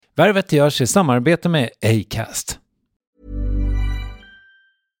Värvet görs i samarbete med Acast.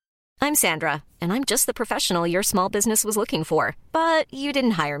 I'm Sandra, and I'm just the professional your small business was looking for. But you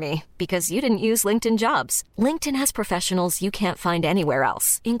didn't hire me because you didn't use LinkedIn Jobs. LinkedIn has professionals you can't find anywhere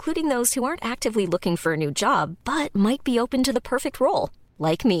else, including those who aren't actively looking for a new job, but might be open to the perfect role,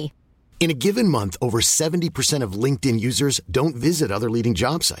 like me. In a given month, over 70% of LinkedIn users don't visit other leading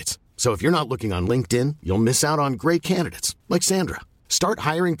job sites. So if you're not looking on LinkedIn, you'll miss out on great candidates like Sandra. Start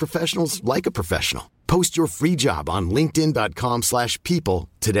hiring professionals like a professional. Post your free job on linkedin.com/people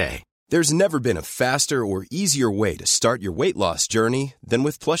today. There's never been a faster or easier way to start your weight loss journey than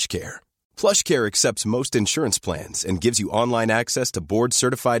with PlushCare. PlushCare accepts most insurance plans and gives you online access to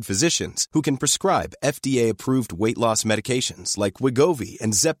board-certified physicians who can prescribe FDA-approved weight loss medications like Wegovy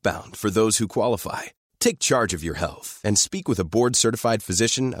and Zepbound for those who qualify. Take charge of your health and speak with a board-certified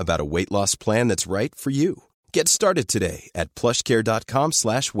physician about a weight loss plan that's right for you. Get started today at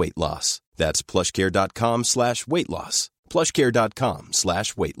plushcare.com/weightloss. That's plushcare.com/weightloss.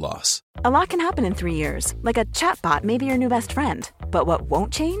 plushcare.com/weightloss. A lot can happen in 3 years, like a chatbot may be your new best friend. But what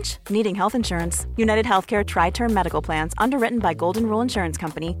won't change? Needing health insurance. United Healthcare Tri-Term Medical Plans, underwritten by Golden Rule Insurance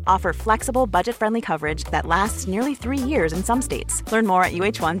Company, offer flexible, budget-friendly coverage that lasts nearly 3 years in some states. Learn more at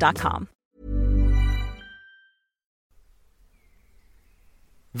uh1.com.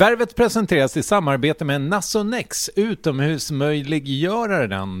 Värvet presenteras i samarbete med Nasonex,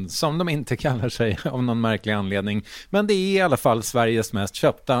 utomhusmöjliggöraren, som de inte kallar sig av någon märklig anledning. Men det är i alla fall Sveriges mest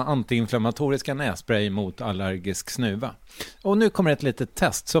köpta antiinflammatoriska nässpray mot allergisk snuva. Och nu kommer ett litet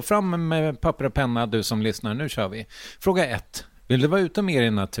test, så fram med papper och penna du som lyssnar, nu kör vi. Fråga 1. Vill du vara ute mer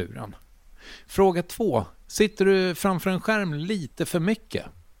i naturen? Fråga 2. Sitter du framför en skärm lite för mycket?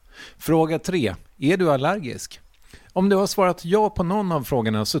 Fråga 3. Är du allergisk? Om du har svarat ja på någon av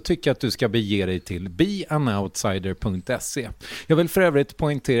frågorna så tycker jag att du ska bege dig till beanoutsider.se. Jag vill för övrigt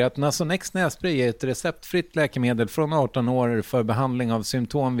poängtera att Nasonex nässpray är ett receptfritt läkemedel från 18 år för behandling av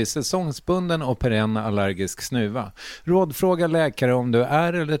symptom vid säsongsbunden och perenn allergisk snuva. Rådfråga läkare om du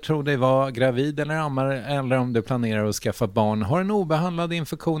är eller tror dig vara gravid eller ammar, eller om du planerar att skaffa barn, har en obehandlad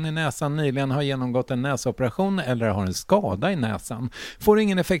infektion i näsan, nyligen har genomgått en näsoperation eller har en skada i näsan. Får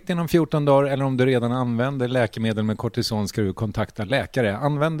ingen effekt inom 14 dagar eller om du redan använder läkemedel med kortison ska du kontakta läkare.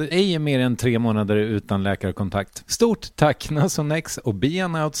 Använd ej mer än 3 månader utan läkarkontakt. Stort tack Nasonex och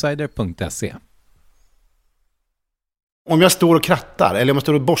beanoutsider.se. Om jag står och krattar eller om jag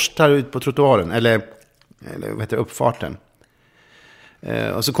står och borstar ut på trottoaren eller vad heter det, uppfarten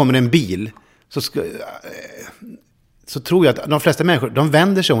och så kommer det en bil så tror jag att de flesta människor, de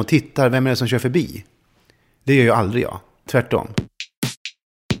vänder sig om och tittar vem är det som kör förbi. Det gör ju aldrig jag. Tvärtom.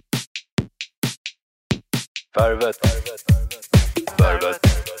 Värvet. Värvet.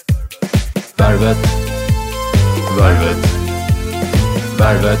 Värvet. Värvet.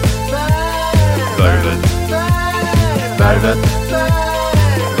 Värvet. Värvet. Värvet.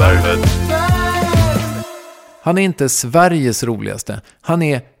 Värvet. Han är inte Sveriges roligaste. Han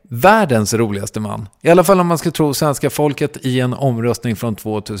är världens roligaste man. I alla fall om man ska tro svenska folket i en omröstning från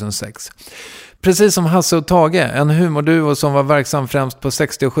 2006. Precis som Hasse och Tage, en humorduo som var verksam främst på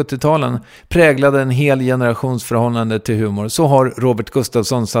 60- och 70-talen, präglade en hel generations förhållande till humor, så har Robert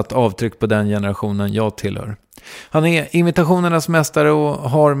Gustafsson satt avtryck på den generationen jag tillhör. Han är imitationernas mästare och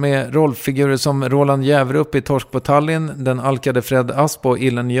har med rollfigurer som Roland Jäverup i Torsk på Tallinn, den alkade Fred Asp och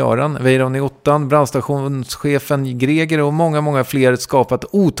Illen Göran, Weiron i Ottan, brandstationschefen Greger och många fler skapat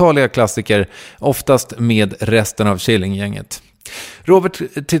otaliga klassiker, oftast med resten av Killinggänget. Robert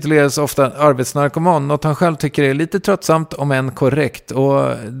tituleras ofta arbetsnarkoman, något han själv tycker är lite tröttsamt om än korrekt,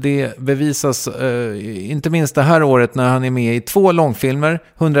 och det bevisas inte minst det här året när han är med i 2 långfilmer,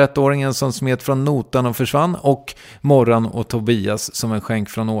 101-åringen som smet från notan och försvann och Morran och Tobias som en skänk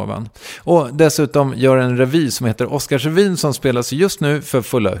från ovan. Och dessutom gör en revy som heter Oscarsrevyn som spelas just nu för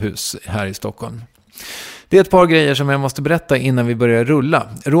fulla hus här i Stockholm. Det är ett par grejer som jag måste berätta innan vi börjar rulla.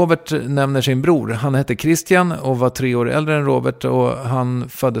 Robert nämner sin bror. Han hette Christian och var 3 år äldre än Robert, och han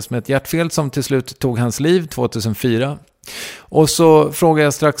föddes med ett hjärtfel som till slut tog hans liv 2004. Och så frågar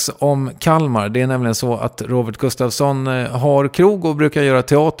jag strax om Kalmar. Det är nämligen så att Robert Gustafsson har krog och brukar göra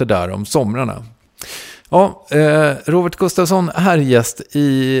teater där om somrarna. Ja, Robert Gustafsson är gäst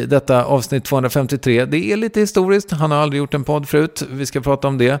i detta avsnitt 253. Det är lite historiskt, han har aldrig gjort en podd förut. Vi ska prata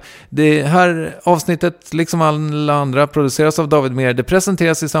om det. Det här avsnittet, liksom alla andra, produceras av David Mer. Det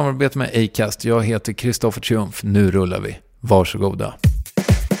presenteras i samarbete med Acast. Jag heter Kristoffer Triumf. Nu rullar vi. Varsågoda.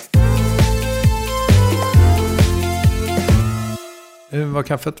 Var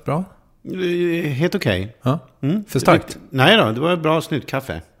kaffet bra? Helt okej. Ja. För starkt? Nej då, det var ett bra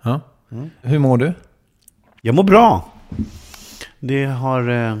snuttkaffe. Ja. Hur mår du? Jag mår bra. Det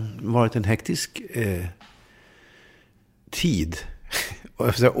har varit en hektisk tid.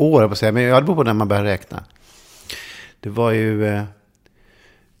 År på att säga, men jag beror på när man börjar räkna. Det var ju...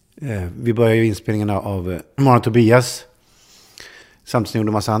 vi började ju inspelningarna av Mona och Tobias. Samtidigt gjorde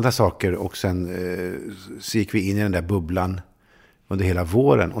en massa andra saker. Och sen så gick vi in i den där bubblan under hela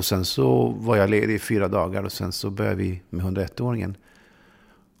våren. Och sen så var jag ledig i 4 dagar. Och sen så började vi med 101-åringen.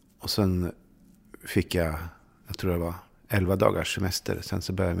 Och sen fick jag tror det var 11 dagars semester. Sen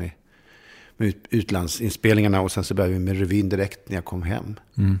så började vi med utlandsinspelningarna. Och sen så började vi med revyn direkt när jag kom hem.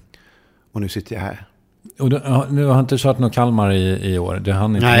 Och nu sitter jag här. Och du har inte kört någon Kalmar i år? Det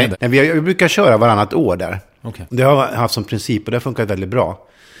hann inte med det. Nej, jag brukar köra varannat år där. Okay. Det har jag haft som princip och det har funkat väldigt bra.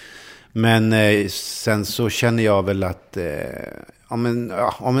 Men sen så känner jag väl att om en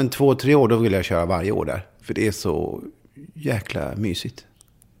 2-3 år då vill jag köra varje år där. För det är så jäkla mysigt.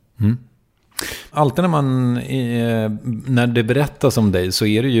 Alltid när det berättas om dig så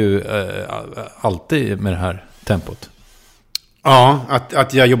är det ju alltid med det här tempot. Ja,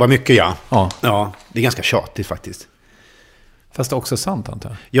 att jag jobbar mycket, ja. Ja, det är ganska tjatigt faktiskt. Fast det är också sant, antar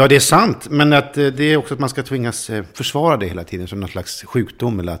jag. Ja, det är sant, men att det är också att man ska tvingas försvara det hela tiden som någon slags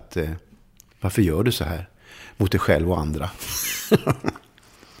sjukdom. Eller att, varför gör du så här mot dig själv och andra?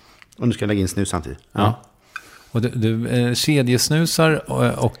 Och nu ska jag lägga in snus samtidigt. Ja. Och du kedjesnusar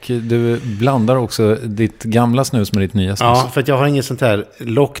och du blandar också ditt gamla snus med ditt nya snus. Ja, för att jag har inget sånt här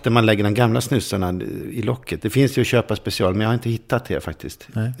lock där man lägger de gamla snusarna i locket. Det finns ju att köpa special, men jag har inte hittat det faktiskt.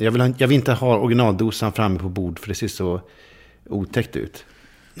 Nej. Jag vill inte ha originaldosan framme på bord, för det ser så otäckt ut.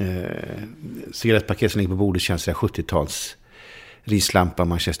 Cigarettpaket som ligger på bordet känns det 70-tals rislampa,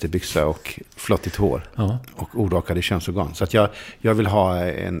 manchesterbyxa och flottigt hår. Ja. Och orakade könsorgan. Så att jag vill ha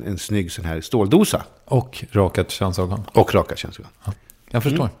en snygg sån här ståldosa. Och rakat könsorgan. Ja. Jag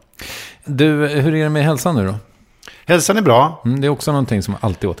förstår. Du, hur är det med hälsan nu då? Hälsan är bra. Det är också någonting som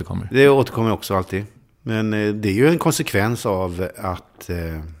alltid återkommer. Det återkommer också alltid. Men det är ju en konsekvens av att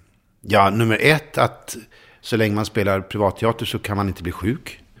nummer 1, att så länge man spelar privatteater så kan man inte bli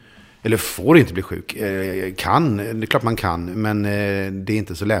sjuk. Eller får inte bli sjuk. Det är klart man kan, men det är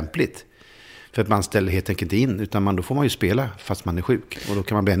inte så lämpligt. För att man ställer helt enkelt in, utan då får man ju spela fast man är sjuk. Och då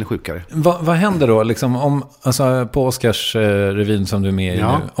kan man bli ännu sjukare. Vad händer då liksom, på Oscars revyn som du är med i nu?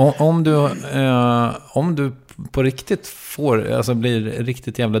 Om du på riktigt blir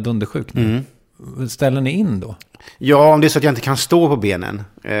riktigt jävla dundersjuk nu, ställer ni in då? Ja, om det är så att jag inte kan stå på benen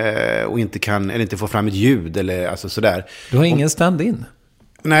och inte få fram ett ljud eller sådär. Du har ingen stand-in?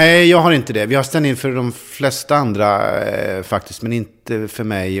 Nej, jag har inte det. Vi har stand-in för de flesta andra faktiskt, men inte för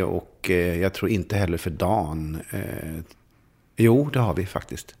mig och jag tror inte heller för Dan. Jo, det har vi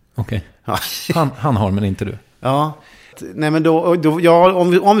faktiskt. Okej. Ja. Han har, men inte du. Ja. Nej, men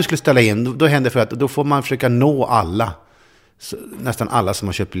om vi skulle ställa in, då händer det för att då får man försöka nå alla. Nästan alla som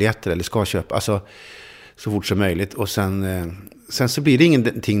har köpt biljetter eller ska köpa. Så fort som möjligt. Och sen så blir det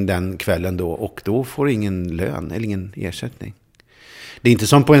ingenting den kvällen då. Och då får ingen lön eller ingen ersättning. Det är inte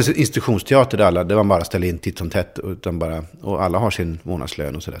som på en institutionsteater där man bara ställer in titt som tätt och alla har sin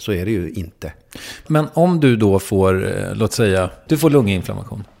månadslön och sådär. Så är det ju inte. Men om du då får, låt säga, du får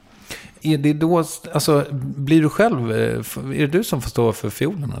lunginflammation. Är det då, blir du själv, är det du som får stå för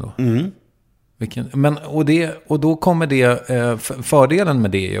fiolerna då? Mm. Och då kommer det, fördelen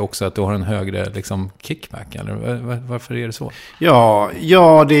med det är också att du har en högre kickback, eller varför är det så? Ja,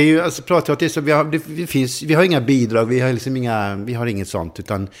 det är ju, pratar jag så vi har inga bidrag, vi har inget sånt,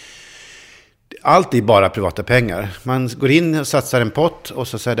 utan allt är bara privata pengar. Man går in och satsar en pott och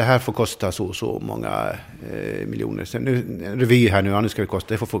så säger det här får kosta så många miljoner. Sen en revy här nu ska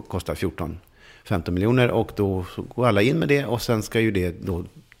det får kosta 14-15 miljoner och då går alla in med det och sen ska ju det då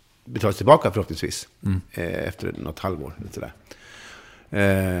betalas tillbaka förhoppningsvis efter något halvår.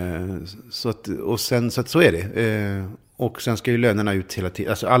 Så är det. Och sen ska ju lönerna ut hela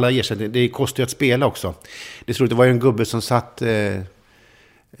tiden. Alla ersättningar, det kostar ju att spela också. Det är det var ju en gubbe som satt,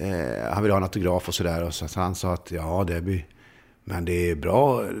 han ville ha en autograf och sådär. Och så han sa att men det är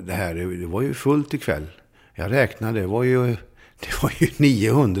bra det här. Det var ju fullt ikväll. Jag räknade, det var ju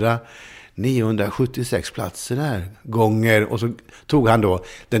 976 platser där gånger, och så tog han då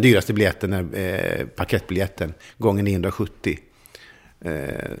den dyraste biljetten, parkettbiljetten, gånger 970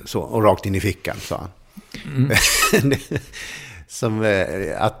 och rakt in i fickan, sa han. Som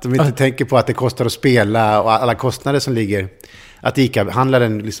att de inte tänker på att det kostar att spela och alla kostnader som ligger, att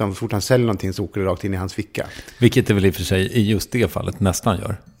ICA-handlaren så fort han säljer någonting så åker det rakt in i hans ficka. Vilket det väl i och för sig i just det fallet nästan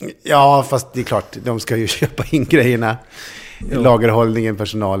gör. Ja, fast det är klart, de ska ju köpa in grejerna. Lagerhållningen,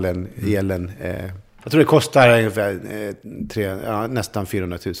 personalen, elen. Jag tror det kostar ungefär nästan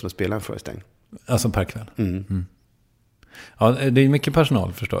 400 000 att spela en föreställning. Alltså per kväll. Ja, det är mycket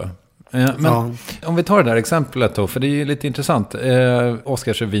personal förstår jag. Men om vi tar det där exemplet då, för det är ju lite intressant.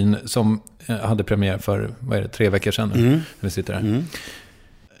 Oscarsrevyn som hade premiär för, 3 veckor sedan nu, vi sitter här.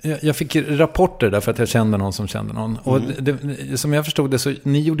 Jag fick rapporter därför att jag kände någon som kände någon. Och som jag förstod det så,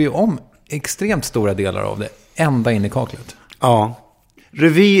 ni gjorde ju om extremt stora delar av det, ända in i kaklet. Ja.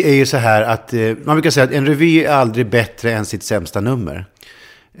 Revy är ju så här att, man brukar säga att en revy är aldrig bättre än sitt sämsta nummer.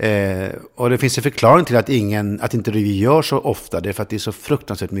 Och det finns en förklaring till att inte revy gör så ofta. Det är för att det är så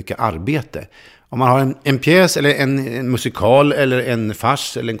fruktansvärt mycket arbete. Om man har en pjäs eller en musikal eller en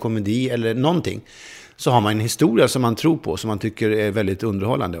fars eller en komedi eller någonting, så har man en historia som man tror på, som man tycker är väldigt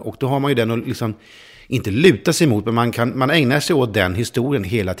underhållande. Och då har man ju den att liksom inte luta sig emot, men man ägnar sig åt den historien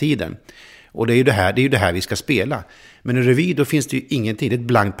hela tiden. Och det är ju det här vi ska spela. Men i revy då finns det ju ingenting, det är ett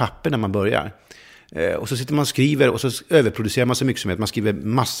blankt papper när man börjar. Och så sitter man och skriver och så överproducerar man så mycket som möjligt. Man skriver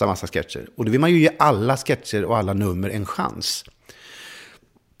massa sketcher. Och då vill man ju ge alla sketcher och alla nummer en chans.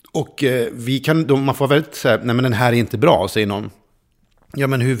 Och man får väldigt säga, nej men den här är inte bra, säger någon. Ja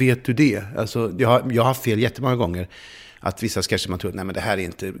men hur vet du det? Alltså, jag har fel jättemånga gånger. Att vissa sketcher man tror att nej men det här är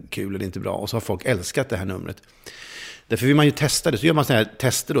inte kul eller inte bra. Och så har folk älskat det här numret. Därför vill man ju testa det. Så gör man sådana här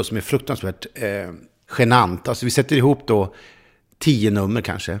tester då som är fruktansvärt genant. Alltså vi sätter ihop då 10 nummer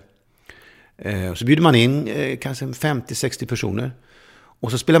kanske. Så bjuder man in kanske 50-60 personer.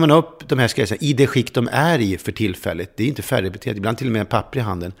 Och så spelar man upp de här sketcherna i det skick de är i för tillfället. Det är inte färdigrepeterat, ibland till och med en papper i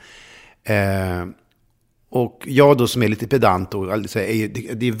handen. Och jag då som är lite pedant, och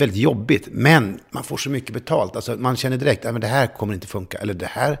det är väldigt jobbigt. Men man får så mycket betalt. Alltså man känner direkt att det här kommer inte funka. Eller det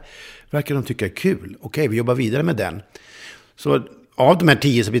här verkar de tycka är kul. Okej, vi jobbar vidare med den. Så av de här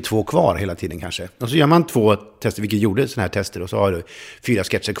 10 så blir 2 kvar hela tiden kanske. Och så gör man 2 tester, vilket gjorde sådana här tester. Och så har du 4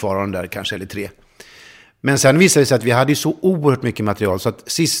 sketcher kvar av den där kanske, eller 3. Men sen visade det sig att vi hade ju så oerhört mycket material. Så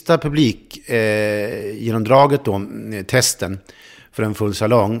att sista genomdraget då, testen för en full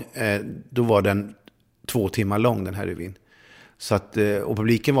salong, då var den 2 timmar lång, den här revyn. Så att, och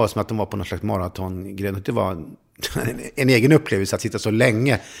publiken var som att de var på någon slags maratongrej. Det var en egen upplevelse att sitta så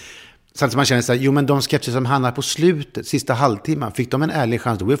länge. Samtidigt man känner sig, men de sketcher som hamnar på slutet, sista halvtimman, fick de en ärlig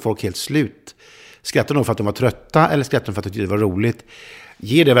chans, då blev folk helt slut. Skrattar de för att de var trötta eller skrattar de för att de tyckte det var roligt?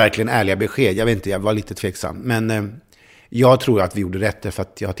 Ger det verkligen ärliga besked? Jag vet inte, jag var lite tveksam. Men jag tror att vi gjorde rätt, för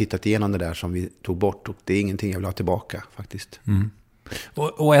att jag har tittat igenom det där som vi tog bort, och det är ingenting jag vill ha tillbaka faktiskt.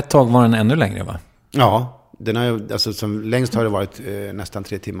 Och ett tag var den ännu längre, va? Ja, den har alltså, som längst har det varit nästan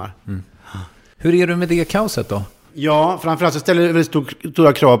 3 timmar. Hur är du med det kaoset då? Ja, framförallt så ställer det väldigt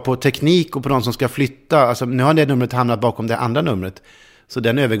stora krav på teknik och på de som ska flytta. Alltså, nu har det numret hamnat bakom det andra numret. Så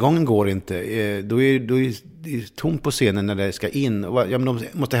den övergången går inte. Då är det tomt på scenen när det ska in. Ja, men de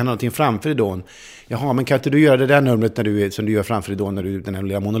måste hända någonting framför ridån. Jaha, men kan inte du göra det där numret som du gör framför ridån när du den här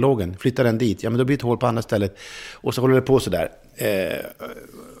lilla monologen? Flytta den dit. Ja, men då blir det ett hål på andra stället. Och så håller det på så där.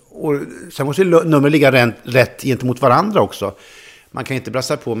 Och sen måste nummer ligga rätt gentemot varandra också. Man kan inte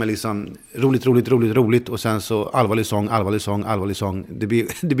brassa på med liksom roligt och sen så allvarlig sång.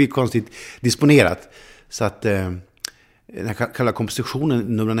 Det blir konstigt disponerat. Så att den här kalla kompositionen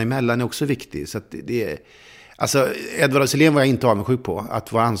numren emellan är också viktig. Så att det är, alltså Edvard af Sillén var jag inte avundsjuk på.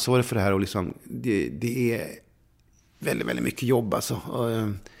 Att vara ansvarig för det här, och liksom, det är väldigt, väldigt mycket jobb alltså.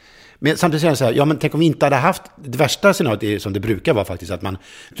 Men samtidigt säger jag så här, men tänk om vi inte hade haft, det värsta scenariot är som det brukar vara faktiskt, att man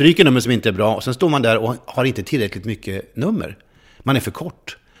stryker nummer som inte är bra och sen står man där och har inte tillräckligt mycket nummer. Man är för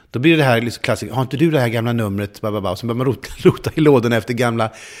kort. Då blir det här liksom klassiskt, har inte du det här gamla numret? Och så börjar man rota i lådorna efter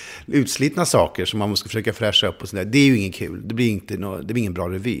gamla utslitna saker som man måste försöka fräscha upp och sådär. Det är ju ingen kul, det blir ingen bra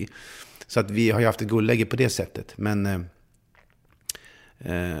revy. Så att vi har ju haft ett guldläge på det sättet. Men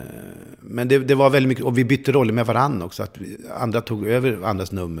det var väldigt mycket, och vi bytte roller med varandra också, att andra tog över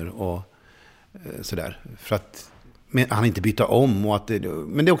andras nummer och sådär, för att han inte byta om, och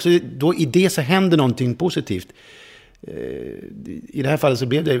men det är också då i det så händer någonting positivt. I det här fallet så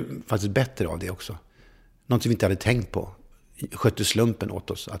blev det faktiskt bättre av det också. Något som vi inte hade tänkt på. Skötte slumpen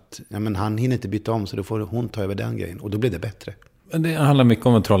åt oss att men han hinner inte byta om, så då får hon ta över den grejen, och då blev det bättre. Det handlar mycket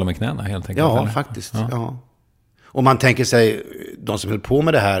om att trolla med knäna helt enkelt. Ja, eller? Faktiskt. Ja. Och man tänker sig de som höll på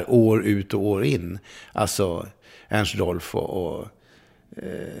med det här år ut och år in. Alltså Ernst Rolf och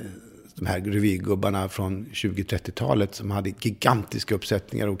de här revygubbarna från 20-30-talet som hade gigantiska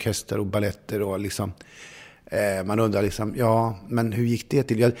uppsättningar, orkester och balletter och liksom. Man undrar liksom, men hur gick det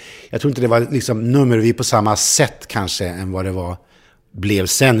till? Jag tror inte det var liksom nummerrevy på samma sätt kanske än vad det blev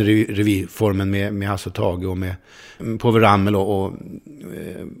sen revyformen med Hasse och Tage och med Povel Ramel och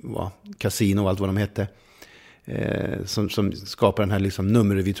Casino och allt vad de hette. Som skapar den här liksom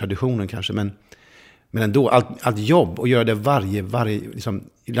nummerrevy-traditionen kanske. Men ändå, allt jobb och göra det varje liksom,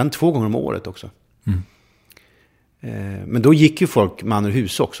 ibland 2 gånger om året också. Men då gick ju folk man ur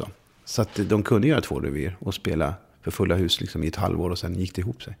hus också. Så att de kunde göra 2 revyer och spela för fulla hus liksom i ett halvår och sen gick det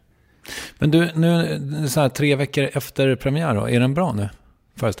ihop sig. Men du, nu så här 3 veckor efter premiär då, är den bra nu,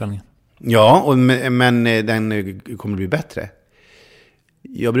 föreställningen? Ja, men den kommer bli bättre.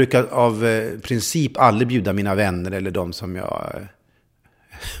 Jag brukar av princip aldrig bjuda mina vänner eller de som jag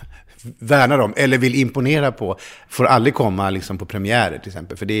värnar om eller vill imponera på. Får aldrig komma liksom på premiärer till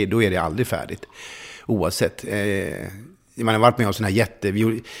exempel, för då är det aldrig färdigt. Oavsett. Man har varit med om sådana här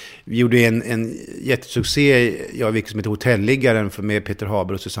vi gjorde en jättesuccé, jag gick som heter Hotelliggaren med Peter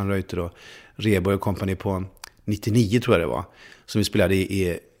Haber och Susanne Reuter och Rheborg och kompani på 99 tror jag det var. Som vi spelade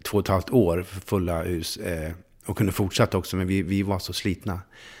i 2,5 år för fulla hus och kunde fortsätta också, men vi var så slitna.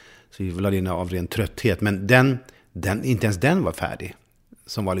 Så vi lade in av ren trötthet. Men inte ens den var färdig.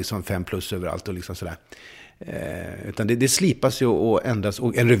 Som var liksom 5+ överallt och liksom sådär. Utan det slipas ju och ändras.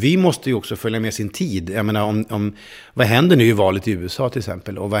 Och en revy måste ju också följa med sin tid. Jag menar, vad händer nu i valet i USA till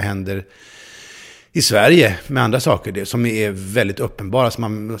exempel? Och vad händer i Sverige med andra saker det, som är väldigt uppenbara, som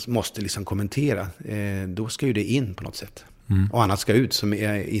man måste liksom kommentera. Då ska ju det in på något sätt. Och annat ska ut som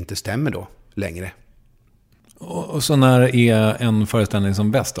inte stämmer då längre. Och så när är en föreställning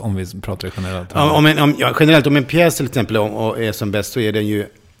som bäst, om vi pratar generellt? Generellt om en pjäs till exempel är som bäst, så är den ju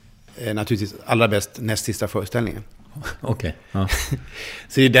naturligtvis allra bäst näst sista föreställningen. Okej. Ja.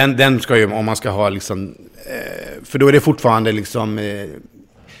 Så den ska ju, om man ska ha liksom, för då är det fortfarande liksom,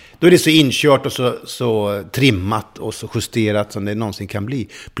 då är det så inkört och så trimmat och så justerat som det någonsin kan bli.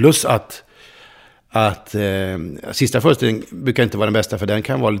 Plus att sista föreställningen brukar inte vara den bästa, för den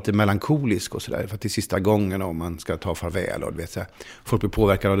kan vara lite melankolisk och sådär, för att det är sista gången om man ska ta farväl och vet så här, folk blir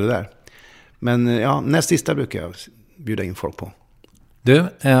påverkade av det där. Men ja, näst sista brukar jag bjuda in folk på. Du,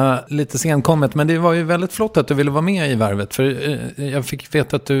 lite senkommet, men det var ju väldigt flott att du ville vara med i Värvet, för jag fick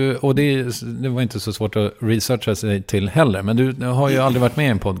veta att du, och det var inte så svårt att researcha sig till heller, men du har ju aldrig varit med i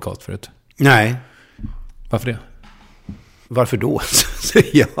en podcast förut. Nej. Varför det? Varför då?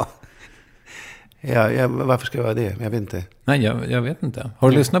 Säger jag. Ja, varför ska jag göra det? Jag vet inte. Nej, jag vet inte. Har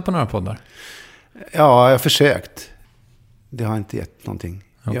du lyssnat på några poddar? Ja, jag har försökt. Det har inte gett någonting.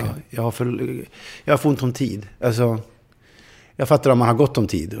 Okay. Jag har för ont om tid. Alltså, jag fattar om man har gott om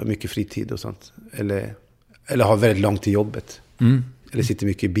tid och mycket fritid och sånt. Eller har väldigt långt till jobbet. Eller sitter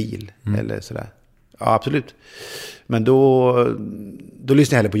mycket i bil. Eller sådär. Ja, absolut. Men då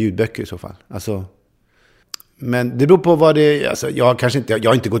lyssnar jag hellre på ljudböcker i så fall. Alltså... Men det beror på vad det är. Alltså, jag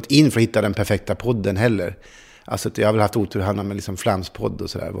har inte gått in för att hitta den perfekta podden heller. Alltså, jag har väl haft otur att hamna med liksom flamspodd och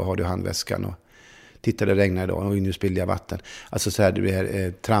sådär. Vad har du i handväskan? Och titta, det regnar idag och nu spillde jag vatten. Alltså så här, det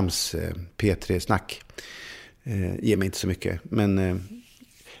är trams P3-snack. Ger mig inte så mycket. Men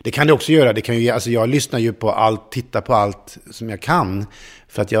det kan det också göra. Det kan ju, alltså, jag lyssnar ju på allt, tittar på allt som jag kan.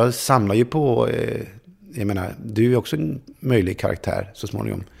 För att jag samlar ju på... jag menar, du är också en möjlig karaktär så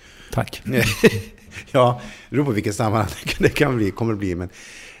småningom. Tack. Ja, det beror på vilket sammanhang det kommer att bli.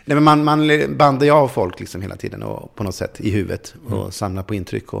 Men man bandar ju av folk liksom hela tiden och på något sätt i huvudet och samlar på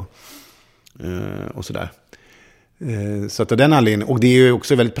intryck och sådär. Så att den anledningen, och det är ju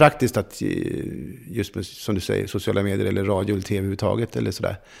också väldigt praktiskt att just med, som du säger, sociala medier eller radio eller tv överhuvudtaget eller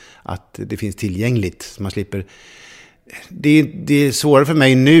sådär, att det finns tillgängligt så man slipper. Det är svårare för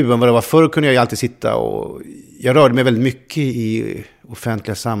mig nu än vad det var förr. Kunde jag ju alltid sitta och jag rörde mig väldigt mycket i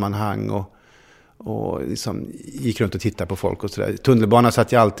offentliga sammanhang och liksom gick runt och tittade på folk och sådär. Tunnelbanan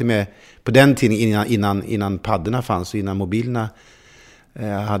satt jag alltid med på den tiden innan paddorna fanns och innan mobilerna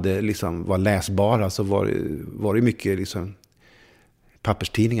var läsbara, så var det mycket liksom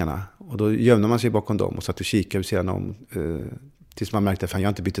papperstidningarna, och då gömde man sig bakom dem och satt och kikade vid sidan om tills man märkte att jag har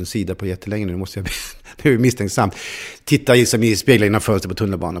inte bytt en sida på jättelänge nu, måste jag det är misstänksamt. Titta liksom i speglar innan fönster på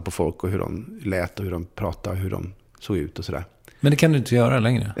tunnelbanan på folk och hur de lät och hur de pratade och hur de såg ut och sådär. Men det kan du inte göra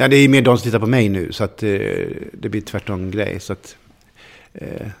längre. Ja, det är mer de som tittar på mig nu, så att det blir tvärtom grej. Så att,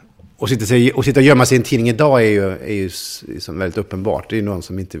 och sitta och gömma sig i en tidning idag är ju liksom väldigt uppenbart. Det är ju någon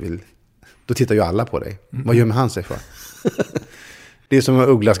som inte vill... Då tittar ju alla på dig. Vad gömmer han sig för? Det är som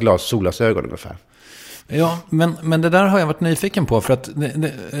Ugglas solglasögon ungefär. Ja, men det där har jag varit nyfiken på. För att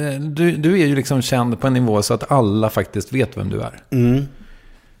du är ju liksom känd på en nivå så att alla faktiskt vet vem du är.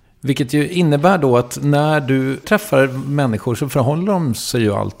 Vilket ju innebär då att när du träffar människor så förhåller de sig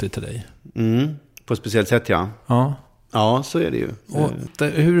ju alltid till dig. På ett speciellt sätt, ja. Ja, så är det ju. Och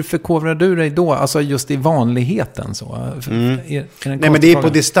hur förkovrar du dig då? Alltså just i vanligheten så? Nej, men det är på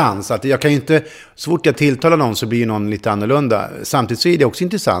distans. Att jag kan ju inte, så fort jag tilltalar någon så blir ju någon lite annorlunda. Samtidigt så är det också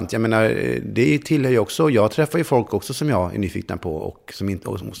intressant. Jag menar, det tillhör ju också. Jag träffar ju folk också som jag är nyfikna på och som inte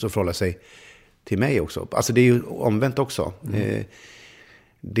måste förhålla sig till mig också. Alltså det är ju omvänt också.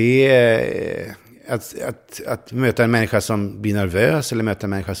 att möta en människa som blir nervös eller möta en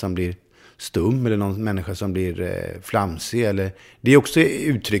människa som blir stum eller någon människa som blir flamsig. Eller, det är också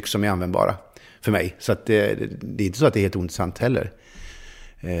uttryck som är användbara för mig. Så att det är inte så att det är helt ointressant heller.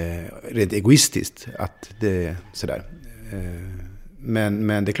 Rent egoistiskt att det är sådär. Men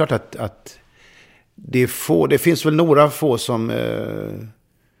det är klart att det finns väl några få som...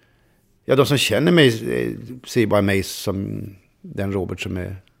 de som känner mig ser bara mig som den Robert som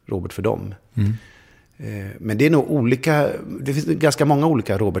är Robert för dem. Men det är nog olika... Det finns ganska många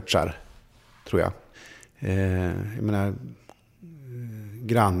olika Robertsar, tror jag. Jag menar,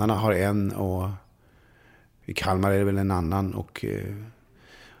 grannarna har en och i Kalmar är det väl en annan. Och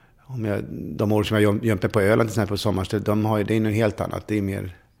de år som jag gömt mig på Öland till exempel på sommarstället, det är något helt annat. Det är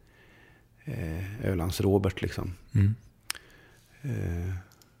mer Ölands Robert liksom.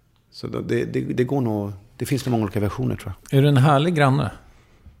 Så det går nog... Det finns nog många olika versioner, tror jag. Är du en härlig granne?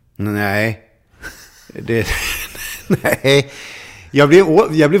 Nej. Nej.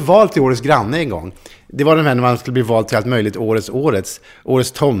 Jag blev vald till årets granne en gång. Det var den här när man skulle bli vald till allt möjligt.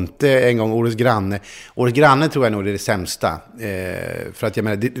 Årets tomte en gång, årets granne. Årets granne tror jag nog är det sämsta. För att jag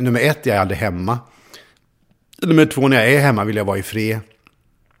menar, nummer 1 jag är aldrig hemma. Nummer 2, när jag är hemma vill jag vara i fred.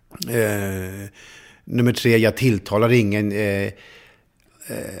 Nummer 3, jag tilltalar ingen.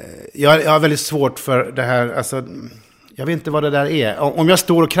 Jag har väldigt svårt för det här, alltså, jag vet inte vad det där är. Om jag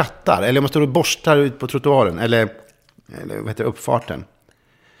står och krattar, eller om jag står och borstar ut på trottoaren, eller vad heter det, uppfarten,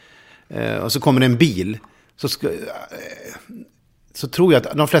 och så kommer det en bil, så tror jag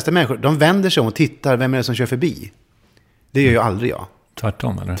att de flesta människor, de vänder sig om och tittar, vem är det som kör förbi? Det gör ju aldrig jag.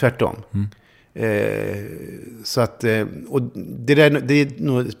 Tvärtom, eller? Tvärtom. Så att, och det är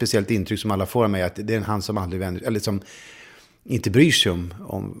nog ett speciellt intryck som alla får av mig, att det är en han som aldrig vänder, eller som inte bryr sig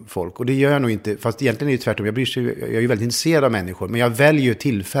om folk. Och det gör jag nog inte, fast egentligen är det tvärtom. Jag är ju väldigt intresserad av människor, men jag väljer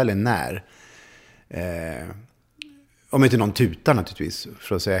tillfällen när. Om inte någon tutar naturligtvis,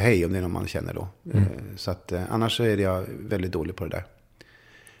 för att säga hej om det är någon man känner då. Så att annars så är jag väldigt dålig på det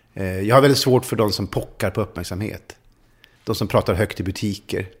där. Jag har väldigt svårt för de som pockar på uppmärksamhet. De som pratar högt i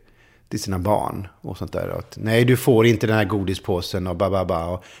butiker till sina barn och sånt där. Att, nej, du får inte den här godispåsen och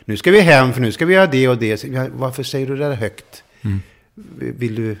och nu ska vi hem för nu ska vi göra det och det. Varför säger du det där högt?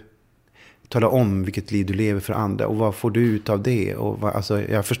 Vill du tala om vilket liv du lever för andra och vad får du ut av det? Och alltså,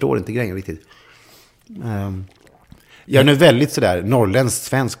 jag förstår inte grejen riktigt. Jag är nu väldigt sådär norrländsk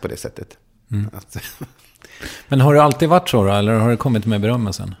svensk på det sättet. Men har det alltid varit så då, eller har det kommit med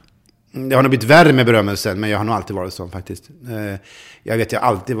berömmelsen? Det har nog blivit värre med berömmelsen, men jag har nog alltid varit så faktiskt. Jag har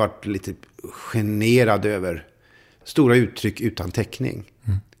alltid varit lite generad över stora uttryck utan täckning.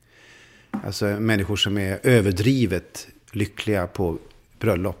 Alltså människor som är överdrivet lyckliga på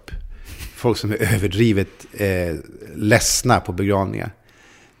bröllop. Folk som är överdrivet ledsna på begravningar.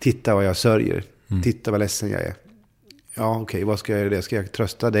 Titta vad jag sörjer. Titta vad ledsen jag är. Ja, okej, vad ska jag göra det? Ska jag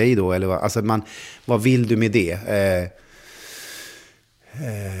trösta dig då? Eller vad vill du med det?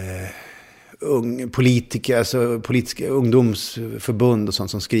 Politiker, alltså politiska ungdomsförbund och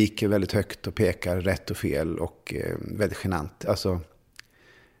sånt som skriker väldigt högt och pekar rätt och fel och väldigt genant. Alltså,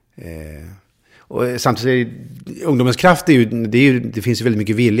 och samtidigt ungdomens kraft det finns ju väldigt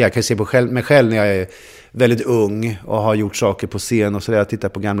mycket vilja. Jag kan se på mig själv när jag är väldigt ung och har gjort saker på scen och så där. Jag tittar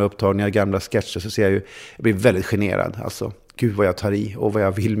på gamla upptagningar, gamla sketcher, så ser jag blir väldigt generad. Alltså, gud vad jag tar i och vad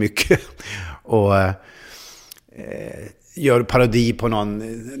jag vill mycket. Och gör parodi på någon,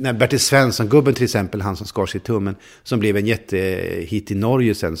 när Bertil Svensson, gubben till exempel, han som skar sig i tummen, som blev en jättehit i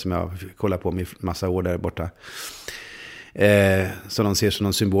Norge sen, som jag kollar på med massa år där borta. Så de ser som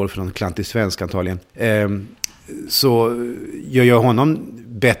någon symbol för någon klantig svensk antagligen. Så gör jag honom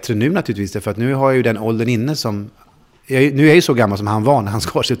bättre nu naturligtvis, för att nu har jag ju den åldern inne som... nu är jag ju så gammal som han var när han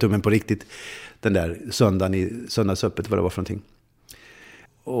skar sig i tummen på riktigt. Den där söndagen i söndagsöppet, vad det var för någonting.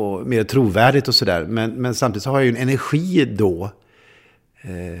 Och mer trovärdigt och sådär. Men samtidigt så har jag ju en energi då.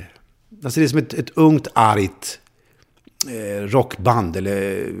 Alltså det är som ett ungt, argt rockband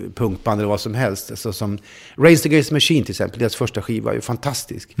eller punkband eller vad som helst. Alltså som Rage Against the Machine till exempel, deras första skiva är ju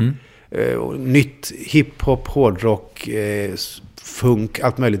fantastisk. Och nytt hiphop, hårdrock, funk,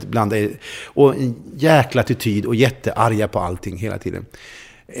 allt möjligt blandade. Och en jäkla attityd och jättearga på allting hela tiden.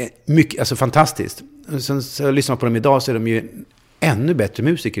 Mycket, alltså fantastiskt. Sen så jag lyssnar på dem idag, så är de ju ännu bättre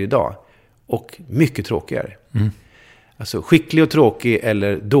musiker idag. Och mycket tråkigare. Alltså skicklig och tråkig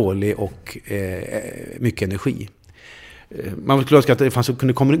eller dålig och mycket energi. Man skulle önska att det fanns att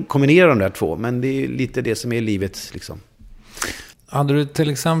kunna kombinera de där två, men det är lite det som är livet liksom. Hade du till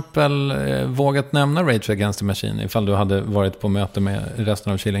exempel vågat nämna Rage Against the Machine ifall du hade varit på möte med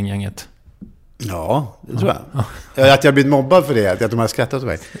resten av Killinggänget? Ja, det tror jag. Att jag blivit mobbad för det, att de har skrattat åt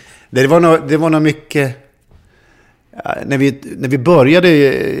mig. Det var nog mycket... När vi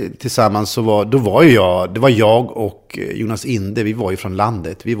började tillsammans det var jag och Jonas Inde, vi var ju från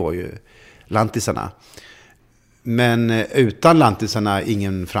landet, vi var ju lantisarna. Men utan lantisarna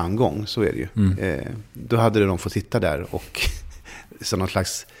ingen framgång, så är det ju. Då hade de fått sitta där och så någon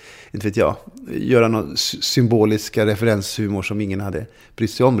slags, inte vet jag, göra någon symboliska referenshumor som ingen hade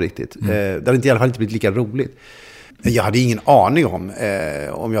brytt sig om riktigt. Det hade inte, i alla fall inte blivit lika roligt. Jag hade ingen aning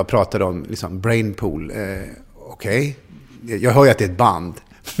om jag pratade om liksom Brainpool. Okej. Jag hör ju att det är ett band.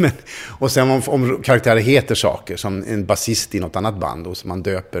 Och sen om karaktärer heter saker, som en basist i något annat band, och som man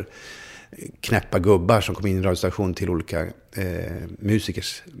döper knäppa gubbar som kom in i radiostation till olika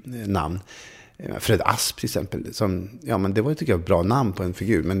musikers namn. Fred Asp till exempel. Men det var ju, tycker jag, ett bra namn på en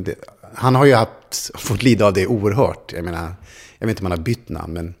figur. Men han har ju fått lida av det oerhört. Jag menar, jag vet inte om han har bytt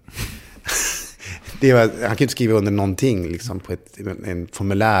namn, men... han kan inte skriva under någonting liksom, på en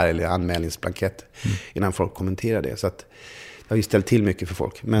formulär eller anmälningsblankett innan folk kommenterar det. Så att det har ju ställt till mycket för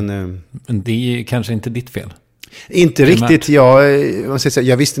folk. Men det är kanske inte ditt fel. Inte riktigt.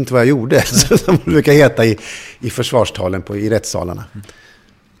 Jag visste inte vad jag gjorde. Som det brukar heta i försvarstalen i rättssalarna.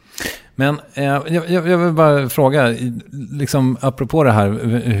 Men jag vill bara fråga, liksom, apropå det här,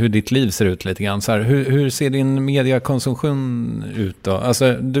 hur ditt liv ser ut lite grann. Så här, hur ser din mediakonsumtion ut då?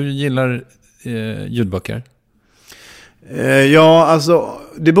 Alltså, du gillar ljudböcker? Ja, alltså,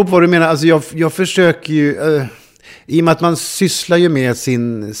 det beror på vad du menar. Alltså, jag försöker ju, i och med att man sysslar ju med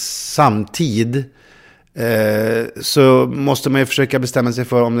sin samtid, så måste man ju försöka bestämma sig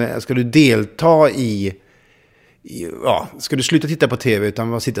för om ska du delta ska du sluta titta på tv utan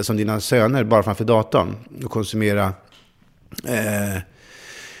bara sitta som dina söner bara framför datorn och konsumera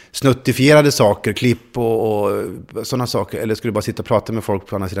snuttifierade saker, klipp och sådana saker, eller ska du bara sitta och prata med folk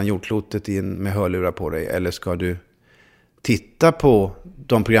på andra sidan jordklotet med hörlurar på dig, eller ska du titta på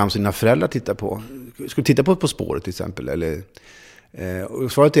de program som dina föräldrar tittar på? Ska du titta på spåret till exempel, eller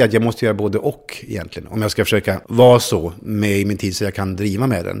svaret är att jag måste göra både och egentligen, om jag ska försöka vara så med i min tid så jag kan driva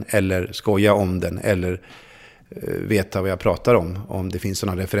med den, eller skoja om den, eller veta vad jag pratar om det finns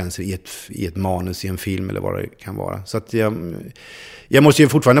sådana referenser i ett manus, i en film eller vad det kan vara. Så att jag måste ju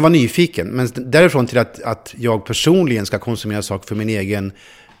fortfarande vara nyfiken, men därifrån till att jag personligen ska konsumera saker för min egen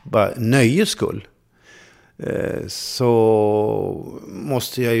bara nöjes skull, så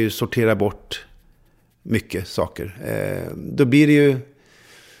måste jag ju sortera bort mycket saker. Då blir det ju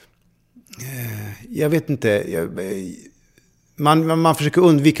jag vet inte, man försöker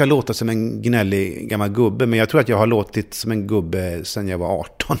undvika att låta som en gnällig gammal gubbe, men jag tror att jag har låtit som en gubbe sedan jag var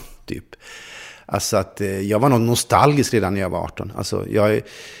 18 typ. Alltså att jag var nog nostalgisk redan när jag var 18. Alltså jag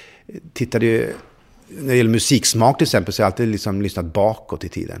tittade ju, när det gäller musiksmak till exempel, så har jag alltid liksom lyssnat bakåt i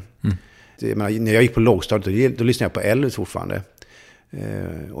tiden. När jag gick på lågstadiet då lyssnade jag på Elvis fortfarande.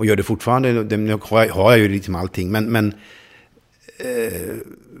 Och gör det fortfarande. Nu har jag ju liksom allting, men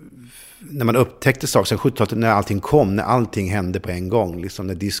när man upptäckte saker sen 70-talet, när allting kom, när allting hände på en gång, liksom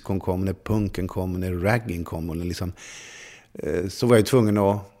när diskon kom, när punken kom, när ragging kom, och liksom, så var jag tvungen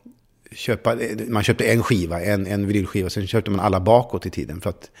att köpa, man köpte en skiva, en vinylskiva, sen köpte man alla bakåt i tiden, för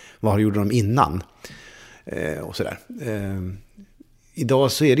att vad gjorde de innan? Och sådär.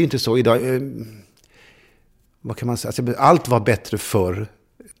 Idag så är det inte så. Idag, vad kan man säga? Alltså, allt var bättre förr,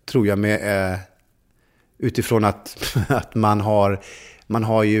 tror jag, med utifrån att man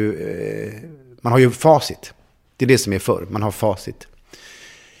har ju facit. Det är det som är förr. Man har facit.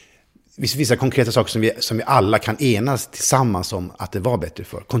 Vissa konkreta saker som vi alla kan enas tillsammans om att det var bättre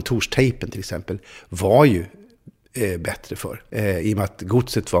för. Kontorstejpen till exempel var ju bättre för. I och med att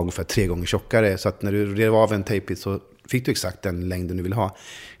godset var ungefär 3 gånger tjockare. Så att när du rev av en tejpbit så fick du exakt den längden du vill ha.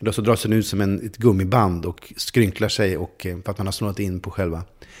 Då så dras den ut som ett gummiband och skrynklar sig, och för att man har snurrat in på själva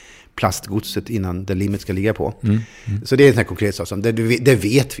plastgodset innan det limit ska ligga på. Så det är en sån här konkret sak som det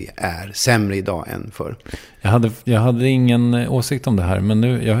vet vi är sämre idag än förr. Jag hade ingen åsikt om det här, men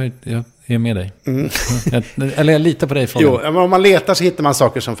nu jag är med dig. Jag litar på dig. Jo, om man letar så hittar man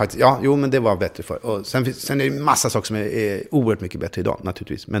saker som faktiskt, men det var bättre förr. Och sen är det en massa saker som är oerhört mycket bättre idag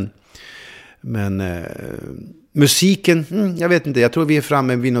naturligtvis. Men musiken, jag vet inte, jag tror vi är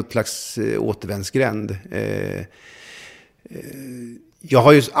framme vid något slags återvändsgränd. Jag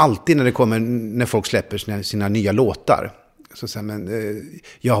har ju alltid när folk släpper sina nya låtar, så säger man,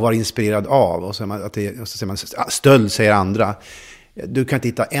 jag har varit inspirerad av, och så säger man stöld, säger andra. Du kan inte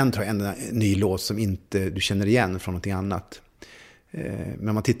hitta en ny låt som inte du känner igen från något annat. Men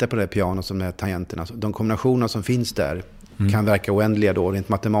om man tittar på det här pianot som de här tangenterna, de kombinationer som finns där kan verka oändliga då rent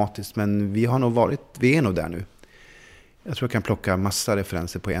matematiskt, men vi är nog där nu. Jag tror jag kan plocka massa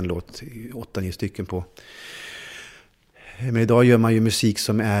referenser på en låt, 8-9 stycken på Men idag gör man ju musik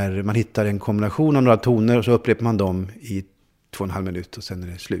som man hittar en kombination av några toner och så upprepar man dem i 2,5 minuter och sen är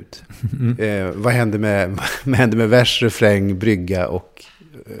det slut. Vad händer med vers, refräng, brygga och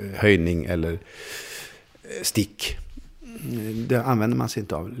höjning eller stick? Det använder man sig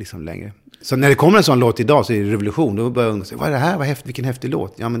inte av liksom längre. Så när det kommer en sån låt idag så är det revolution. Då börjar ungdomar säga, vad är det här? Vilken häftig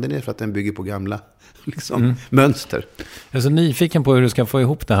låt. Ja, men den är för att den bygger på gamla mönster. Jag är så nyfiken på hur du ska få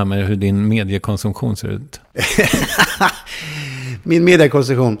ihop det här med hur din mediekonsumtion ser ut. Min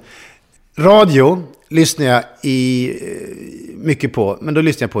mediekonsumtion. Radio lyssnar jag mycket på, men då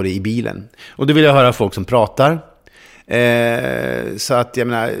lyssnar jag på det i bilen. Och då vill jag höra folk som pratar. Så att jag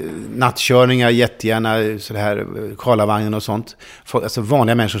menar, nattkörningar jättegärna, så här Karlavagnen och sånt. Alltså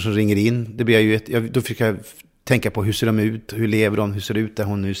vanliga människor som ringer in. Det blir då fick jag tänka på hur ser de ut, hur lever de, hur ser det ut där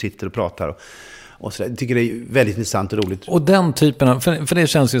hon nu sitter och pratar och så där. Jag tycker det är väldigt intressant och roligt. Och den typen av, för det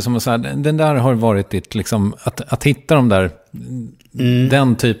känns ju som så här, den där har varit ditt liksom, att hitta de där,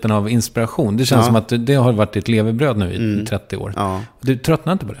 den typen av inspiration. Det känns som att det har varit ditt levebröd nu i 30 år. Ja. Du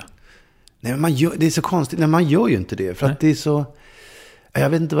tröttnar inte på det? Nej, men det är så konstigt. Nej, man gör ju inte det. För att det är så... Jag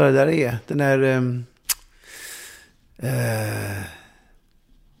vet inte vad det där är. Den där...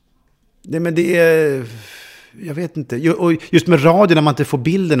 nej, men det är... Jag vet inte. Och just med radio, när man inte får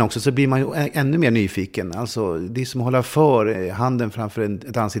bilden också, så blir man ju ännu mer nyfiken. Alltså, det är som att hålla för handen framför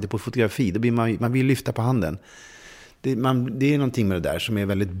ett ansikte på fotografi. Då blir man vill lyfta på handen. Det är någonting med det där som är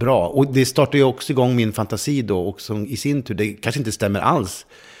väldigt bra. Och det startar ju också igång min fantasi då. Och som i sin tur, det kanske inte stämmer alls.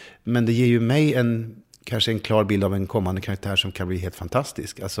 Men det ger ju mig kanske en klar bild av en kommande karaktär som kan bli helt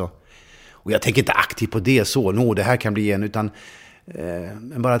fantastisk. Alltså, och jag tänker inte aktivt på det så, det här kan bli en, utan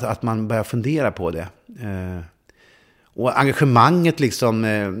bara att man börjar fundera på det. Och engagemanget liksom,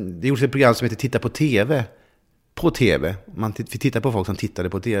 det gjordes ett program som heter Titta på TV. På TV. Vi tittar på folk som tittade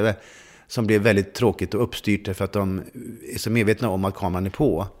på TV. Som blev väldigt tråkigt och uppstyrt för att de är så medvetna om att kameran är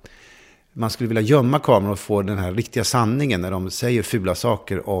på. Man skulle vilja gömma kameran och få den här riktiga sanningen när de säger fula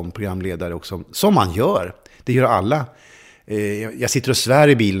saker om programledare också. Som man gör. Det gör alla. Jag sitter och svär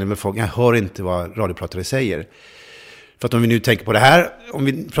i bilen med folk. Jag hör inte vad radiopratare säger. För att om vi nu tänker på det här. Om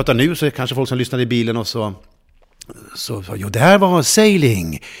vi pratar nu så är det kanske folk som lyssnar i bilen och så jo, det här var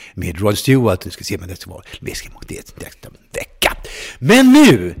Sailing med Rod Stewart. Nu ska se, men det var vecka. Men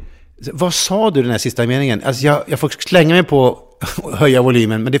nu, vad sa du den här sista meningen? Alltså jag får slänga mig på och höja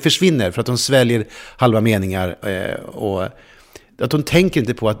volymen, men det försvinner för att de sväljer halva meningar och att de tänker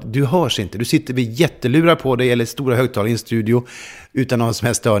inte på att du hörs inte. Du sitter vid jättelurar på dig eller stora högtalare i en studio utan någon som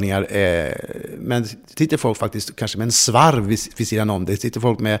helst störningar. Men sitter folk faktiskt kanske med en svarv vid sidan om det. Sitter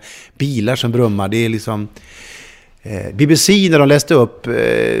folk med bilar som brummar. Det är liksom... BBC när de läste upp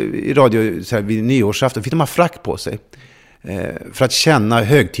i radio så här, vid nyårsafton fick de ha frack på sig. För att känna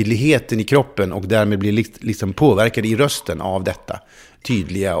högtidligheten i kroppen och därmed bli liksom påverkade i rösten av detta.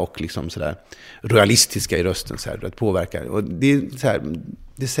 Tydliga och liksom sådär realistiska i rösten så här, att påverka. Och det är så här,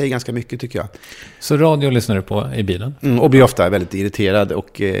 det säger ganska mycket tycker jag. Så radio lyssnar du på i bilen? Och blir ofta väldigt irriterad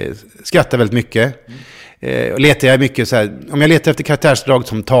och skrattar väldigt mycket. Och letar jag mycket så här, om jag letar efter karaktärsdrag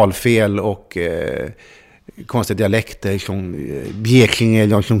som talfel och konstiga dialekter som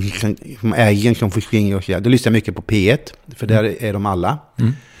Blekinge, som ägen som försvinner och så där. Då lyssnar jag mycket på P1, för där är de alla.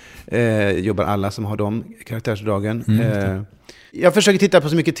 Jobbar alla som har de karaktärsdragen. Jag försöker titta på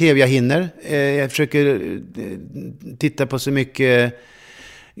så mycket tv jag hinner. Jag försöker titta på så mycket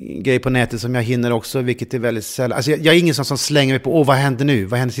grejer på nätet som jag hinner också, vilket är väldigt sällan. Alltså jag är ingen som slänger mig på, vad händer nu?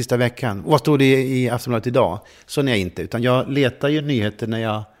 Vad händer sista veckan? Vad står det i Aftonbladet idag? Så är jag inte, utan jag letar ju nyheter när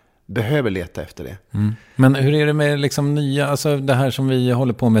jag behöver leta efter det. Men hur är det med liksom nya, alltså det här som vi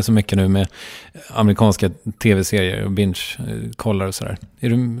håller på med så mycket nu med amerikanska tv-serier och binge-kollar och sådär. Är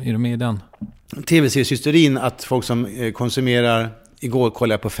du med i den? Tv-seriesysterin, att folk som konsumerar, igår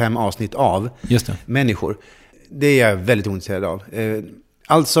kollade jag på 5 avsnitt av människor. Det är jag väldigt ointresserad av.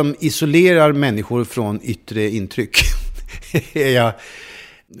 Allt som isolerar människor från yttre intryck.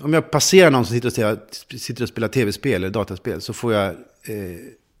 Om jag passerar någon som sitter och spelar tv-spel eller dataspel så får jag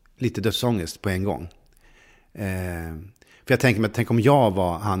lite dödsångest på en gång. För jag tänker mig, tänk om jag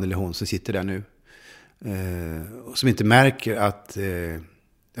var han eller hon som sitter där nu. Som inte märker att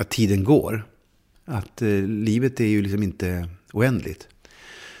tiden går. Att livet är ju liksom inte oändligt.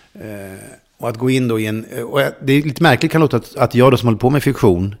 Och att gå in då i en... Och det är lite märkligt kan låta att jag då som håller på med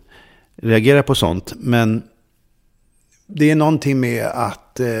fiktion reagerar på sånt. Men det är någonting med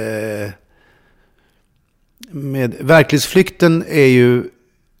att... med verklighetsflykten är ju...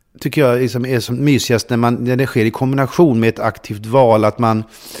 tycker jag är som mysigast när det sker i kombination med ett aktivt val. Att man...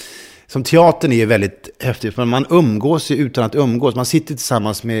 Som teatern är väldigt häftigt. För man umgås utan att umgås. Man sitter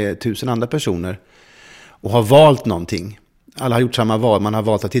tillsammans med 1000 andra personer. Och har valt någonting. Alla har gjort samma val. Man har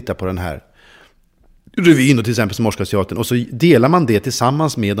valt att titta på den här revyn och till exempel som Oscarsteatern. Och så delar man det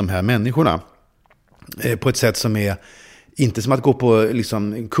tillsammans med de här människorna. På ett sätt som är inte som att gå på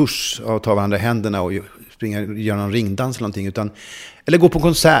liksom, en kurs och ta varandra i händerna och göra någon ringdans eller någonting. Eller gå på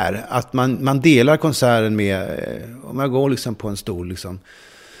konsert. Att man delar konserten med, om jag går liksom på en stol liksom,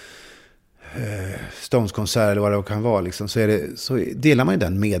 Stones-konsert eller vad det kan vara liksom, så delar man ju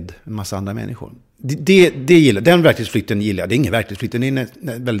den med en massa andra människor. Det gillar, den verklighetsflykten gillar jag. Det är ingen verklighetsflykt, den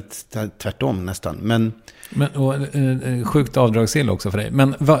är väldigt tvärtom nästan. Men och sjukt avdragsgill också för dig.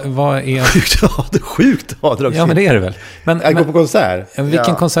 Men vad är... Sjukt avdragsgill? Ja, men det är det väl. Jag går på konsert.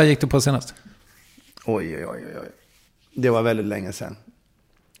 Vilken konsert gick du på senast? Oj. Det var väldigt länge sedan.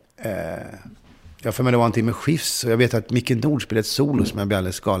 Jag för mig det var en timme Skifs. Och jag vet att Micke Nord spelade ett solo som jag blev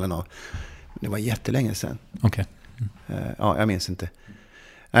alldeles galen av. Det var jättelänge sedan. Okej. Ja, jag minns inte.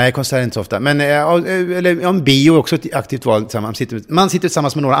 Nej, konserter är inte så ofta. Men en bio är också ett aktivt val. Man sitter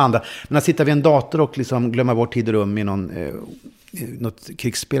tillsammans med några andra. Men att sitta vid en dator och liksom glömma bort tid och rum i något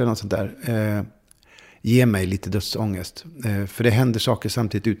krigsspel eller något sånt där ger mig lite dödsångest. För det händer saker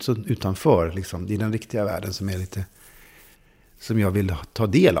samtidigt utanför. Liksom. Det är den riktiga världen som jag vill ta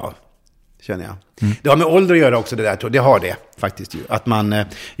del av, känner jag. Det har med ålder att göra också det där. Det har det faktiskt ju. Att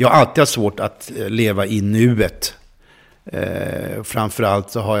jag har alltid svårt att leva i nuet.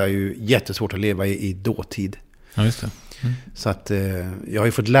 Framförallt så har jag ju jättesvårt att leva i dåtid. Ja, just det. Så att jag har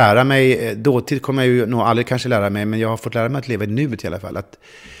ju fått lära mig, dåtid kommer jag ju nog aldrig kanske lära mig, men jag har fått lära mig att leva i nuet i alla fall. Att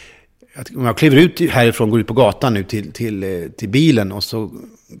om jag kliver ut härifrån, går ut på gatan nu till bilen och så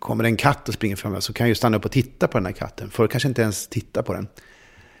kommer en katt och springer fram, så kan jag ju stanna upp och titta på den här katten. För kanske inte ens titta på den.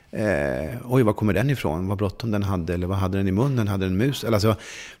 Oj, var kommer den ifrån? Vad bråttom den hade, eller vad hade den i munnen? Hade den en mus? Eller alltså,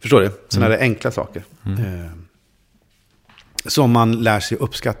 förstår du? Sådana där enkla saker. Som man lär sig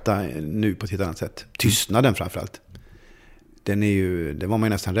uppskatta nu på ett helt annat sätt. Tystnaden framförallt. Det var man ju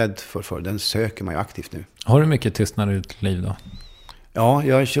nästan rädd för. Den söker man ju aktivt nu. Har du mycket tystnad i ditt liv då? Ja,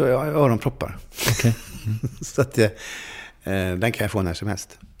 jag har öronproppar. Okay. Så att den kan jag få när som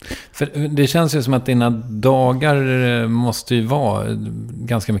helst. För det känns ju som att dina dagar måste ju vara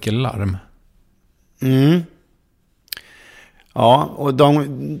ganska mycket larm. Ja, och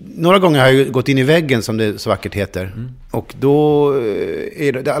några gånger har jag gått in i väggen, som det så vackert heter. Och då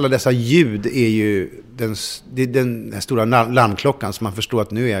är alla dessa ljud är ju den stora larmklockan, som man förstår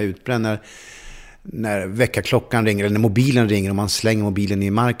att nu är jag utbränd när väckarklockan ringer, eller när mobilen ringer och man slänger mobilen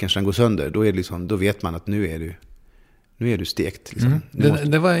i marken så den går sönder. Då är det liksom, då vet man att nu är du stekt. Liksom.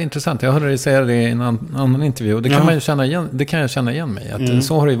 Det var intressant. Jag hörde dig säga det i en annan intervju. Och det kan man ju känna igen. Det kan jag känna igen mig. Att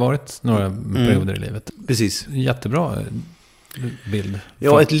så har det ju varit några perioder i livet. Precis. Jättebra bild.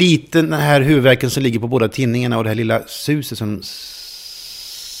 Ja, den här huvudvärken som ligger på båda tinningarna och det här lilla suset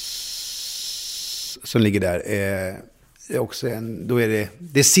som ligger där är också då är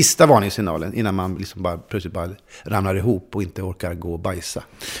det sista varningssignalen innan man liksom plötsligt ramlar ihop och inte orkar gå och bajsa.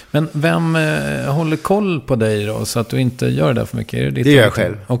 Men vem håller koll på dig då, så att du inte gör det där för mycket? Är det gör jag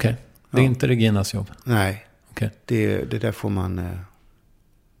själv. Okej. Det är inte Reginas jobb? Nej. Okay. Det där får man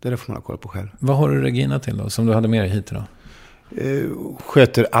ha koll på själv. Vad har du Regina till då, som du hade med dig hit idag?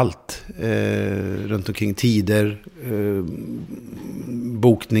 Sköter allt runt omkring tider,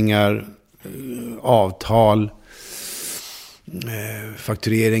 bokningar, avtal,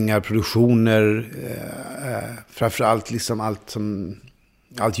 faktureringar, produktioner, framförallt liksom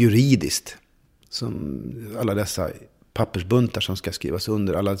allt juridiskt, som alla dessa pappersbuntar som ska skrivas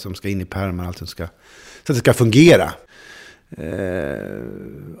under, alla som ska in i pärmar, allt som ska, så att det ska fungera.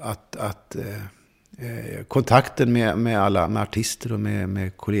 Kontakten med artister och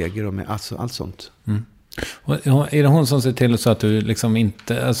med kollegor och med allt sånt. Och är det hon som ser till så att du liksom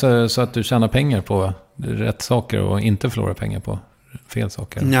inte, alltså, så att du tjänar pengar på rätt saker och inte förlorar pengar på fel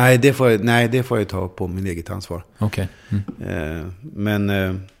saker? Nej, det får jag ta på min eget ansvar. Okej.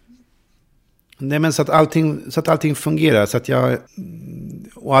 Men så att allting fungerar, så att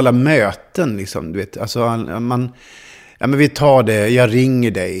och alla möten liksom, du vet, alltså men vi tar det, jag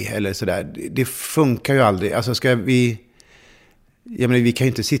ringer dig eller sådär. Det funkar ju aldrig. Alltså vi kan ju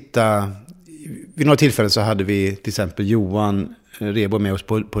inte sitta. Vid några tillfällen så hade vi till exempel Johan Rebo med oss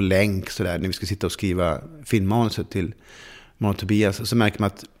på länk sådär, när vi ska sitta och skriva filmmanuset till Moran Tobias. Så märker man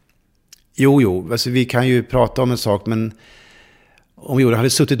att alltså vi kan ju prata om en sak, men om Johan hade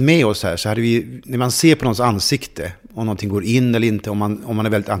suttit med oss här så hade vi, när man ser på någons ansikte om någonting går in eller inte, om man är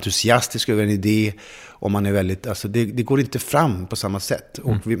väldigt entusiastisk över en idé, om man är väldigt, alltså det går inte fram på samma sätt.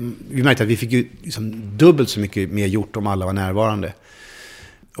 Och vi märkte att vi fick ju liksom dubbelt så mycket mer gjort om alla var närvarande.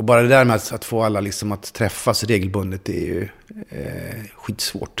 Och bara det där med att få alla liksom att träffas regelbundet är ju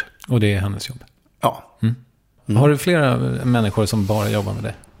skitsvårt. Och det är hennes jobb? Ja. Har du flera människor som bara jobbar med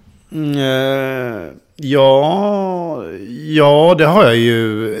det? Ja, det har jag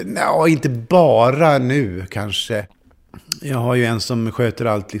ju. Inte bara nu kanske. Jag har ju en som sköter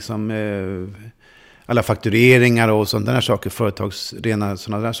allt liksom, alla faktureringar och sådana där saker, företagsrena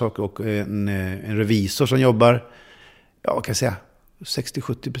sådana där saker, och en revisor som jobbar, kan jag säga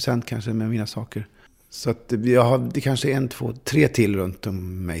 60-70% kanske med mina saker. Så att det kanske är 1, 2, 3 till runt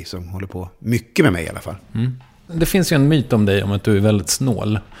om mig som håller på mycket med mig i alla fall. Det finns ju en myt om dig om att du är väldigt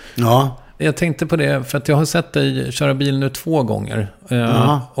snål. Ja. Jag tänkte på det för att jag har sett dig köra bil nu 2 gånger.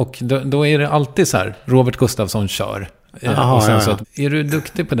 Och då är det alltid så här, Robert Gustafsson kör. Och sen så att, är du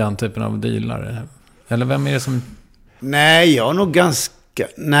duktig på den typen av dealar? Eller vem är det som... Nej, jag är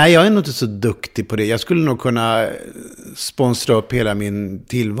nog inte så duktig på det. Jag skulle nog kunna sponsra upp hela min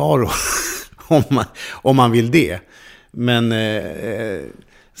tillvaro om man vill det. Men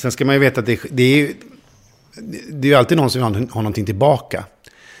sen ska man ju veta att det är ju alltid någon som har någonting tillbaka.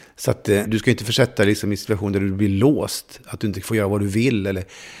 Så att du ska inte försätta liksom i situationer där du blir låst. Att du inte får göra vad du vill. Eller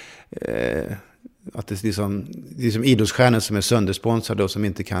att det är som idrottsstjärnor som är söndersponsrade och som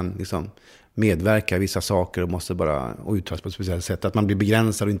inte kan liksom medverka i vissa saker och måste bara uttalas på ett speciellt sätt. Att man blir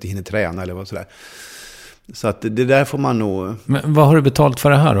begränsad och inte hinner träna eller vad sådär. Så att det där får man nog... Men vad har du betalt för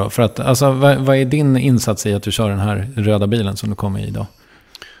det här då? För att, alltså, vad är din insats i att du kör den här röda bilen som du kommer i idag?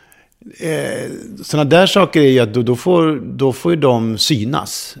 Sådana där saker är ju att då får ju de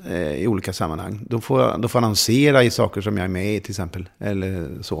synas i olika sammanhang. Då får annonsera i saker som jag är med i till exempel. Eller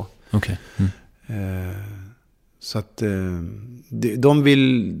så. Okej. Så att de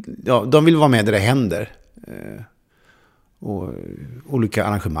vill vara med där det händer. Och olika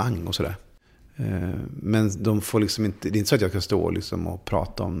arrangemang och sådär. Men de får liksom inte... Det är inte så att jag kan stå liksom och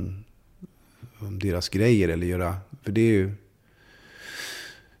prata om deras grejer eller göra... För det är ju...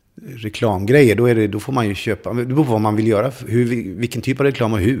 reklamgrejer, då får man ju köpa, det beror på vad man vill göra, vilken typ av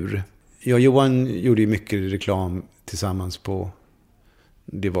reklam och hur. Jag och Johan gjorde ju mycket reklam tillsammans på,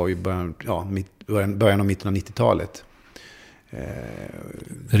 det var ju början och mitten av 90-talet.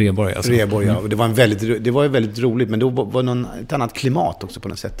 Reborg alltså. Reborg, ja. Och det var ju väldigt roligt, men då var det ett annat klimat också på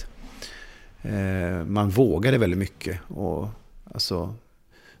något sätt. Man vågade väldigt mycket och alltså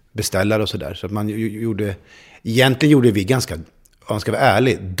beställare och sådär. Så att egentligen gjorde vi ganska, om man ska vara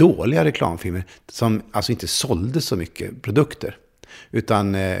ärlig, dåliga reklamfilmer som alltså inte sålde så mycket produkter.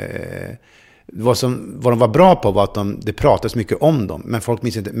 Utan vad de var bra på var att det pratades mycket om dem. Men folk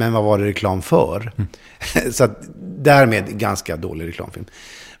minns inte, men vad var det reklam för? Så att därmed ganska dålig reklamfilm.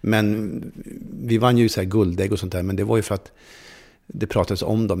 Men vi vann ju så här guldägg och sånt där. Men det var ju för att det pratades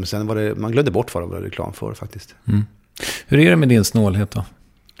om dem. Men sen man glömde bort vad det var reklam för faktiskt. Mm. Hur är det med din snålhet då?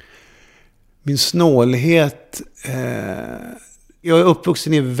 Min snålhet... jag är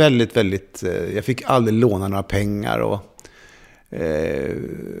uppvuxen i väldigt, väldigt... jag fick aldrig låna några pengar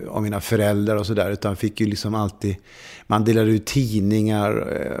av mina föräldrar och sådär. Utan fick ju liksom alltid... Man delade ut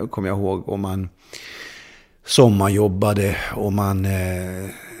tidningar, kommer jag ihåg. Och man sommarjobbade. Och man...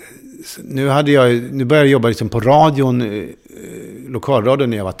 Nu började jag jobba liksom på radion, lokalradion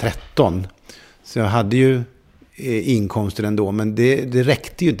när jag var 13. Så jag hade ju inkomster ändå. Men det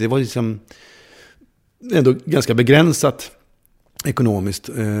räckte ju inte. Det var liksom ändå ganska begränsat ekonomiskt.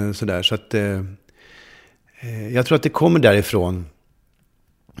 Sådär. Så att jag tror att det kommer därifrån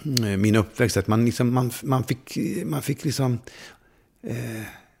min uppväxt. Att man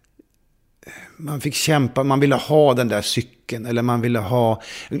fick kämpa, man ville ha den där cykeln, eller man ville ha...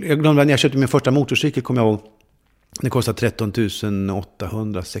 Jag glömde när jag köpte min första motorcykel, kommer jag ihåg. Det kostade 13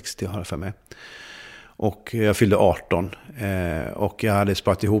 860 har jag för mig. Och jag fyllde 18. Och jag hade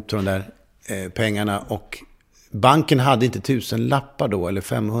sparat ihop till de där pengarna. Och banken hade inte 1000 lappar då, eller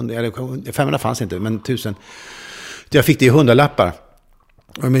 500. Eller 500 fanns inte, men 1000. Jag fick det i 100-lappar.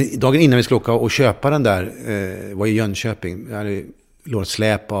 Dagen innan vi skulle åka och köpa den där var i Jönköping. Jag hade låt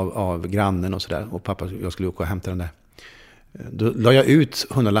släp av grannen och sådär. Och pappa, jag skulle åka och hämta den där. Då la jag ut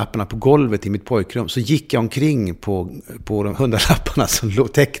 100-lapparna på golvet i mitt pojkrum. Så gick jag omkring på de 100-lapparna som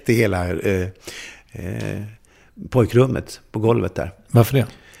täckte hela pojkrummet på golvet där. Varför det?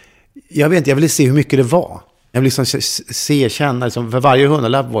 Jag vet inte, jag ville se hur mycket det var. Jag ville liksom känna, liksom, för varje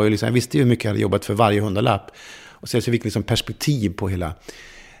 100-lapp var ju liksom, jag visste ju hur mycket jag hade jobbat för varje 100-lapp. Och så fick liksom perspektiv på hela...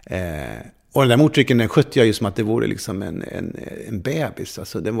 och den där motorcykeln, den skötte jag ju som att det vore liksom en bebis.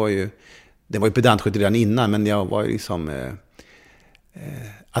 Alltså, den var ju pedantskött redan innan, men jag var ju liksom...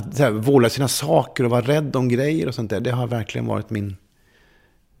 att här, vårda sina saker och vara rädd om grejer och sånt där, det har verkligen varit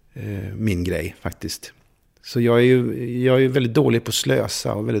min grej faktiskt. Så jag är ju väldigt dålig på att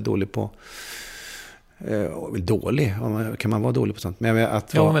slösa och väldigt dålig på... dålig, kan man vara dålig på sånt? Men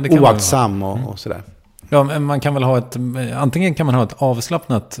att vara oaktsam och sådär. Ja, men man kan väl ha antingen kan man ha ett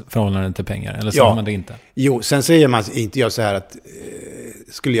avslappnat förhållande till pengar, eller så har man det inte. Jo, sen säger man inte jag så här att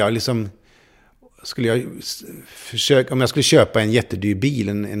om jag skulle köpa en jättedyr bil,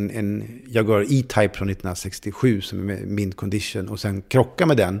 en Jaguar E-Type från 1967 som är mint condition, och sen krocka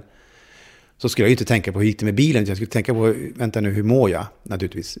med den, så skulle jag inte tänka på hur gick det med bilen. Jag skulle tänka på, vänta nu, hur mår jag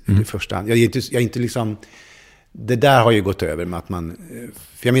naturligtvis i första hand. Jag är inte liksom, det där har ju gått över med att man,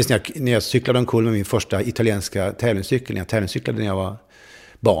 för jag minns när jag cyklade omkull med min första italienska tävlingscykel, jag tävlingscyklade när jag var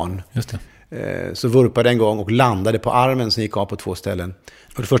barn. Just det. Så vurpade en gång och landade på armen som gick av på 2 ställen.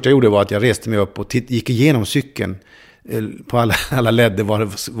 Och det första jag gjorde var att jag reste mig upp och gick igenom cykeln på alla ledder,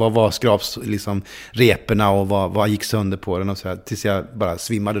 vad var skraps liksom reperna och vad gick sönder på den och så här, tills jag bara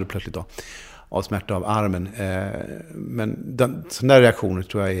svimmade då plötsligt då, av smärta av armen. Men sådana där reaktioner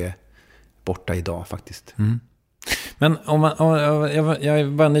tror jag är borta idag faktiskt. Men jag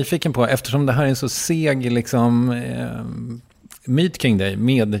är bara nyfiken på, eftersom det här är en så seg liksom, myt kring dig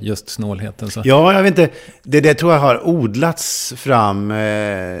med just snålheten. Så. Ja, jag vet inte. Det tror jag har odlats fram.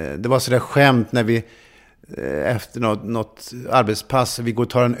 Det var sådär skämt när vi efter något arbetspass, vi går och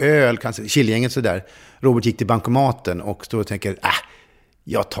tar en öl, kanske Kilgänget sådär. Robert gick till bankomaten och står och tänker,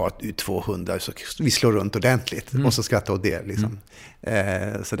 jag tar ut 200 så vi slår runt ordentligt. Och så skrattar åt det liksom.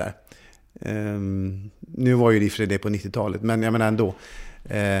 Sådär. Nu var ju det för det på 90-talet, men jag menar ändå.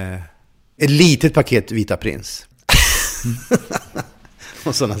 Ett litet paket Vita Prins.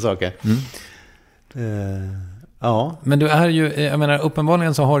 Och sådana saker. Ja. Men du är ju, jag menar,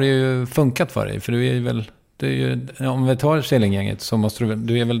 uppenbarligen så har det ju funkat för dig. För du är väl, om vi tar Killinggänget så måste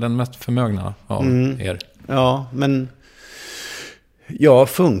du är väl den mest förmögna av er. Ja, men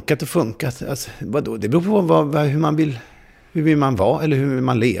funkat och funkat. Alltså, vadå? Det beror på hur vill man vara eller hur vill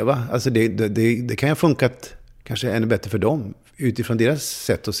man leva. Alltså det kan ju ha funkat kanske ännu bättre för dem utifrån deras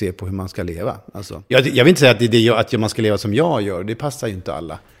sätt att se på hur man ska leva. Alltså, jag vill inte säga att det är att man ska leva som jag gör. Det passar ju inte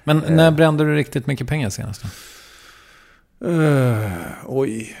alla. Men när brände du riktigt mycket pengar senast då?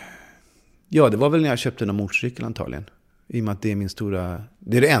 Oj. Ja, det var väl när jag köpte en motorcykel antagligen. I och med att det är min stora...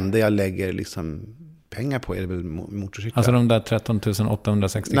 Det är det enda jag lägger liksom pengar på, är det väl motorcyklar. Alltså de där 13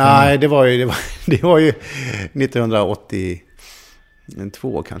 860 kronor? Nej, det var ju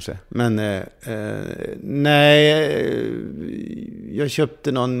 1982 kanske. Men nej, jag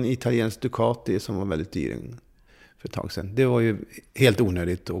köpte någon italiensk Ducati som var väldigt dyr för ett tag sedan. Det var ju helt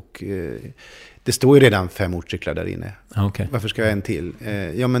onödigt och det står ju redan 5 motorcyklar där inne. Okay. Varför ska jag en till?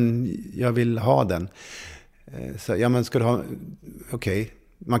 Ja, men jag vill ha den. Så, ja, men ska du ha... Okej.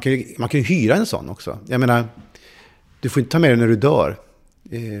 Man kan ju hyra en sån också. Jag menar, du får inte ta med den när du dör.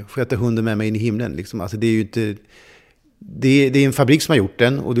 Får jag ta hunden med mig in i himlen? Liksom. Alltså, det är ju inte... Det är en fabrik som har gjort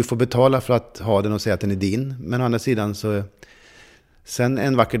den och du får betala för att ha den och säga att den är din. Men å andra sidan så... Sen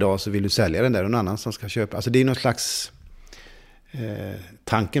en vacker dag så vill du sälja den där och någon annan som ska köpa. Alltså det är någon slags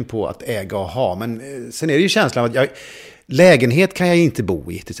tanken på att äga och ha. Men sen är det ju känslan att lägenhet kan jag inte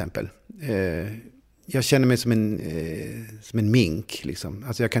bo i till exempel. Jag känner mig som en mink liksom.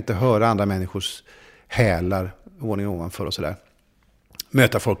 Alltså jag kan inte höra andra människors hälar våningen ovanför och sådär.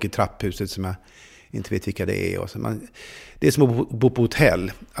 Möta folk i trapphuset som jag inte vet vilka det är. Och så det är som att bo på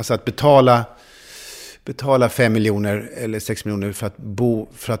hotell. Alltså att betala 5 miljoner eller 6 miljoner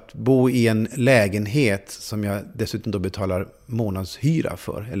för att bo i en lägenhet som jag dessutom då betalar månadshyra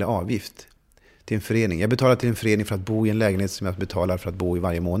för, eller avgift till en förening. Jag betalar till en förening för att bo i en lägenhet som jag betalar för att bo i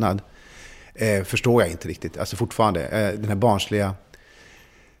varje månad. Förstår jag inte riktigt. Alltså fortfarande, den här barnsliga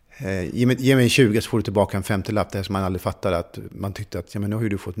ge mig 20 så får du tillbaka en 50-lapp, där som man aldrig fattade att man tyckte att, ja men nu har ju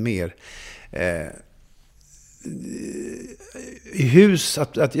du fått mer. I hus,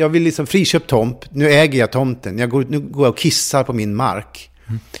 att jag vill liksom friköp tomt, nu äger jag tomten, nu går jag och kissar på min mark.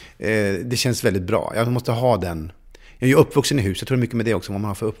 Det känns väldigt bra, jag måste ha den. Jag är ju uppvuxen i hus, jag tror mycket med det också, vad man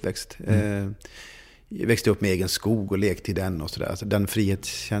har för uppväxt. Jag växte upp med egen skog och lekte i den och sådär, alltså den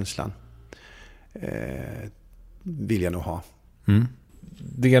frihetskänslan vill jag nog ha.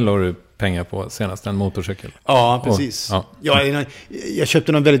 Det la du pengar på senast, en motorcykel. Ja, precis. Jag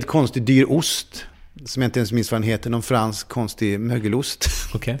köpte någon väldigt konstig dyr ost som jag inte ens minns vad den heter, någon fransk konstig mögelost.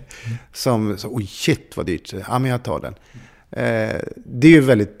 Okay. Som så, oj shit vad dyrt. Ja, men jag tar den. Det är ju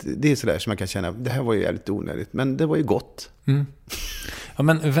väldigt, det är sådär som man kan känna, det här var ju jävligt onödigt, men det var ju gott. Ja,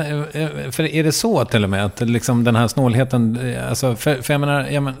 men för är det så till och med att liksom den här snålheten, alltså för jag menar,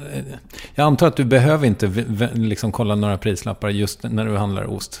 jag antar att du behöver inte liksom kolla några prislappar just när du handlar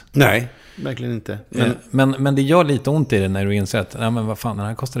ost. Nej, verkligen inte. Men det gör lite ont i det när du inser att men vad fan, den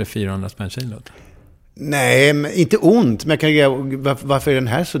här kostade 400 spänn kilot. Nej, men inte ont. Men jag kan ju, varför är den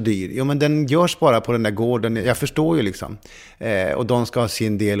här så dyr? Jo, men den görs bara på den där gården. Jag förstår ju liksom. Och de ska ha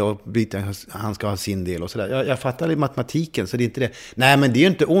sin del och Brita, han ska ha sin del och sådär. Jag fattar i matematiken, så det är inte det. Nej, men det är ju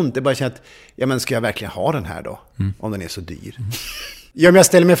inte ont. Det är bara så att, ja, men ska jag verkligen ha den här då? Om den är så dyr. Ja, men jag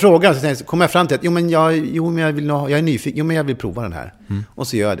ställer mig frågan, så kommer jag fram till att men jag är nyfiken. Jo, men jag vill prova den här. Och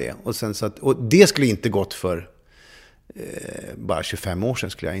så gör jag det. Och, sen så att, och det skulle inte gått för bara 25 år sedan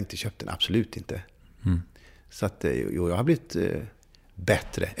skulle jag inte köpt den. Absolut inte. Så att jag har blivit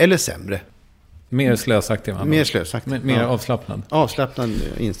bättre eller sämre. Mer slösaktig, va? Mer slösaktig. Mer avslappnad. Avslappnad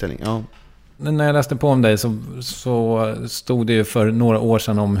inställning, ja. När jag läste på om dig så stod det ju för några år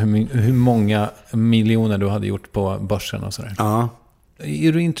sedan om hur många miljoner du hade gjort på börsen och sådär. Ja.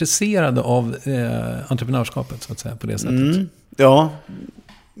 Är du intresserad av entreprenörskapet, så att säga, på det sättet? Ja,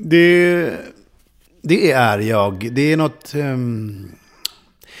 det är jag. Det är något...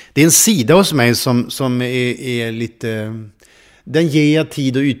 det är en sida hos mig som är lite... Den ger jag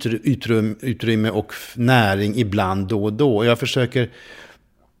tid och utrymme och näring ibland då och då. Jag försöker...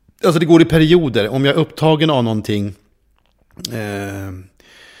 Alltså det går i perioder. Om jag är upptagen av någonting...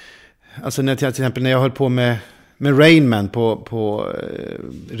 alltså till exempel när jag höll på med Rain Man på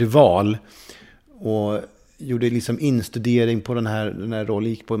Rival och gjorde liksom instudering på den här rollen,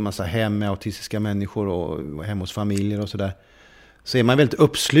 gick på en massa hem med autistiska människor och hem hos familjer och sådär, så är man väldigt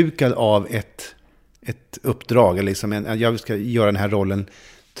uppslukad av ett uppdrag, eller liksom jag ska göra den här rollen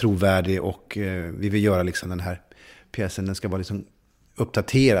trovärdig och vi vill göra liksom den här pjäsen, den ska vara liksom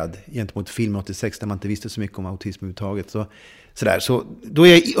uppdaterad gentemot film 86 där man inte visste så mycket om autism överhuvudtaget. Så då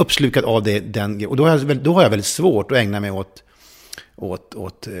är jag uppslukad av det, och då har jag väldigt svårt att ägna mig åt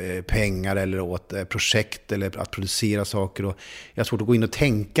pengar eller åt projekt eller att producera saker, och jag har svårt att gå in och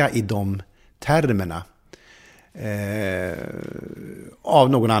tänka i de termerna av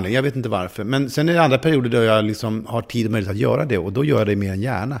någon anledning, jag vet inte varför. Men sen är det andra perioder där jag liksom har tid och möjlighet att göra det, och då gör jag det mer än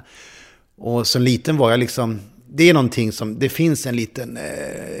gärna. Och som liten var jag liksom, det är någonting som, det finns en liten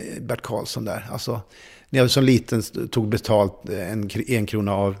Bert Karlsson där, alltså när jag som liten tog betalt en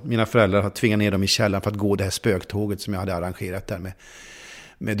krona av mina föräldrar att tvinga ner dem i källaren för att gå det här spöktåget som jag hade arrangerat där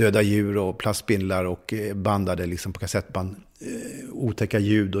med döda djur och plastspindlar och bandade liksom på kassettband otäcka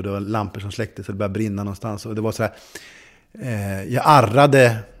ljud, och det var lampor som släcktes så det började brinna någonstans, och det var så här, jag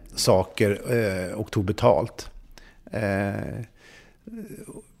arrade saker och tog betalt.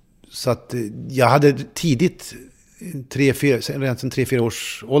 Så att jag hade tidigt 3-4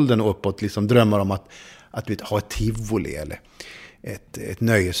 års åldern och uppåt liksom drömmar om att ha ett tivoli eller ett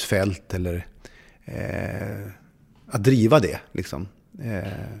nöjesfält, eller att driva det liksom.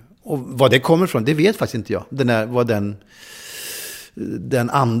 Och vad det kommer ifrån, det vet faktiskt inte jag. Vad den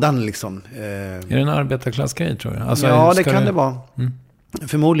andan liksom. Är det en arbetarklassgrej, tror jag? Alltså, ja, det kan det vara.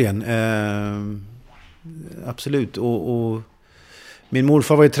 Förmodligen. Absolut. Och min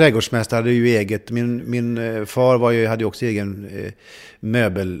morfar var ju trädgårdsmästare, hade ju eget. Min far hade ju också egen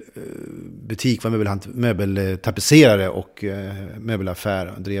möbelbutik, var möbeltapetserare och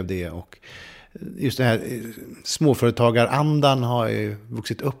möbelaffär, drev det. Och just det här småföretagarandan har jag ju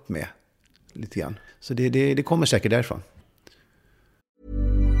vuxit upp med lite grann. Så det kommer säkert därifrån.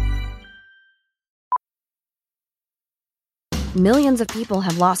 Millions of people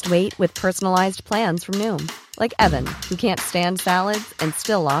have lost weight with personalized plans from Noom. Like Evan, who can't stand salads and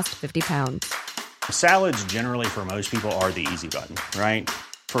still lost 50 pounds. Salads generally for most people are the easy button, right?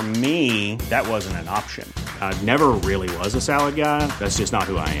 For me, that wasn't an option. I never really was a salad guy. That's just not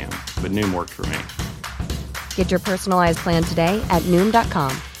who I am. But Noom worked for me. Get your personalized plan today at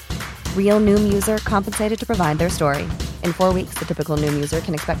Noom.com. Real Noom user compensated to provide their story. In 4 weeks, the typical Noom user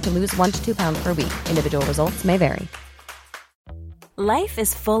can expect to lose 1 to 2 pounds per week. Individual results may vary. Life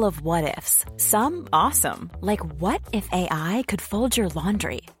is full of what-ifs. Some awesome, like what if AI could fold your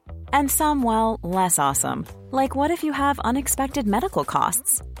laundry? And some, well, less awesome, like what if you have unexpected medical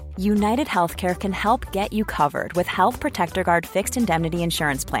costs? United Healthcare can help get you covered with Health Protector Guard fixed indemnity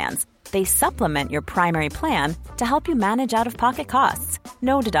insurance plans. They supplement your primary plan to help you manage out-of-pocket costs.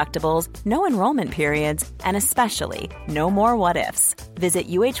 No deductibles, no enrollment periods, and especially no more what-ifs. Visit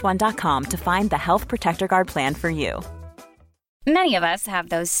uh1.com to find the Health Protector Guard plan for you. Many of us have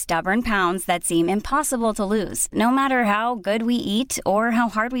those stubborn pounds that seem impossible to lose, no matter how good we eat or how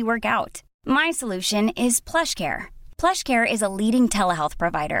hard we work out. My solution is PlushCare. PlushCare is a leading telehealth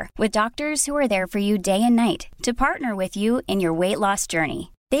provider with doctors who are there for you day and night to partner with you in your weight loss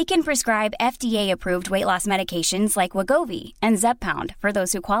journey. They can prescribe FDA-approved weight loss medications like Wegovy and Zepbound for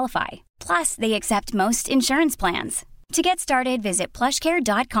those who qualify. Plus, they accept most insurance plans. To get started, visit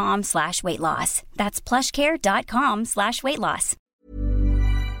plushcare.com/weightloss. That's plushcare.com/weightloss.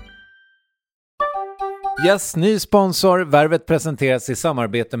 Yes, ny sponsor. Värvet presenteras i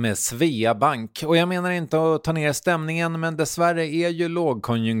samarbete med Svea Bank. Och jag menar inte att ta ner stämningen, men dessvärre är ju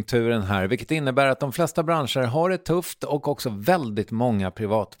lågkonjunkturen här, vilket innebär att de flesta branscher har det tufft och också väldigt många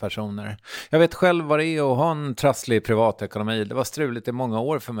privatpersoner. Jag vet själv vad det är att ha en trasslig privatekonomi. Det var struligt i många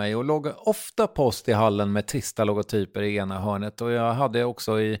år för mig och låg ofta post i hallen med trista logotyper i ena hörnet. Och jag hade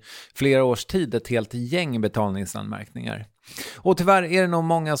också i flera års tid ett helt gäng betalningsanmärkningar. Och tyvärr är det nog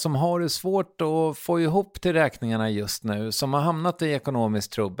många som har det svårt att få ihop till räkningarna just nu, som har hamnat i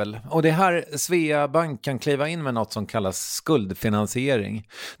ekonomiskt trubbel. Och det är här Svea Bank kan kliva in med något som kallas skuldfinansiering.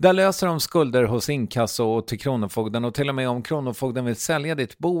 Där löser de skulder hos inkasso och till Kronofogden, och till och med om Kronofogden vill sälja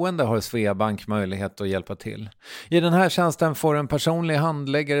ditt boende har Svea Bank möjlighet att hjälpa till. I den här tjänsten får en personlig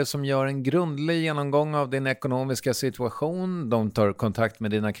handläggare som gör en grundlig genomgång av din ekonomiska situation. De tar kontakt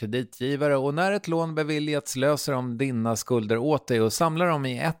med dina kreditgivare och när ett lån beviljats löser de dina skulder åt dig och samlar dem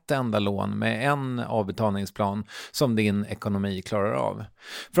i ett enda lån med en avbetalningsplan som din ekonomi klarar av.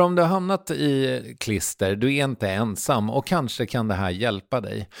 För om du har hamnat i klister, du är inte ensam och kanske kan det här hjälpa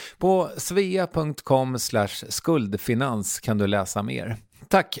dig. På svea.com/skuldfinans kan du läsa mer.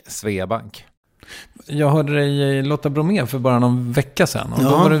 Tack Svea Bank. Jag hörde dig i Lotta Bromé för bara någon vecka sedan. Och då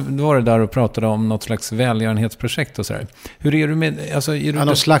var det där och pratade om något slags välgörenhetsprojekt och sådär. Hur är du med... Alltså, är du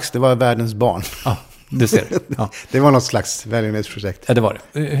något slags, det var världens barn. Ja. Du ser. Ja. Det var något slags välgörenhetsprojekt. Ja, det var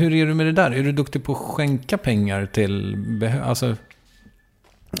det. Hur är du med det där? Är du duktig på att skänka pengar till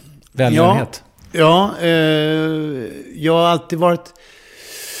välgörenhet? Ja, jag har alltid varit...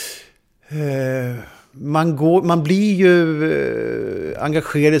 Man blir ju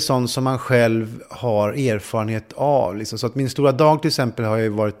engagerad i sånt som man själv har erfarenhet av. Liksom. Så att min stora dag till exempel har ju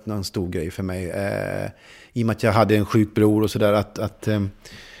varit någon stor grej för mig. I och med att jag hade en sjuk bror och sådär. Att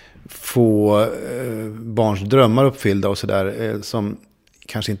få barns drömmar uppfyllda och sådär. Som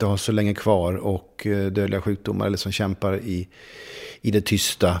kanske inte har så länge kvar och dödliga sjukdomar. Eller som kämpar i det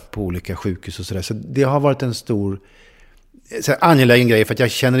tysta på olika sjukhus och sådär. Så det har varit en stor... så angelägen grej för att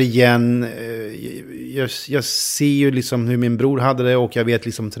jag känner igen jag ser ju liksom hur min bror hade det och jag vet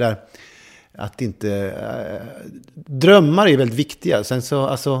liksom sådär att inte drömmar är väldigt viktiga. Sen så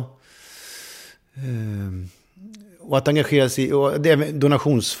alltså och att engagera sig och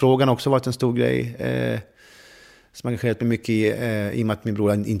donationsfrågan också varit en stor grej som engagerat mig mycket i och med att min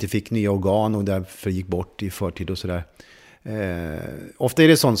bror inte fick nya organ och därför gick bort i förtid och sådär. Ofta är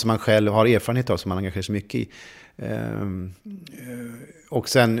det sånt som man själv har erfarenhet av som man engagerar sig mycket i. Och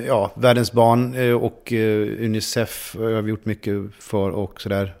sen Världens barn och UNICEF har vi gjort mycket för och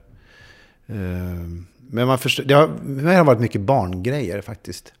sådär. Men det har varit mycket barngrejer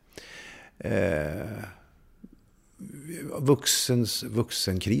faktiskt.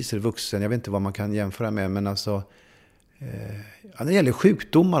 Vuxenkriser, jag vet inte vad man kan jämföra med, men alltså när det gäller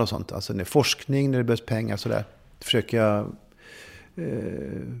sjukdomar och sånt, alltså när forskning, när det behövs pengar sådär, försöker jag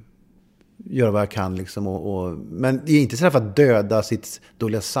göra vad jag kan liksom men det är inte så för att döda sitt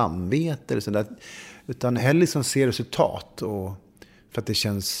dåliga samvete eller sådär, utan hellre liksom se resultat och för att det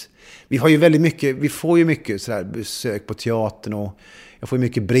känns, vi får ju mycket sådär besök på teatern och jag får ju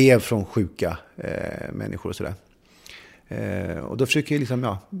mycket brev från sjuka människor och sådär. Och då försöker jag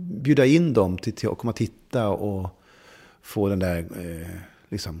liksom bjuda in dem till att komma och titta och få den där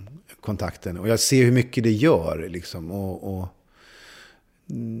liksom kontakten, och jag ser hur mycket det gör liksom och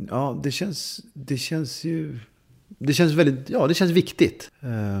ja, det känns väldigt, det känns viktigt.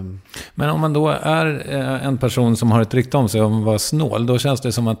 Men om man då är en person som har ett rykte om sig om att vara snål, då känns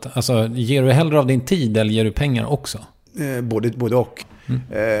det som att, alltså, ger du hellre av din tid eller ger du pengar också? Både och.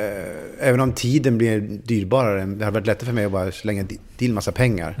 Även om tiden blir dyrbarare, det har varit lättare för mig att bara slänga till massa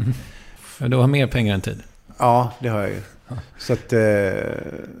pengar. Du har mer pengar än tid? Ja, det har jag ju. Så att,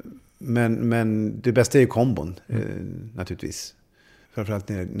 men det bästa är ju kombon, naturligtvis. Framförallt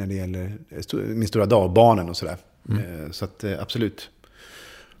när det gäller min stora dag, barnen och sådär. Så att absolut.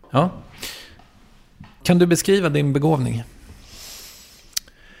 Ja. Kan du beskriva din begåvning?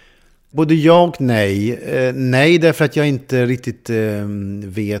 Både ja och nej. Nej, därför att jag inte riktigt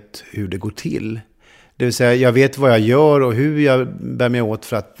vet hur det går till. Det vill säga, jag vet vad jag gör och hur jag bär mig åt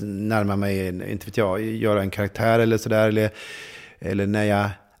för att närma mig, inte vet jag, göra en karaktär eller sådär. Eller när jag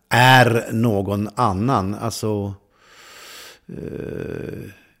är någon annan. Alltså...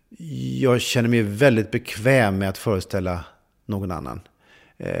 jag känner mig väldigt bekväm med att föreställa någon annan.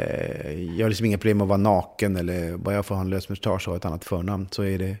 Jag har liksom inga problem med att vara naken eller bara jag får ha en lös mustasch och ett annat förnamn så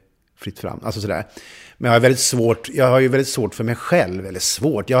är det fritt fram. Alltså sådär. Men jag har ju väldigt svårt för mig själv. Eller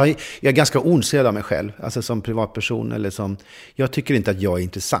svårt. Jag är ganska ondsidig av mig själv. Alltså som privatperson eller som... Jag tycker inte att jag är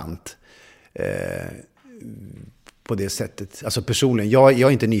intressant. På det sättet. Alltså personligen. Jag är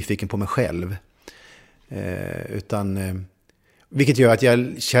inte nyfiken på mig själv. Vilket gör att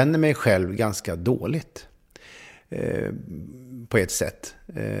jag känner mig själv ganska dåligt. På ett sätt.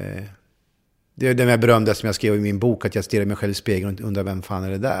 Det är den här berömda som jag skrev i min bok, att jag stirrar mig själv i spegeln och undrar vem fan är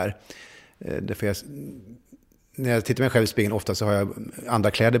det där. Därför när jag tittar mig själv i spegeln ofta så har jag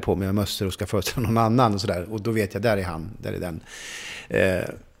andra kläder på mig, mössor och ska föreställa någon annan och sådär. Och då vet jag, där är han, där är den.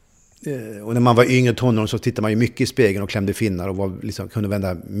 Och när man var yngre tonåring så tittade man ju mycket i spegeln och klämde finnar och kunde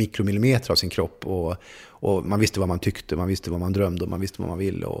vända mikromillimeter av sin kropp. Och man visste vad man tyckte, man visste vad man drömde och man visste vad man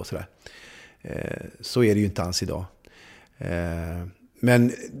ville och sådär. Så är det ju inte alls idag.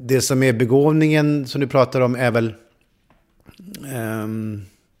 Men det som är begåvningen som du pratar om är väl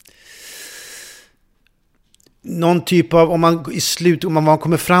någon typ av, om man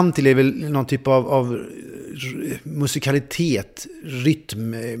kommer fram till, är väl någon typ av musikalitet, rytm,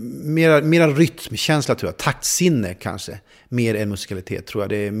 mera rytmkänsla tror jag, taktsinne kanske, mer än musikalitet tror jag.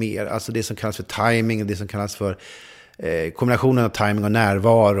 Det är mer, alltså det som kallas för timing och det som kallas för kombinationen av timing och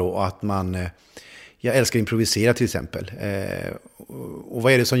närvaro, och att jag älskar att improvisera till exempel. Och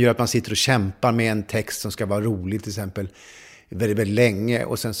vad är det som gör att man sitter och kämpar med en text som ska vara rolig till exempel väldigt, väldigt länge,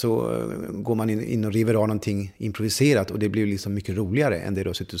 och sen så går man in och river av någonting improviserat och det blir liksom mycket roligare än det du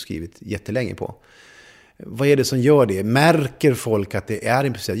har suttit och skrivit jättelänge på. Vad är det som gör det? Märker folk att det är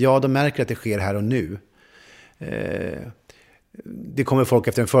improviserat? Ja, de märker att det sker här och nu. Det kommer folk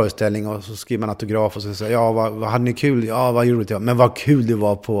efter en föreställning och så skriver man autograf och så säger ja, vad hade ni kul? Ja, vad roligt det var. Men vad kul det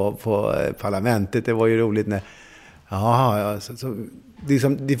var på Parlamentet. Det var ju roligt när... Ja,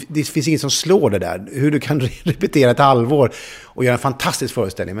 det finns inget som slår det där. Hur du kan repetera ett halvår och göra en fantastisk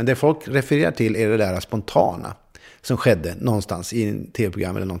föreställning. Men det folk refererar till är det där spontana som skedde någonstans i en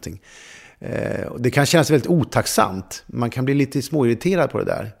tv-program eller någonting. Det kan kännas väldigt otacksamt. Man kan bli lite småirriterad på det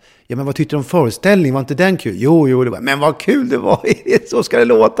där. Ja, men vad tyckte du om föreställningen? Var inte den kul? Jo, det var. Men vad kul det var. Så ska det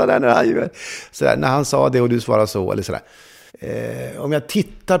låta där när han sa det och du svarar så eller sådär. Om jag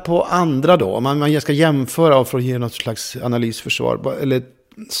tittar på andra då, om jag ska jämföra för att ge något slags analysförsvar eller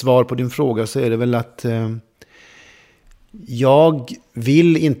svar på din fråga, så är det väl att jag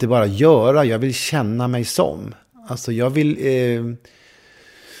vill inte bara göra, jag vill känna mig som. Alltså jag vill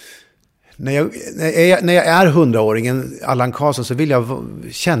när jag är 100-åringen Allan Karlsson så vill jag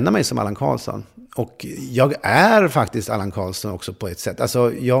känna mig som Allan Karlsson. Och jag är faktiskt Allan Karlsson också på ett sätt. Alltså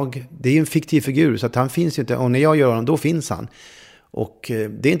det är en fiktiv figur så att han finns ju inte. Och när jag gör honom då finns han. Och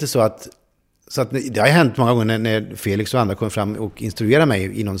det är inte så att det har hänt många gånger när Felix och andra kommer fram och instruerar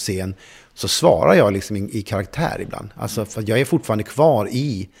mig i någon scen, så svarar jag liksom i karaktär ibland. Alltså för jag är fortfarande kvar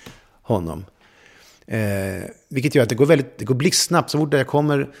i honom. Vilket gör att det går blixtsnabbt. Så fort jag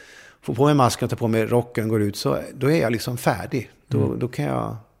får på mig masken och tar på mig rocken och går ut, så då är jag liksom färdig. Då kan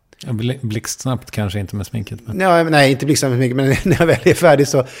jag... Blixtsnabbt kanske inte med sminket. Men... Nej, inte blixtsnabbt med sminket, men när jag väl är färdig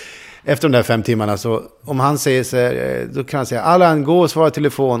så efter de där 5 timmarna så om han säger så här, då kan han säga Allan, gå och svara i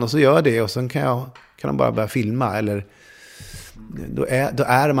telefon, och så gör det, och sen kan de bara börja filma, eller då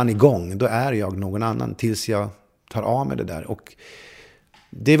är man igång, då är jag någon annan tills jag tar av med det där. Och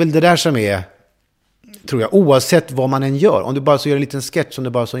det är väl det där som är, tror jag, oavsett vad man än gör, om du bara så gör en liten sketch, om du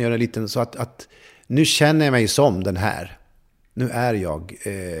bara så gör en liten, så att nu känner jag mig som den här. Nu är jag...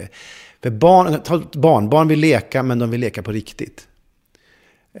 För barn vill leka, men de vill leka på riktigt.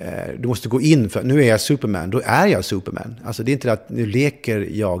 Du måste gå in för... Nu är jag Superman, då är jag Superman. Alltså det är inte att nu leker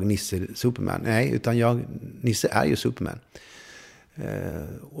jag Nisse Superman. Nej, utan Nisse är ju Superman.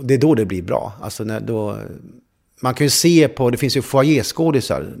 Och det är då det blir bra. Alltså man kan ju se på... Det finns ju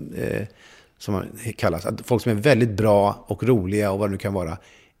foajéskådisar som man kallas. Att folk som är väldigt bra och roliga och vad det nu kan vara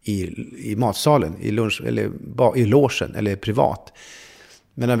i matsalen, i lunch eller i logen eller privat.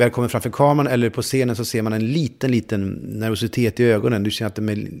 Men när väl kommer framför kameran eller på scenen så ser man en liten nervositet i ögonen. Du känner att de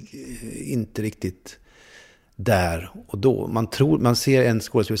är inte riktigt där och då. Man ser en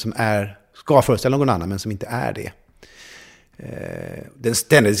skådespelare som ska föreställa någon annan men som inte är det. Den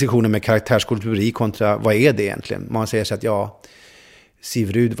ständiga diskussionen med karaktärsskådespeleri kontra vad är det egentligen? Man säger så att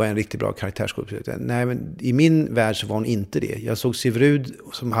Siv Rud var en riktigt bra karaktärsskådespelare. Nej, men i min värld så var hon inte det. Jag såg Siv Rud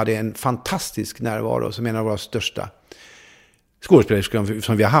som hade en fantastisk närvaro, som en av våra största skådespelare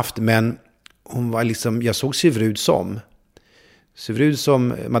som vi har haft. Men hon var liksom, jag såg Siv Rud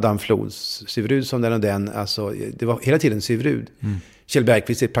som Madame Flods, Siv Rud som den och den. Alltså, det var hela tiden Siv Rud. Kjell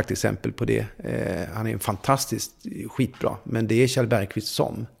Bergqvist är ett praktexempel på det. Han är en fantastiskt skitbra, men det är Kjell Bergqvist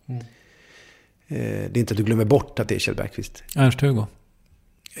som. Det är inte att du glömmer bort att det är Kjell Bergqvist. Ernst-Hugo.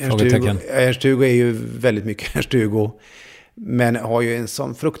 Ernst-Hugo är ju väldigt mycket Ernst-Hugo, men har ju en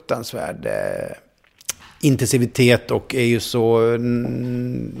sån fruktansvärd intensivitet och är ju så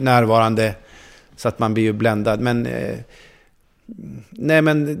närvarande så att man blir ju bländad. Men nej,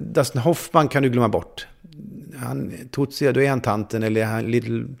 men Dustin Hoffman kan du glömma bort. han Tootsie, då är han tanten, eller är han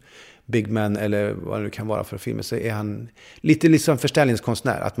Little Big Man, eller vad det nu kan vara för filmer, så är han lite liksom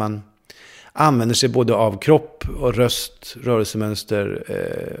förställningskonstnär. Att man använder sig både av kropp och röst, rörelsemönster,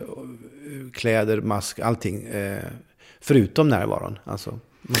 kläder, mask, allting. Förutom närvaron. Alltså,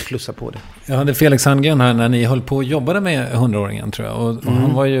 man plussar på det. Jag hade Felix Handgren här när ni höll på och jobbade med 100-åringen, tror jag. Och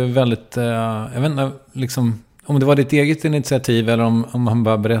han var ju väldigt, jag vet inte, liksom, om det var ditt eget initiativ eller om han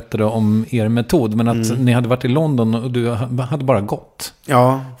bara berättade om er metod. Men att ni hade varit i London och du hade bara gått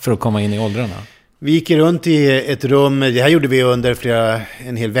för att komma in i åldrarna. Vi gick runt i ett rum, det här gjorde vi under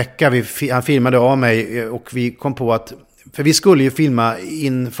en hel vecka. Han filmade av mig och vi kom på att, för vi skulle ju filma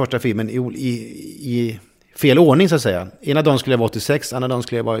in första filmen i fel ordning så att säga. Ena dagen skulle jag vara 86, andra dagen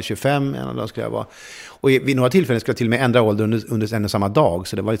skulle jag vara 25, ena dagen skulle jag vara... Och vid några tillfällen skulle jag till och med ändra ålder under en och samma dag.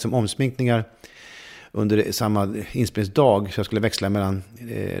 Så det var liksom omsminkningar under samma inspelningsdag. Så jag skulle växla mellan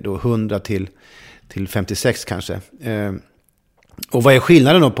då 100 till 56 kanske. Och vad är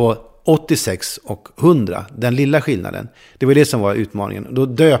skillnaden då på 86 och 100? Den lilla skillnaden. Det var det som var utmaningen. Då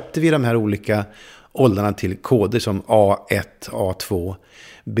döpte vi de här olika åldrarna till koder som A1, A2,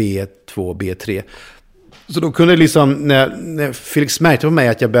 B2, B3. Så då kunde liksom, när Felix märkte på mig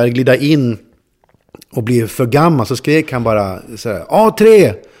att jag började glida in och bli för gammal, så skrek han bara så här,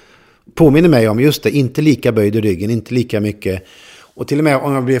 A3! Påminner mig om, just det, inte lika böjd i ryggen, inte lika mycket. Och till och med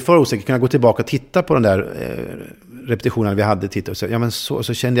om jag blev för osäker kunde jag gå tillbaka och titta på den där repetitionen vi hade. Titta och så, ja, men så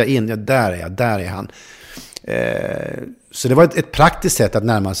kände jag in, ja, där är han. Så det var ett praktiskt sätt att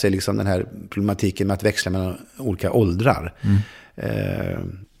närma sig liksom den här problematiken med att växla mellan olika åldrar.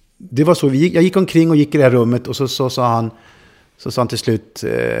 Det var så, jag gick omkring och gick i det här rummet och så sa han till slut,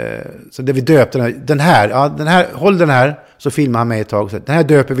 så det vi döpte den här, håll den här, så filmar han mig ett tag. Så den här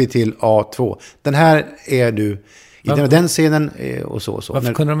döper vi till A2. Den här är du i den scenen och så.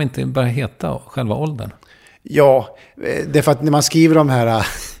 Varför kunde de inte bara heta själva åldern? Ja, det är för att när man skriver de här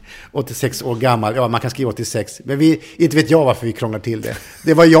 86 år gammal, ja, man kan skriva 86, men inte vet jag varför vi krånglar till det.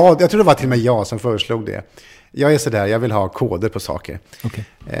 Det var jag tror det var till och med jag som föreslog det. Jag är sådär, jag vill ha koder på saker. Okay.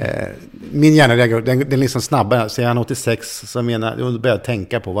 Min hjärna reagerar, den är liksom snabbare. Säger han 86 så då börjar jag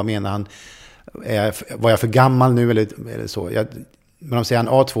tänka på, vad menar han? Var jag för gammal nu eller så? Men om säger han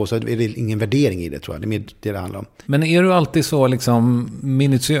A2 så är det ingen värdering i det, tror jag. Det är mer det handlar om. Men är du alltid så liksom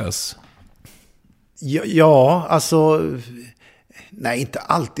minutiös? Ja, alltså... Nej, inte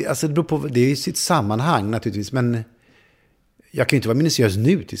alltid. Alltså, det är ju sitt sammanhang naturligtvis, men... Jag kan ju inte vara minutiös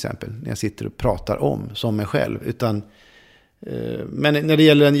nu till exempel, när jag sitter och pratar som mig själv. Utan, men när det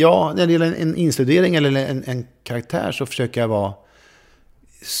gäller en instudering eller en karaktär, så försöker jag vara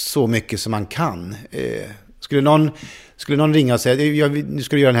så mycket som man kan. Skulle någon ringa och säga, nu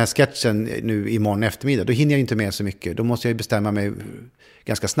ska du göra den här sketchen nu imorgon eftermiddag, då hinner jag inte med så mycket. Då måste jag bestämma mig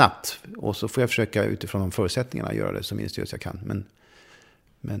ganska snabbt. Och så får jag försöka utifrån de förutsättningarna göra det så minutiöst jag kan.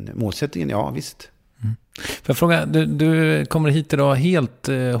 Men målsättningen, ja visst. För jag fråga, du kommer hit idag helt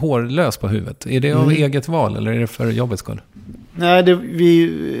hårlös på huvudet. Är det av eget val eller är det för jobbets skull? Nej,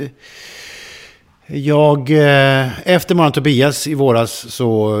 efter Morgon Tobias i våras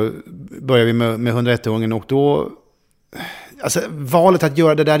så började vi med 101-åringen, och då, alltså valet att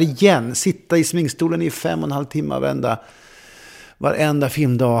göra det där igen, sitta i sminkstolen i 5,5 timmar varenda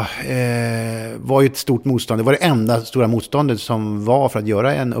filmdag var ju ett stort motstånd. Det var det enda stora motståndet som var för att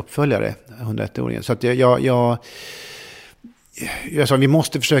göra en uppföljare, 101-åringen. Så att jag sa, vi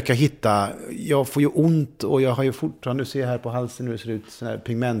måste försöka hitta, jag får ju ont och jag har ju fortfarande, du ser här på halsen nu, det ser ut sådana här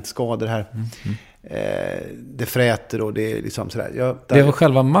pigmentskador här. Det fräter och det är liksom sådär. Det var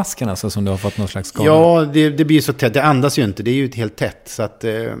själva masken alltså som du har fått någon slags skada? Ja, det blir så tätt, det andas ju inte, det är ju helt tätt, så att...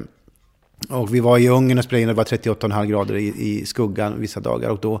 Och vi var i Ungern och spelade in, det var 38,5 grader i skuggan vissa dagar,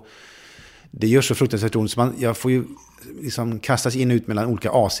 och då det gör så fruktansvärt ont så jag får ju liksom kastas in och ut mellan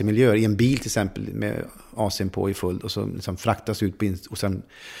olika AC-miljöer i en bil till exempel med AC:n på i full, och så liksom fraktas ut på och sen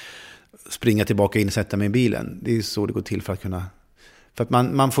springa tillbaka in och sätta mig i bilen. Det är så det går till för att kunna, för att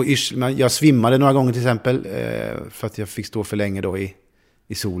man får jag svimmade några gånger till exempel för att jag fick stå för länge då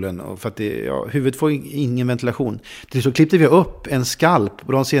i solen, och för att huvudet får ingen ventilation. Till så klippte vi upp en skalp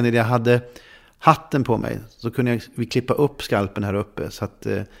på de scener där jag hade hatten på mig, så kunde vi klippa upp skalpen här uppe så att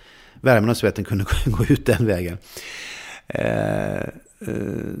värmen och svetten kunde gå ut den vägen.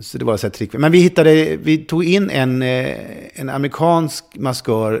 Så det var så här trick. Men vi tog in en amerikansk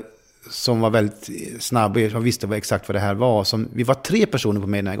maskör som var väldigt snabb och visste exakt vad det här var. Vi var 3 personer på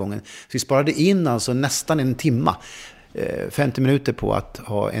mig den här gången. Så vi sparade in alltså nästan en timma, 50 minuter på att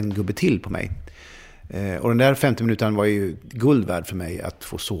ha en gubbe till på mig. Och den där 50 minuterna var ju guld värd för mig att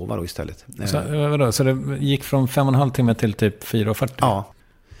få sova då istället. Så det gick från 5,5 timmar till typ 4,40? Ja.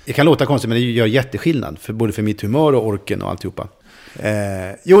 Det kan låta konstigt, men det gör jätteskillnad. Både för mitt humör och orken och alltihopa.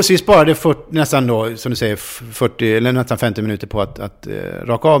 Så vi sparade nästan då, som du säger, 40 eller nästan 50 minuter på att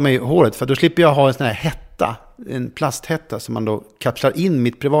raka av mig håret. För då slipper jag ha en sån här hetta, en plasthätta som man då kapslar in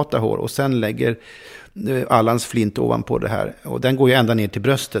mitt privata hår och sen lägger Allans flint ovanpå det här. Och den går ju ända ner till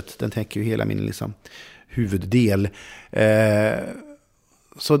bröstet. Den täcker ju hela min liksom huvuddel.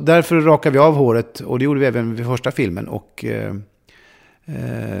 Så därför rakade vi av håret, och det gjorde vi även vid första filmen. Och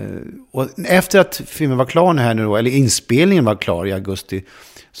efter att filmen var klar här nu då, eller inspelningen var klar i augusti,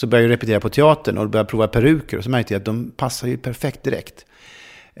 så började jag repetera på teatern och började prova peruker, och så märkte jag att de passar ju perfekt direkt.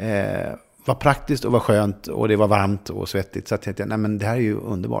 Var praktiskt och var skönt, och det var varmt och svettigt, så att jag tänkte, nej men det här är ju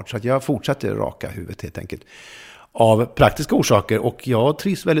underbart. Så att jag fortsatte raka huvudet helt enkelt av praktiska orsaker, och jag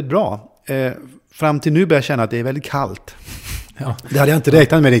trivs väldigt bra. Fram till nu börjar jag känna att det är väldigt kallt. Ja. Det hade jag inte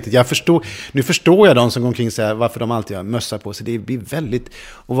räknat med riktigt. Nu förstår jag de som går omkring så här, varför de alltid har mössa på sig. Det blir väldigt,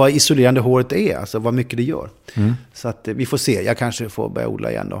 och vad isolerande håret är, alltså vad mycket det gör. Så att vi får se, jag kanske får börja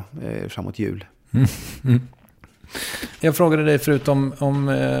odla igen då, framåt jul. Jag frågade dig förut om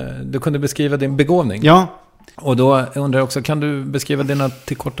du kunde beskriva din begåvning. Ja. Och då undrar jag också, kan du beskriva dina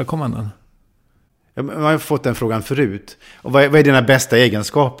tillkortakommanden? Jag har fått den frågan förut. Och vad är dina bästa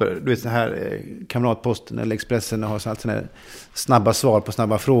egenskaper? Du vet, så här Kamratposten eller Expressen har sådana här snabba svar på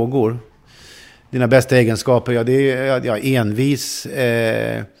snabba frågor. Dina bästa egenskaper, ja, det är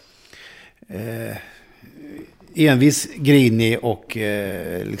envis, grinig och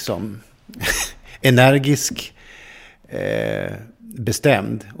liksom energisk,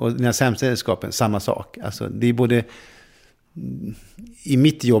 bestämd. Och dina sämsta egenskaper, samma sak. Alltså, det är både... I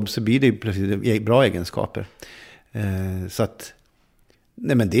mitt jobb så blir det plötsligt bra egenskaper. Så att,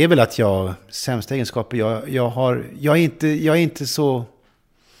 nej men det är väl att sämsta egenskaper, jag är inte så,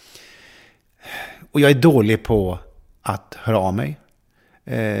 och jag är dålig på att höra av mig.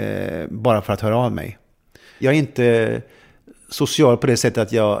 Bara för att höra av mig. Jag är inte social på det sättet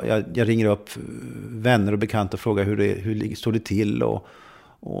att jag ringer upp vänner och bekanta och frågar hur står det till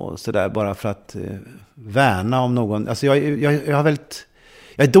och sådär, bara för att värna om någon. Alltså jag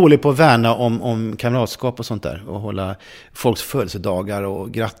är dålig på att värna om kamratskap och sånt där, och hålla folks födelsedagar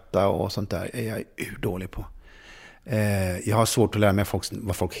och gratta och sånt där är jag dålig på. Jag har svårt att lära mig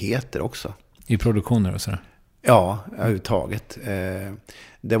vad folk heter också. I produktioner och sådär? Ja, överhuvudtaget.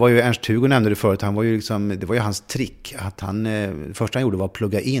 Det var ju Ernst-Hugo nämnde det förut, han var ju liksom, det var ju hans trick att det första han gjorde var att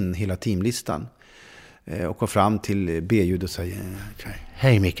plugga in hela teamlistan. Och kom fram till B-ljud och säger: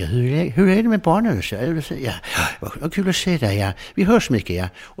 hej Micke, hur är det med barnen? Ja, vad kul att se dig, ja. Vi hörs mycket, ja.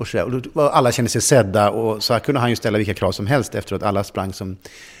 Och då, alla kände sig sedda, och så kunde han ju ställa vilka krav som helst efter att alla sprang som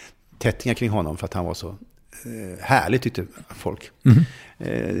tättingar kring honom för att han var så härlig, tyckte folk.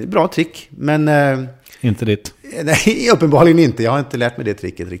 Bra trick, men... inte ditt? Nej, uppenbarligen inte. Jag har inte lärt mig det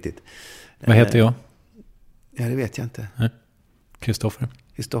tricket riktigt. Vad heter jag? Ja, det vet jag inte. Kristoffer.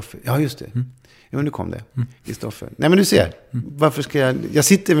 Ja, just det. Jo, nu kom det. Kristoffer. Nej, men du ser. Varför ska jag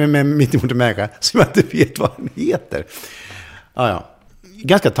sitter med mitt emot en människa som jag inte vet vad han heter. Ja.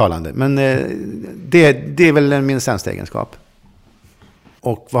 Ganska talande. Men det är väl min sämsta egenskap.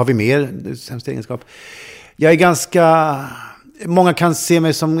 Och vad har vi mer? Sämsta egenskap. Jag är ganska... Många kan se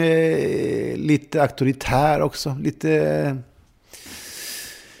mig som lite auktoritär också. Lite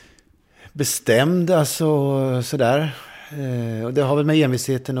bestämd, alltså sådär. Och det har väl med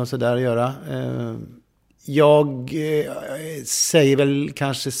envisheten och sådär att göra. Jag säger väl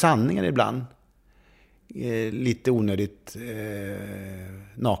kanske sanningen ibland. Lite onödigt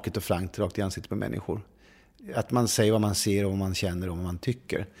naket och frankt rakt i ansiktet på människor. Att man säger vad man ser och vad man känner och vad man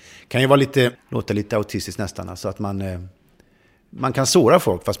tycker. Kan ju vara låta lite autistiskt nästan. Alltså att man kan såra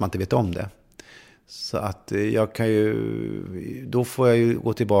folk fast man inte vet om det. Så att jag kan ju, då får jag ju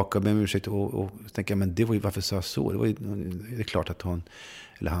gå tillbaka med ursäkt och tänka, men det var ju, varför sa jag så? Det är klart att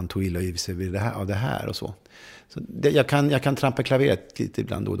han tog illa i sig av det här och så. Så jag kan trampa klaveret lite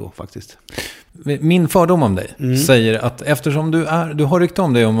ibland då och då faktiskt. Min fördom om dig säger att eftersom du har rykte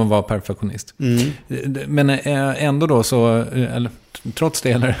om dig om att vara perfektionist. Men ändå då så, eller trots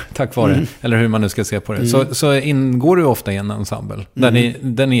det eller tack vare, eller hur man nu ska se på det, så ingår du ofta i en ensemble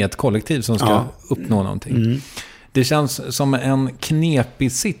där ni är ett kollektiv som ska uppnå någonting. Det känns som en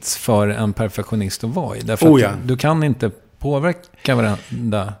knepig sits för en perfektionist att vara i. Därför att du kan inte påverka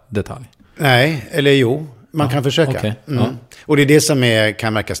varenda detalj. Nej, eller jo. Man kan försöka. Okay. Och det är det som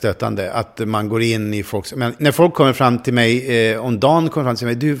kan verka stötande. Att man går in i folks... Men när folk kommer fram till mig, om Dan kommer fram till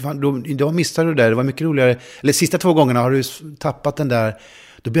mig, då missade du det där, det var mycket roligare. Eller sista 2 gångerna har du tappat den där.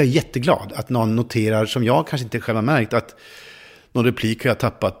 Då blir jag jätteglad att någon noterar, som jag kanske inte själv har märkt, att någon replik har jag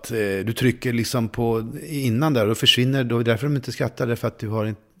tappat. Du trycker liksom på innan där och försvinner. Då är därför de inte skrattar, för att du har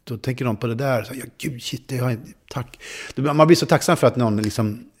då tänker de på det där. Så, ja, gud, shit, tack. Man blir så tacksam för att någon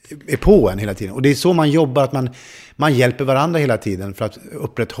liksom är på en hela tiden. Och det är så man jobbar, att man hjälper varandra hela tiden för att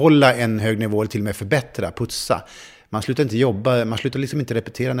upprätthålla en hög nivå, eller till och med förbättra, putsa. Man slutar inte jobba, man slutar liksom inte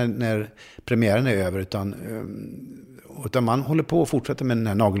repetera när premiären är över, utan man håller på och fortsätter med den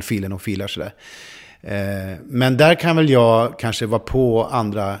här nagelfilen och filar sådär. Men där kan väl jag kanske vara på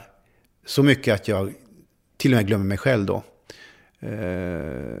andra så mycket att jag till och med glömmer mig själv då.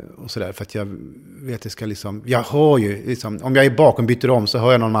 Och sådär, för att jag vet att det ska liksom, jag hör ju liksom, om jag är bakom byter om så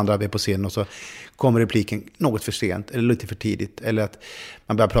hör jag någon andra på scenen och så kommer repliken något för sent eller lite för tidigt, eller att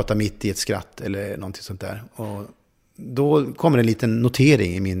man börjar prata mitt i ett skratt eller någonting sånt där, och då kommer en liten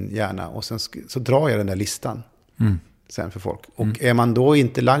notering i min hjärna och sen så drar jag den där listan sen för folk. Och är man då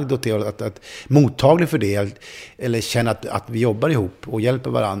inte lagd åt det, att mottaglig för det, eller känner att vi jobbar ihop och hjälper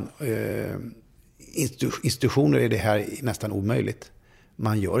varandra, institutioner är det här nästan omöjligt.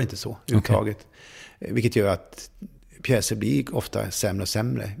 Man gör inte så överhuvudtaget. Vilket gör att pjäser blir ofta sämre och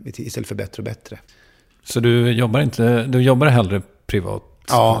sämre istället för bättre och bättre. Så du jobbar hellre privat?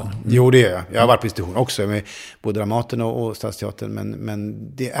 Ja, jo det gör jag. Jag har varit på institution också med både Dramaten och Stadsteatern, men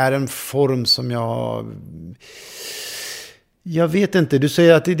det är en form som jag vet inte. Du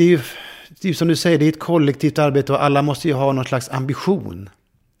säger att det är ju som du säger, det är ett kollektivt arbete och alla måste ju ha någon slags ambition.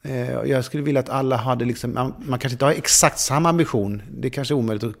 Jag skulle vilja att alla hade liksom, man kanske inte har exakt samma ambition. Det är kanske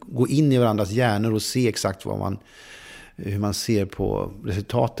omöjligt att gå in i varandras hjärnor och se exakt hur man ser på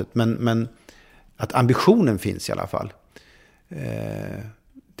resultatet. Men att ambitionen finns i alla fall,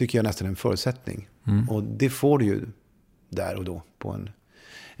 tycker jag nästan är en förutsättning. Och det får du ju där och då på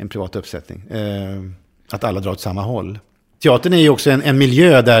en privat uppsättning. Att alla drar åt samma håll. Teatern är ju också en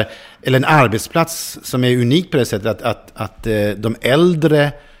miljö där, eller en arbetsplats som är unik på det sättet att de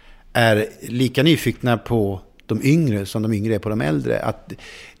äldre är lika nyfikna på de yngre som de yngre är på de äldre. Att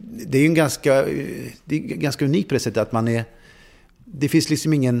det är ju ganska unikt på det sättet att det finns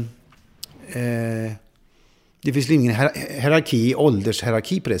liksom ingen hierarki,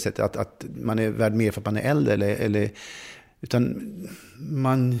 åldershierarki på det sättet att man är värd mer för att man är äldre eller utan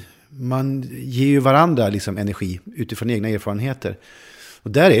man ger ju varandra liksom energi utifrån egna erfarenheter.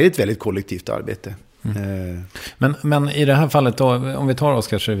 Och där är det ett väldigt kollektivt arbete. Men i det här fallet då, om vi tar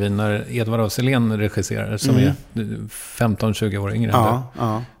Oscarsrevyn när Edvard af Sillén regisserar, som är 15-20 år yngre.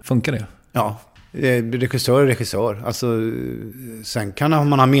 Ja. Funkar det? Ja, regissör. Alltså, sen kan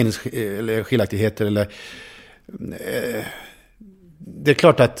man ha eller skiljaktigheter eller det är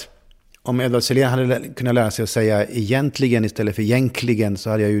klart att om Edvard Sillén hade kunnat lära sig att säga egentligen istället för egentligen, så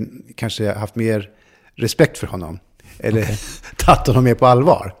hade jag ju kanske haft mer respekt för honom. Eller tagit honom mer på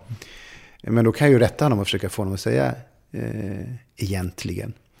allvar. Men då kan jag ju rätta honom och försöka få honom att säga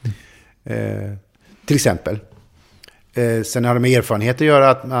egentligen. Till exempel. Sen har det med erfarenhet att göra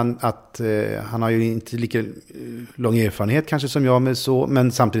att han har ju inte lika lång erfarenhet kanske som jag,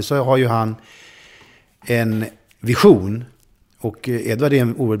 men samtidigt så har ju han en vision. Och Edvard är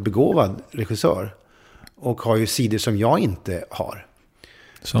en oerhört begåvad regissör och har ju sidor som jag inte har.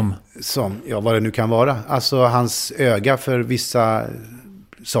 Som vad det nu kan vara. Alltså hans öga för vissa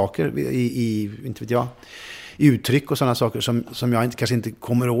saker inte vet jag, i uttryck och sådana saker som jag kanske inte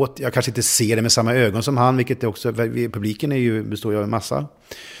kommer åt. Jag kanske inte ser det med samma ögon som han, vilket det också, publiken består ju av en massa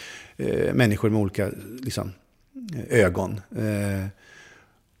människor med olika liksom, ögon.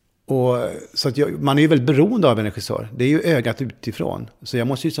 Och så att man är ju väldigt beroende av en regissör. Det är ju ögat utifrån. Så jag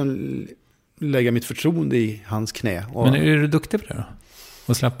måste ju liksom lägga mitt förtroende i hans knä. Men är du duktig på det då?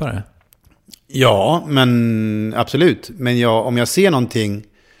 Att släppa det? Ja, men absolut. Men om jag ser någonting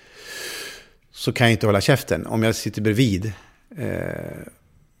så kan jag inte hålla käften. Om jag sitter bredvid, är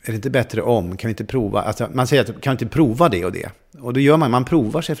det inte bättre kan vi inte prova? Alltså, man säger att kan inte prova det och det. Och då gör man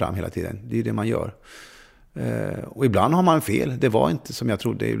provar sig fram hela tiden. Det är det man gör. Och ibland har man fel. Det var inte som jag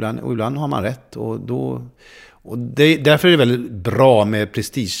trodde. Ibland har man rätt. Därför är det väldigt bra med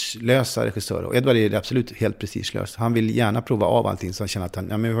prestigelösa regissörer. Och Edvard är absolut helt prestigelös. Han vill gärna prova av allting så han känner att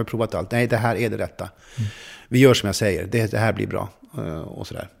men vi har provat allt. Nej, det här är det rätta. Vi gör som jag säger. Det här blir bra. Och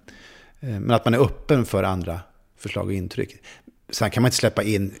sådär. Men att man är öppen för andra förslag och intryck. Sen kan man inte släppa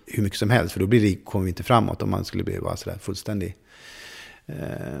in hur mycket som helst. För då kommer vi inte framåt om man skulle bli sådär fullständig.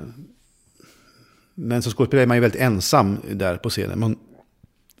 Men som skådespelare är man ju väldigt ensam där på scenen.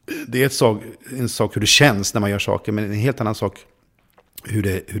 Det är en sak hur det känns när man gör saker, men en helt annan sak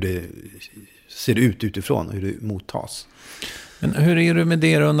hur det ser ut utifrån och hur det mottas. Men hur är du med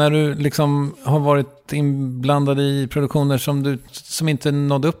det då när du liksom har varit inblandad i produktioner som inte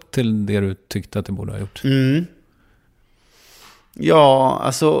nådde upp till det du tyckte att det borde ha gjort? Ja,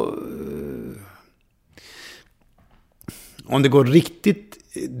 alltså om det går riktigt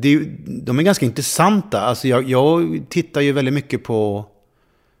de är ganska intressanta. Alltså jag tittar ju väldigt mycket på...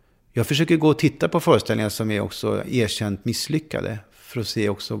 Jag försöker gå och titta på föreställningar som är också erkänt misslyckade. För att se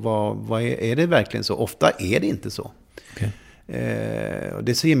också vad är det verkligen så? Ofta är det inte så. Okay. Och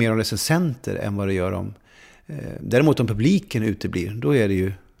det säger mer om recensenter än vad det gör om... däremot om publiken uteblir, då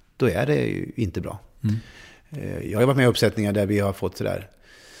är det ju inte bra. Jag har varit med i uppsättningar där vi har fått sådär...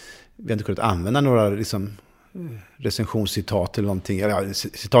 Vi har inte kunnat använda några liksom, recensionscitat eller någonting. Ja,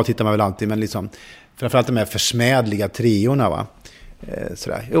 citat hittar man väl alltid, men liksom, framförallt de här försmädliga triorna, va?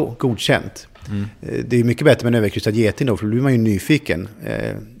 Godkänt. Det är mycket bättre med en överkryssad geting då, för då blir man ju nyfiken.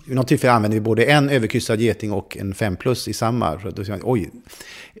 I något tillfälle använder vi både en överkryssad geting och en 5+ i samma. För då säger man, oj,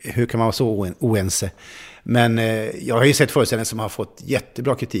 hur kan man vara så oense? Men jag har ju sett föreställningar som har fått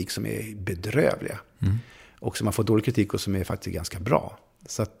jättebra kritik som är bedrövliga. Och som har fått dålig kritik och som är faktiskt ganska bra.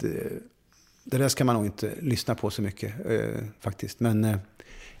 Så att det där ska man nog inte lyssna på så mycket faktiskt. Men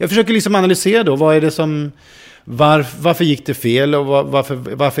jag försöker liksom analysera då, vad är det som... Varför gick det fel och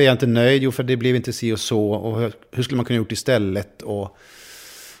varför är jag inte nöjd? Jo, för det blev inte si och så. Och hur skulle man kunna gjort istället? Och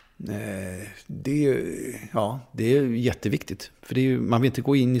det är ju jätteviktigt. För man vill inte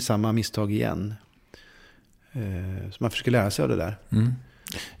gå in i samma misstag igen. Så man försöker lära sig av det där.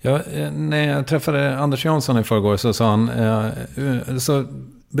 Ja, när jag träffade Anders Jansson i förrgår så sa han... så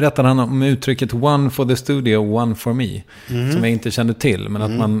berättade han om uttrycket one for the studio, one for me. Som jag inte kände till. Men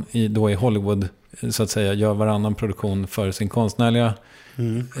att man då i Hollywood så att säga gör varannan produktion för sin konstnärliga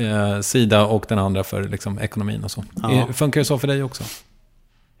sida och den andra för liksom, ekonomin och så. Ja. Funkar det så för dig också?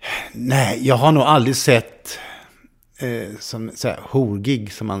 Nej, jag har nog aldrig sett som så här,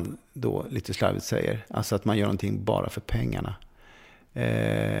 horgig som man då lite slarvigt säger. Alltså att man gör någonting bara för pengarna.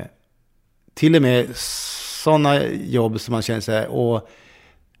 Till och med sådana jobb som man känner sig och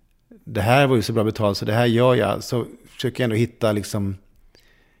det här var ju så bra betalt så det här gör jag, så försöker jag ändå hitta liksom,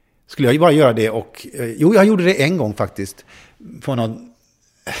 skulle jag ju bara göra det och jag gjorde det en gång faktiskt på någon,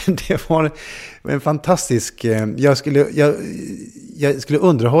 det var en fantastisk, jag skulle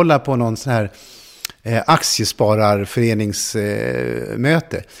underhålla på någon sån här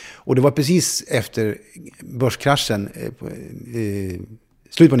aktiespararföreningsmöte och det var precis efter börskraschen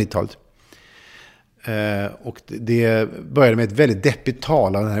slut på 90-talet. Och det började med ett väldigt deppigt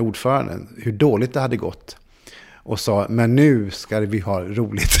tal av den här ordföranden, hur dåligt det hade gått, och sa, men nu ska vi ha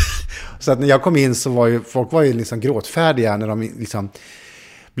roligt. Så att när jag kom in så var ju folk liksom gråtfärdiga när de liksom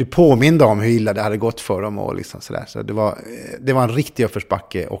blev påminda om hur illa det hade gått för dem och liksom sådär. Så det var en riktig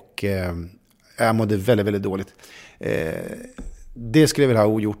uppförsbacke och jag mådde väldigt, väldigt dåligt. Det skulle jag väl ha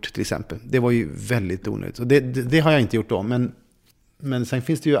ogjort till exempel. Det var ju väldigt onödigt. Och det har jag inte gjort då, men sen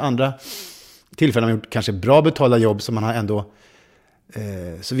finns det ju andra tillfällen man gjort kanske bra betalda jobb som man har ändå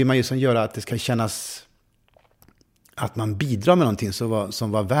så vill man ju som göra att det ska kännas att man bidrar med någonting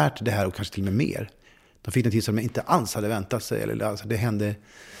som var värt det här och kanske till och med mer. De fick någonting som de inte alls hade väntat sig eller alltså det hände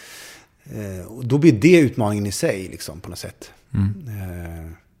och då blir det utmaningen i sig liksom på något sätt.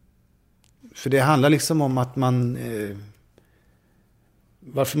 För det handlar liksom om att man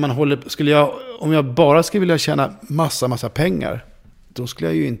varför man om jag bara skulle vilja tjäna massa pengar, då skulle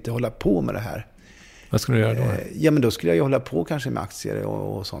jag ju inte hålla på med det här. Vad skulle du göra då? Ja, men då skulle jag ju hålla på kanske med aktier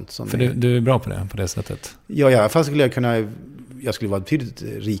och sånt. Som för du är bra på det sättet? Ja, i alla fall skulle jag skulle vara betydligt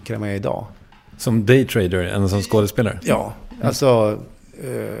rikare än vad jag är idag. Som daytrader än som skådespelare? Ja, alltså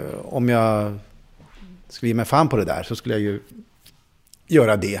om jag skulle ge mig fan på det där så skulle jag ju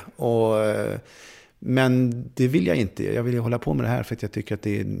göra det. Men det vill jag inte. Jag vill ju hålla på med det här för att jag tycker att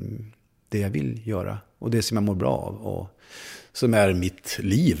det är det jag vill göra. Och det som jag mår bra av. Och som är mitt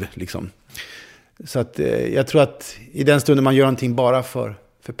liv liksom. Så att jag tror att i den stunden man gör någonting bara för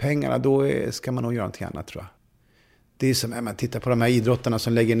pengarna, då ska man nog göra någonting annat, tror jag. Det är som man tittar på de här idrottarna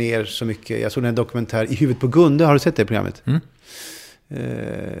som lägger ner så mycket. Jag såg en dokumentär I huvudet på Gunde, har du sett det programmet? I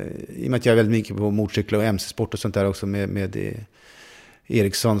och med att jag är väldigt mycket på motorcyklar och MC-sport och sånt där också med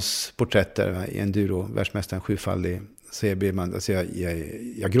Erikssons porträtter, enduro, världsmästaren, 7-faldig. Så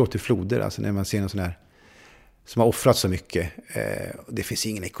jag gråter floder alltså när man ser någon sån här som har offrat så mycket. Det finns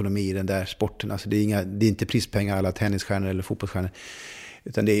ingen ekonomi i den där sporten. Alltså det är inte prispengar alla tennisstjärnor eller fotbollsstjärnor.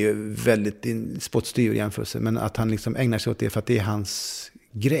 Utan det är ju väldigt sportstyr i jämförelse. Men att han liksom ägnar sig åt det för att det är hans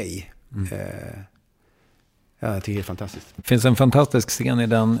grej. Jag tycker det är fantastiskt. Det finns en fantastisk scen i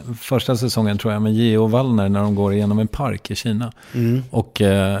den första säsongen tror jag med Geo Wallner när de går igenom en park i Kina. Och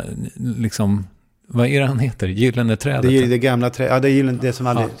liksom... Vad är det han heter? Gyllene trädet? Det är det gamla trädet. Ja, det är det som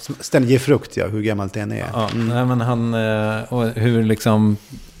aldrig ständigt ger frukt, ja, hur gammalt det än är. Ja, nej, men han... Och hur liksom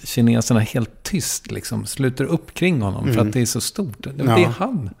kineserna helt tyst liksom sluter upp kring honom för att det är så stort. Det är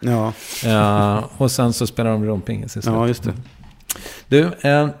han. Ja. Och sen så spelar de romping i sig. Ja, just det. Du,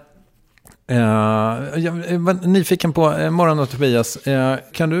 jag var nyfiken på Morran och Tobias.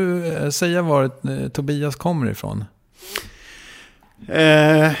 Kan du säga var Tobias kommer ifrån?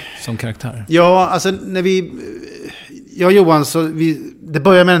 Som karaktär? Ja, alltså när jag och Johan, det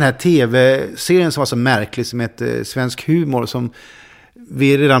började med den här tv-serien som var så märklig, som heter Svensk humor, som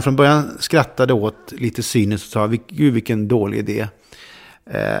vi redan från början skrattade åt lite cyniskt och sa, gud vilken dålig idé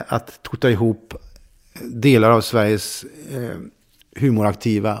att ta ihop delar av Sveriges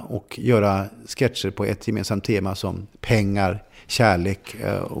humoraktiva och göra sketcher på ett gemensamt tema som pengar, kärlek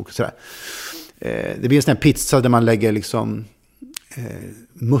och sådär. Det blir en sån här pizza där man lägger liksom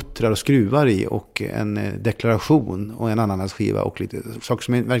muttrar och skruvar i och en deklaration och en ananasskiva och lite saker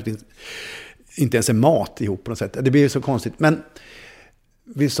som verkligen inte ens är mat ihop på något sätt. Det blir så konstigt. Men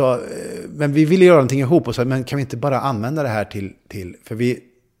vi sa, men vi ville göra någonting ihop och sa, men kan vi inte bara använda det här till för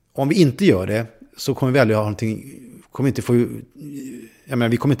om vi inte gör det så kommer vi aldrig ha någonting,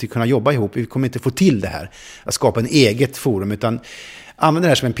 vi kommer inte kunna jobba ihop, vi kommer inte få till det här, att skapa en eget forum, utan använda det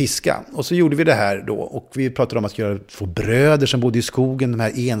här som en piska. Och så gjorde vi det här då, och vi pratade om att göra två bröder som bodde i skogen, de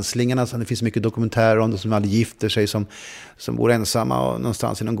här enslingarna, så det finns mycket dokumentärer om de som aldrig gifter sig, som bor ensamma och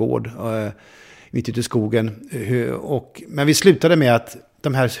någonstans i någon gård mitt ute i skogen. Men vi slutade med att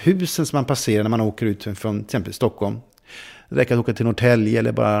de här husen som man passerar när man åker ut från till exempel Stockholm, det räcker att åka till Norrtälje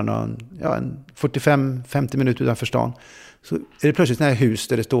eller bara en 45-50 minuter utanför stan, så är det plötsligt sådana här hus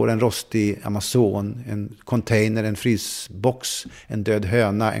där det står en rostig Amazon, en container, en frysbox, en död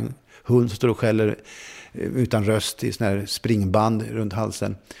höna, en hund som står och skäller utan röst i sådana här springband runt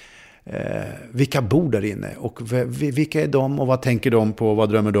halsen. Vilka bor där inne? Och vilka är de? Och vad tänker de på? Vad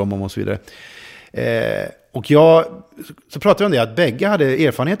drömmer de om? Och så vidare. Och så pratade vi om det, att bägge hade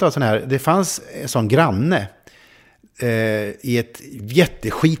erfarenhet av sån här. Det fanns en sån granne i ett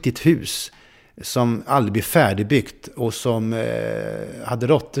jätteskitigt hus som aldrig blev färdigbyggt och som hade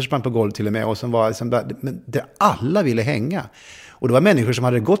råttor spann på golvet till och med, och som var liksom där alla ville hänga. Och det var människor som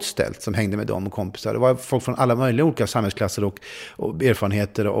hade gott ställt som hängde med dem och kompisar. Det var folk från alla möjliga olika samhällsklasser och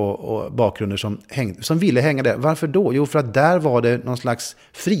erfarenheter och bakgrunder som ville hänga där. Varför då? Jo, för att där var det någon slags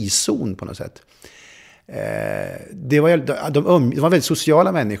frizon på något sätt. De var väldigt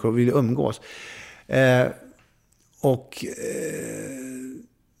sociala människor och ville umgås.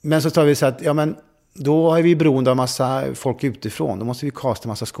 Men så tar vi så att då är vi beroende av massa folk utifrån. Då måste vi kasta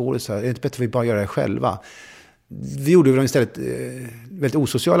massa skådisar. Det är inte bättre att vi bara gör det själva. Vi gjorde dem istället väldigt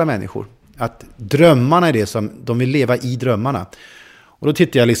osociala människor. Att drömmarna är det som de vill leva i, drömmarna. Och då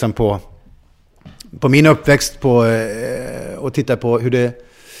tittar jag liksom på min uppväxt och tittar på hur det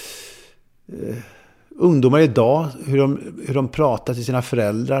ungdomar idag, hur de pratar till sina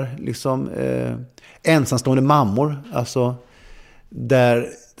föräldrar, liksom ensamstående mammor, alltså där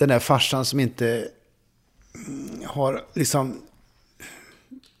den där farsan som inte har liksom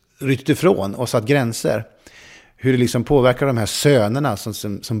ryckt ifrån och satt gränser, hur det liksom påverkar de här sönerna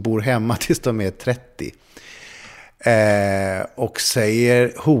som bor hemma tills de är 30 och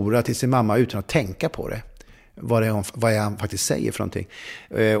säger hora till sin mamma utan att tänka på det. Vad han faktiskt säger för någonting.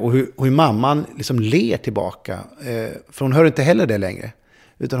 Och hur mamman liksom ler tillbaka. För hon hör inte heller det längre.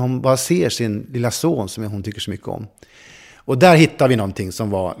 Utan hon bara ser sin lilla son som hon tycker så mycket om. Och där hittar vi någonting som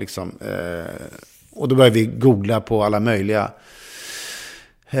var liksom... och då började vi googla på alla möjliga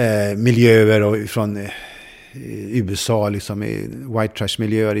miljöer och från USA, liksom i white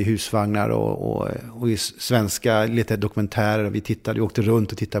trash-miljöer i husvagnar och i svenska lite dokumentärer. Vi åkte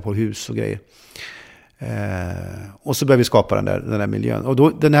runt och tittade på hus och grejer. Och så började vi skapa den där miljön. Och då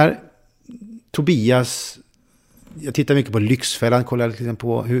den här Tobias, jag tittar mycket på Lyxfällan, kollar liksom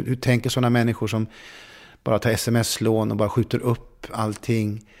på hur tänker sådana människor som bara tar sms-lån och bara skjuter upp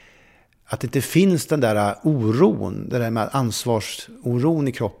allting. Att det inte finns den där oron, det där med ansvarsoron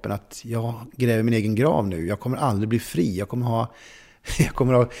i kroppen, att jag gräver min egen grav nu, jag kommer aldrig bli fri, jag kommer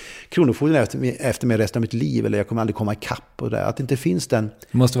ha kronofogden efter mig resten av mitt liv, eller jag kommer aldrig komma ikapp, och där. Att det inte finns den...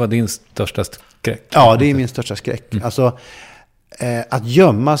 Det måste vara din största skräck. Ja, det är min största skräck. Alltså, att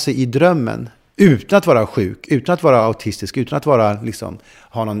gömma sig i drömmen utan att vara sjuk, utan att vara autistisk, utan att vara, liksom,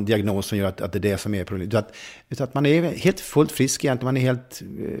 ha någon diagnos som gör att det är det som är problemet. Utan att man är helt fullt frisk egentligen, man är helt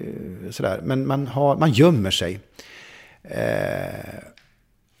sådär, men man gömmer sig.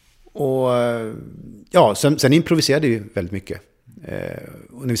 Och ja, sen improviserade vi väldigt mycket.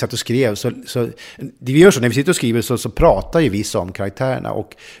 Och när vi satt och skrev så det vi gör så, när vi sitter och skriver så pratar ju vi om karaktärerna,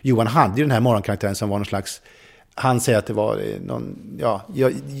 och Johan hade ju den här morgonkaraktären som var någon slags, han säger att det var någon,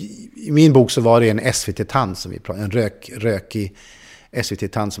 i min bok så var det en SVT-tant som vi pratade, en rökig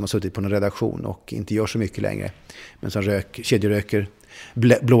SVT-tant som har suttit på en redaktion och inte gör så mycket längre, men som kedjeröker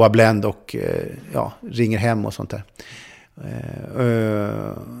blåa Blend och ringer hem och sånt där.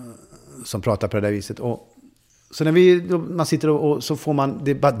 som pratar på det där viset. Och så när man sitter och så får man,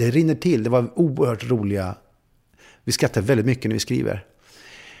 det rinner till. Det var oerhört roliga. Vi skrattar väldigt mycket när vi skriver.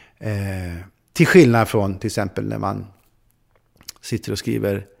 Till skillnad från till exempel när man sitter och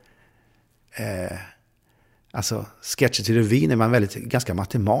skriver alltså sketcher till revyn är man ganska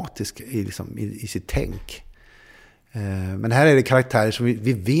matematisk i sitt tänk. Men här är det karaktärer som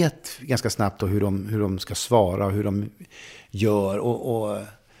vi vet ganska snabbt då hur de ska svara och hur de gör och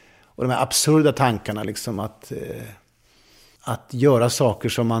de här absurda tankarna liksom att göra saker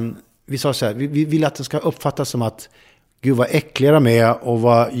som vi sa så här, vi vill att det ska uppfattas som att gud vad äckligare med och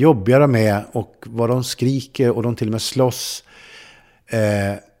vad jobbigare med och vad de skriker och de till och med slåss.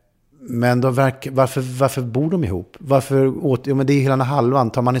 Men varför bor de ihop? Men det är hela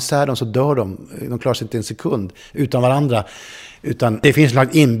halvan. Tar man isär dem så dör de. De klarar sig inte en sekund utan varandra. Utan det finns en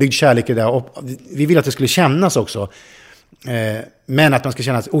inbyggd kärlek i det. Och vi vill att det skulle kännas också. Men att man ska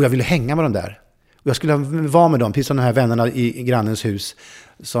känna att jag vill hänga med dem där. Och jag skulle vara med dem, precis som de här vännerna i grannens hus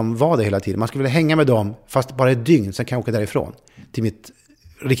som var det hela tiden. Man skulle vilja hänga med dem fast bara ett dygn. Sen kan jag åka därifrån till mitt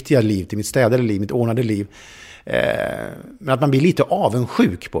riktiga liv, till mitt städade liv, mitt ordnade liv. Men att man blir lite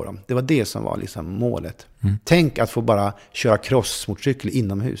avundsjuk på dem. Det var det som var liksom målet. Tänk att få bara köra crossmotorcykel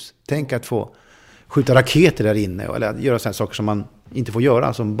inomhus. Tänk att få skjuta raketer där inne eller göra sådana saker som man inte får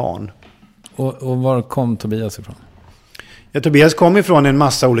göra som barn. Och var kom Tobias ifrån? Ja, Tobias kom ifrån en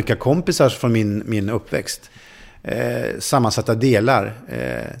massa olika kompisar från min uppväxt. Sammansatta delar.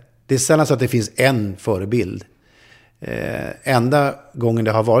 Det är sällan så att det finns en förebild. Enda gången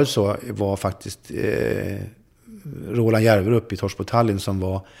det har varit så var faktiskt Roland Järverup i Torsbo Tallinn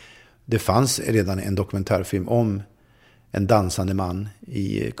det fanns redan en dokumentärfilm om en dansande man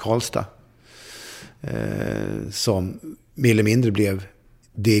i Karlstad som mer eller mindre blev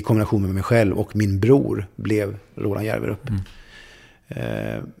det i kombination med mig själv och min bror blev Roland Järverup.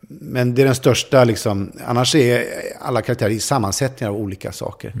 Men det är den största liksom, annars är alla karaktärer i sammansättningar av olika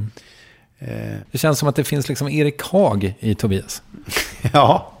saker. Det känns som att det finns liksom Erik Haag i Tobias.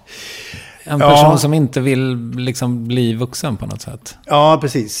 Ja. En person som inte vill liksom bli vuxen på något sätt. Ja,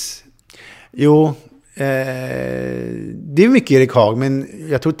 precis. Jo, det är mycket Erik Haag, men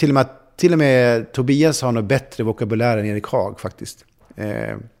jag tror till och med Tobias har något bättre vokabulär än Erik Haag faktiskt.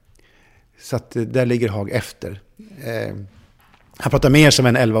 Så att där ligger Haag efter. Han pratar mer som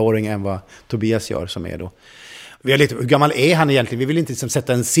en 11-åring än vad Tobias gör som är då. Hur gammal är han egentligen? Vi vill inte liksom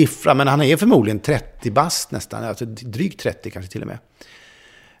sätta en siffra, men han är förmodligen 30 bast nästan. Alltså drygt 30 kanske till och med.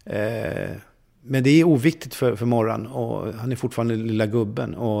 Men det är oviktigt för Morran. Och han är fortfarande lilla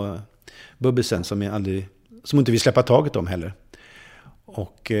gubben. Och Bubbisen som inte vill släppa taget om heller.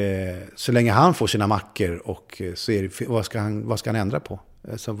 Och så länge han får sina mackor och så är det, vad ska han ändra på?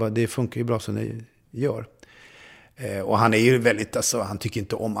 Så det funkar ju bra som det gör. Och han är ju väldigt, han tycker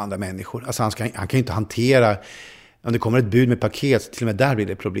inte om andra människor. Alltså han kan ju inte hantera, om det kommer ett bud med paket, till och med där blir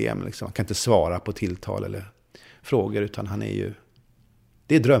det problem. Liksom. Han kan inte svara på tilltal eller frågor, utan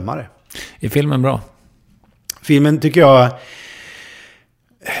det är drömmare. Är filmen bra? Filmen tycker jag,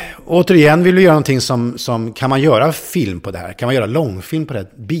 återigen vill vi göra någonting som kan man göra film på det här? Kan man göra långfilm på det här?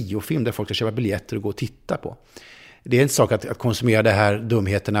 Biofilm där folk ska köpa biljetter och gå och titta på? Det är en sak att konsumera det här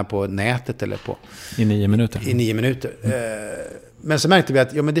dumheterna på nätet eller på... I 9 minuter. I 9 minuter. Men så märkte vi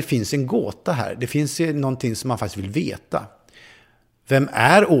att men det finns en gåta här. Det finns någonting som man faktiskt vill veta. Vem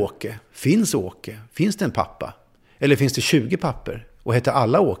är Åke? Finns Åke? Finns det en pappa? Eller finns det 20 papper? Och heter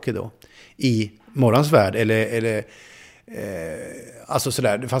alla Åke då? I Morrans värld? Eller alltså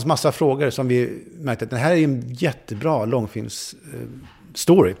sådär. Det fanns massa frågor som vi märkte att den här är en jättebra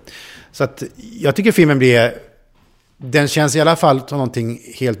långfilmsstory. Så att jag tycker filmen den känns i alla fall som någonting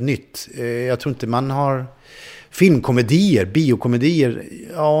helt nytt. Jag tror inte man har filmkomedier, biokomedier.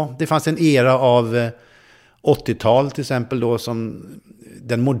 Ja, det fanns en era av 80-tal till exempel då, som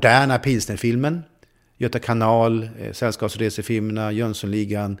den moderna pilsnerfilmen. Göta kanal, Sällskapsresefilmerna,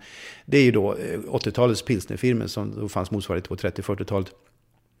 Jönssonligan. Det är ju då 80-talets pilsnerfilmer som då fanns motsvarigt på 30-40-talet.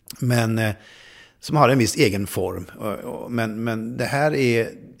 Men som har en viss egen form. Men det här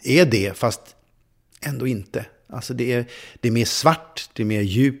är det, fast ändå inte. Alltså det är mer svart, det är mer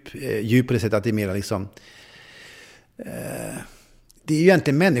djup på det sättet att det är mer liksom... det är ju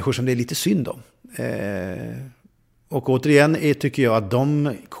egentligen människor som det är lite synd om. Och återigen tycker jag att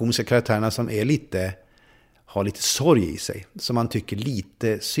de komiska karaktärerna som har lite sorg i sig, som man tycker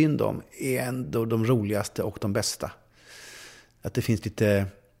lite synd om, är ändå de roligaste och de bästa. Att det finns lite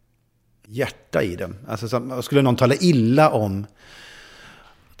hjärta i dem. Alltså, skulle någon tala illa om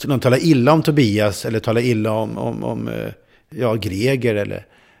Tobias eller tala illa om Greger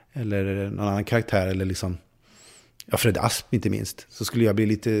eller någon annan karaktär eller liksom Fred Asp inte minst, så skulle jag bli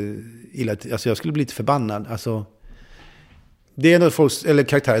lite illa, alltså jag skulle bli lite förbannad. Alltså, det är något folk, eller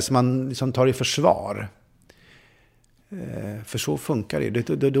karaktärer som man liksom tar i försvar. För så funkar det. Det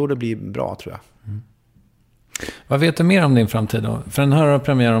är då det blir bra, tror jag. Mm. Vad vet du mer om din framtid då? För den här har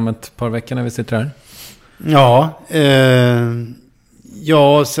premiär om ett par veckor när vi sitter här.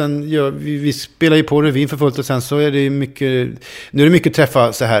 Ja, sen vi spelar ju på revyn för fullt, och sen så är det mycket, nu är det mycket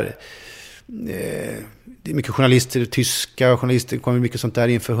träffa så här. Det är mycket journalister, tyska journalister, kommer mycket sånt där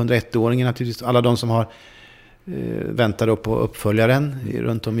inför 101-åringen naturligtvis. Alla de som har väntar då på uppföljaren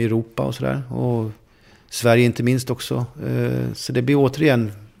runt om i Europa och sådär. Och Sverige inte minst också. Så det blir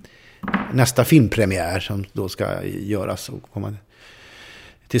återigen nästa filmpremiär som då ska göras och komma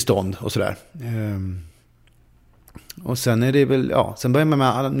till stånd och sådär. Och sen är det väl, sen börjar man med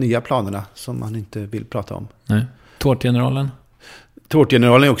alla nya planerna som man inte vill prata om. Nej. Tårtgeneralen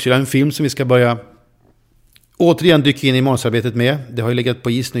är också en film som vi ska börja återigen dyka in i manusarbetet med. Det har ju legat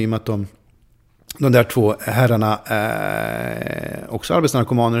på is nu i och med att de där två herrarna är också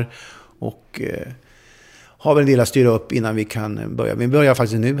arbetsnarkomaner och har väl en del att styra upp innan vi kan börja. Vi börjar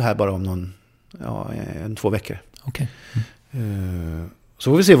faktiskt nu här bara om 2 veckor. Okej.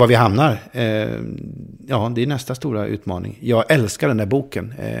 Så får vi se var vi hamnar. Det är nästa stora utmaning. Jag älskar den där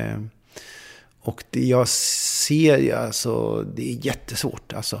boken. Och det jag ser, alltså, det är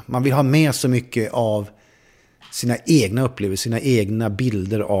jättesvårt. Alltså, man vill ha med så mycket av sina egna upplevelser, sina egna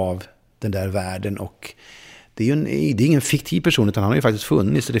bilder av den där världen. Och det är ingen fiktiv person, utan han har ju faktiskt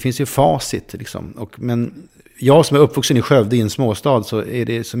funnits. Så det finns ju facit. Liksom. Men jag som är uppvuxen i Skövde i en småstad, så är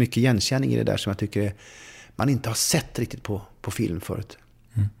det så mycket igenkänning i det där som jag tycker man inte har sett riktigt på film förut.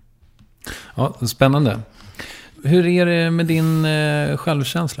 Mm. Ja, spännande. Hur är det med din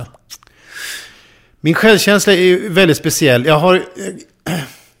självkänsla? Min självkänsla är väldigt speciell. Jag har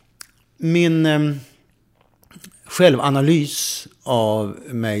min självanalys av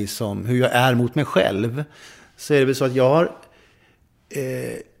mig som hur jag är mot mig själv. Så är det väl så att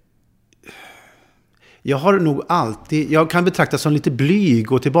jag har nog alltid, jag kan betraktas som lite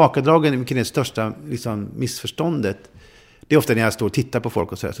blyg och tillbakadragen, vilket är det största liksom, missförståndet. Det är ofta när jag står och tittar på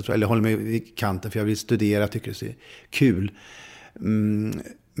folk och så här, eller håller mig vid kanten för jag vill studera, tycker det är kul.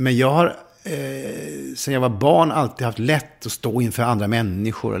 Men jag har sen jag var barn alltid haft lätt att stå inför andra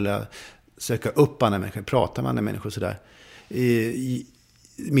människor eller söka upp andra människor, prata med andra människor och sådär.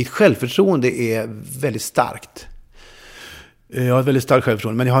 Mitt självförtroende är väldigt starkt. Jag har ett väldigt starkt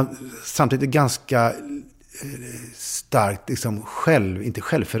självförtroende, men jag har samtidigt ganska starkt liksom inte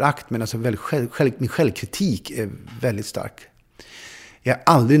självförakt, men alltså min självkritik är väldigt stark. Jag är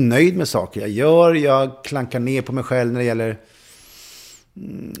aldrig nöjd med saker jag gör. Jag klankar ner på mig själv när det gäller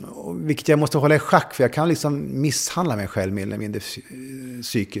vilket jag måste hålla i schack, för jag kan liksom misshandla mig själv mer eller mindre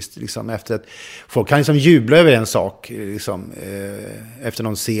psykiskt liksom, efter att folk kan liksom jubla över en sak liksom, efter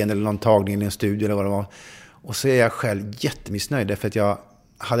någon scen eller någon tagning eller en studie eller vad det var, och så är jag själv jättemissnöjd därför att jag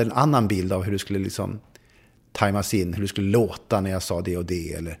hade en annan bild av hur det skulle liksom tajmas in, hur det skulle låta när jag sa det och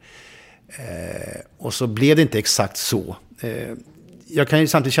det eller, och så blev det inte exakt så. Jag kan ju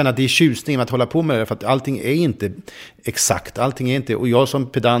samtidigt känna att det är tjusning med att hålla på med det, för att allting är inte exakt, allting är inte, och jag som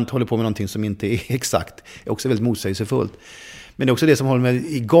pedant håller på med någonting som inte är exakt, är också väldigt motsägelsefullt. Men det är också det som håller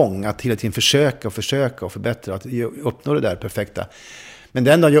mig igång, att hela tiden försöka och förbättra, att uppnå det där perfekta. Men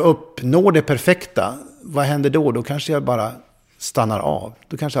den dag jag uppnår det perfekta, vad händer då? Då kanske jag bara stannar av,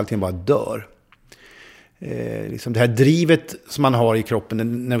 då kanske allting bara dör. Liksom det här drivet som man har i kroppen,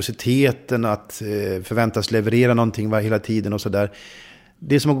 den nervositeten att förväntas leverera någonting hela tiden och sådär.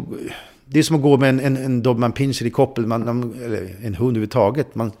 Det är som att gå med en dobermann pinscher i koppel, eller en hund överhuvudtaget.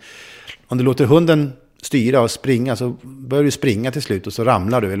 Om du låter hunden styra och springa, så börjar du springa till slut och så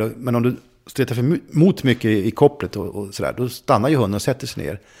ramlar du. Men om du stretar för mycket i kopplet och sådär, då stannar ju hunden och sätter sig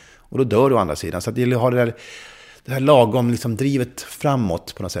ner. Och då dör du å andra sidan. Så att det har det här lagom liksom drivet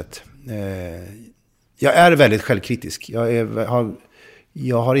framåt på något sätt. Jag är väldigt självkritisk.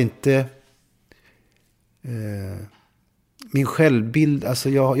 Jag har inte min självbild, alltså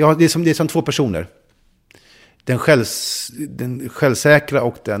det är som två personer. Den självsäkra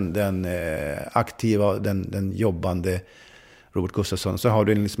och den aktiva, den jobbande Robert Gustafsson. Så har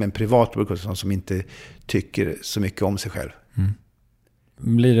du liksom en privat Robert Gustafsson som inte tycker så mycket om sig själv. Mm.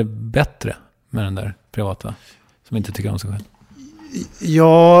 Blir det bättre med den där privata som inte tycker om sig själv?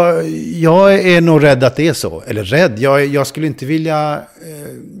 Ja, jag är nog rädd att det är så. Eller rädd, jag skulle inte vilja...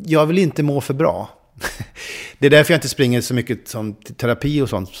 Jag vill inte må för bra. Det är därför jag inte springer så mycket som terapi och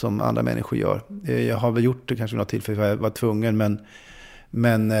sånt som andra människor gör. Jag har väl gjort det kanske något tillfälle för jag var tvungen.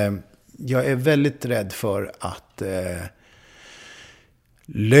 Men jag är väldigt rädd för att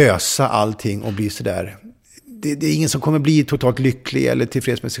lösa allting och bli sådär det är ingen som kommer bli totalt lycklig eller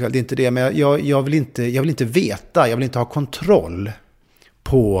tillfreds med sig själv. Det är inte det. Men jag vill inte veta. Jag vill inte ha kontroll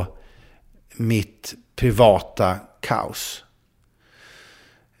på mitt privata kaos.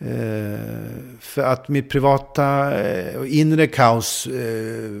 För att mitt privata inre kaos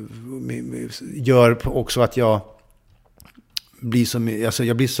gör också att jag blir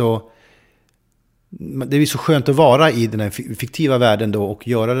det blir så skönt att vara i den här fiktiva världen då och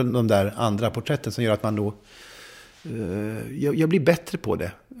göra de där andra porträtten som gör att man då jag blir bättre på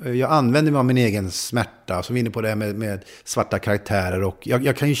det. Jag använder mig av min egen smärta, som vi är inne på det här med svarta karaktärer, och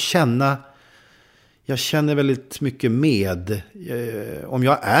jag kan ju jag känner väldigt mycket med. Om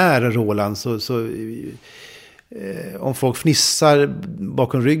jag är Roland så om folk fnissar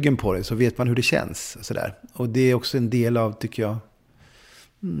bakom ryggen på det så vet man hur det känns. Så där. Och det är också en del av, tycker jag,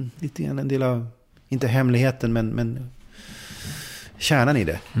 lite grann en del av, inte hemligheten, men kärnan i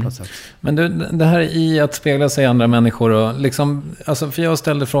det. Men det här i att spegla sig i andra människor och liksom, alltså, för jag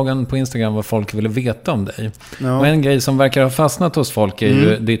ställde frågan på Instagram vad folk ville veta om dig. Ja. Och en grej som verkar ha fastnat hos folk är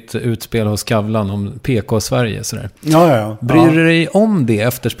ju ditt utspel hos Skavlan om PK-Sverige. Sådär. Ja. Bryr du dig om det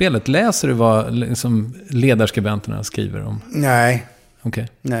efterspelet? Läser du vad liksom ledarskribenterna skriver om? Nej. Okay.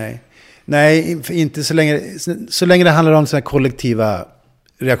 Nej, inte så länge det handlar om sådana kollektiva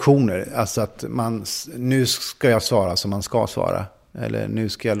reaktioner. Alltså att nu ska jag svara som man ska svara. Eller nu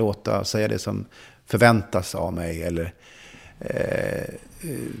ska jag säga det som förväntas av mig. Eller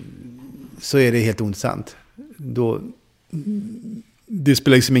så är det helt ointressant. Det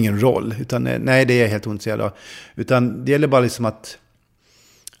spelar liksom ingen roll. Utan nej, det är jag helt ointresserad av. Utan det gäller bara liksom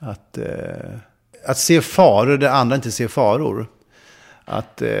att se faror där andra inte ser faror.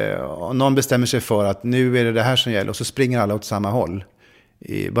 Att om någon bestämmer sig för att nu är det här som gäller, och så springer alla åt samma håll.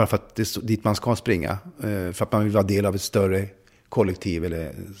 Bara för att det är dit man ska springa. För att man vill vara del av ett större kollektiv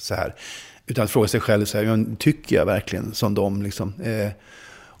eller så här. Utan att fråga sig själv så här, tycker jag verkligen som dem liksom.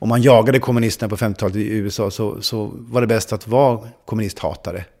 Om man jagade kommunisterna på 50-talet i USA så var det bäst att vara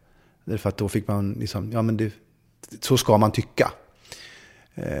kommunisthatare. Därför att då fick man liksom, så ska man tycka.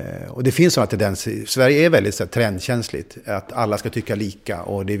 Och det finns sådana tendenser. Sverige är väldigt så här, trendkänsligt. Att alla ska tycka lika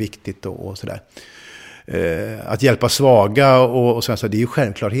och det är viktigt och sådär. Att hjälpa svaga och så det är ju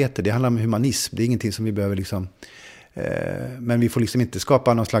självklarheter. Det handlar om humanism. Det är ingenting som vi behöver liksom... men vi får liksom inte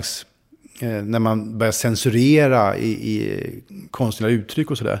skapa någon slags... när man börjar censurera i konstnärliga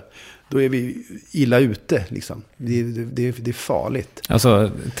uttryck och sådär, då är vi illa ute liksom. Det är farligt.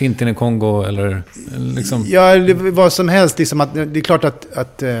 Alltså Tintin i Kongo eller liksom... Ja, vad som helst liksom, att det är klart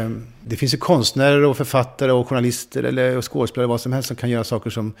att det finns ju konstnärer och författare och journalister eller skådespelare, vad som helst, som kan göra saker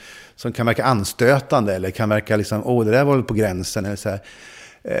som kan verka anstötande eller kan verka liksom, det där var väl på gränsen eller så här.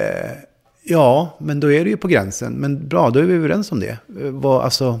 Ja, men då är det ju på gränsen. Men bra, då är vi överens om det.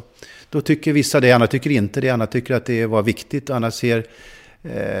 Då tycker vissa det, andra tycker inte det, andra tycker att det var viktigt, och andra ser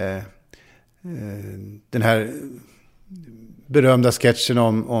den här berömda sketchen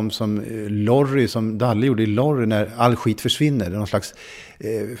om som Lorry, som Dalle gjorde i Lorry, när all skit försvinner. Det är någon slags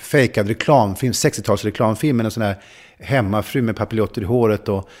fejkad reklamfilm, 60-tals reklamfilm, med en sån här hemmafru med papiljotter i håret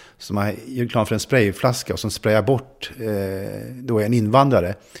och som har reklam för en sprayflaska och som sprayar bort då är en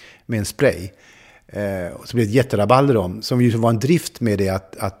invandrare med en spray. Och så blir det ett jätterabalder om, som ju var en drift med det,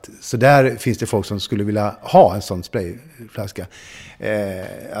 att så där finns det folk som skulle vilja ha en sån sprayflaska.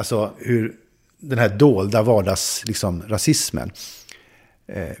 Alltså hur den här dolda vardags liksom, rasismen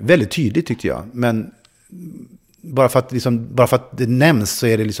väldigt tydligt tyckte jag, men bara för att det nämns så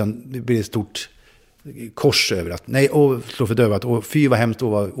är det liksom, det blir ett stort kors över att nej, slå för dövat, och fy vad hemskt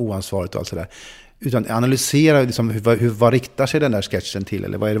och vad oansvarigt och allt sådär. Utan analysera liksom, vad riktar sig den där sketchen till,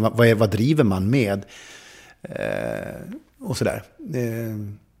 eller vad driver man med och sådär.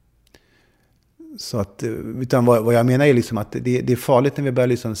 Så att, utan vad jag menar är liksom att det är farligt när vi börjar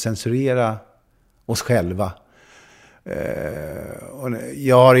liksom censurera oss själva. Och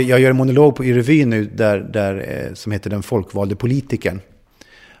jag gör en monolog i revyn nu där som heter Den folkvalde politikern.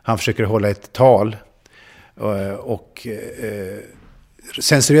 Han försöker hålla ett tal och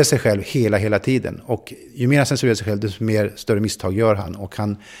censurerar sig själv hela tiden. Och ju mer han censurerar sig själv, desto mer större misstag gör han. Och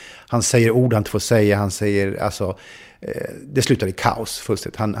han säger ord han inte får säga. Han säger, alltså, det slutar i kaos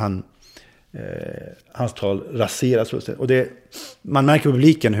fullständigt. Hans tal raseras fullständigt. Och man märker på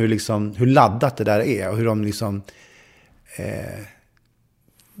publiken hur laddat det där är. Och hur de liksom...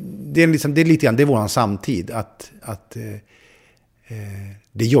 det är lite grann, det är våran samtid. Att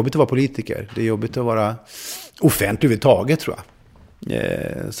det är jobbigt att vara politiker. Det är jobbigt att vara offentlig överhuvudtaget, tror jag.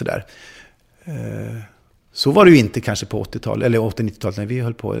 Sådär. Så var det ju inte kanske på 80-talet eller 80-90-talet när vi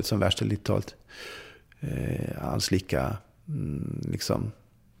höll på som värsta 90-talet. Alls lika liksom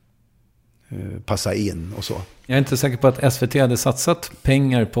passa in och så. Jag är inte säker på att SVT hade satsat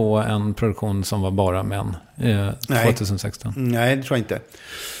pengar på en produktion som var bara män 2016. Nej, det tror jag inte.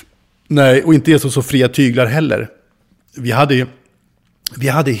 Nej, och inte så fria tyglar heller. Vi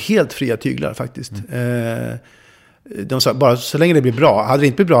hade helt fria tyglar faktiskt. De sa bara så länge det blir bra. Hade det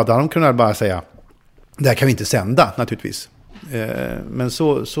inte blivit bra, då hade de kunnat bara säga det här kan vi inte sända naturligtvis. Men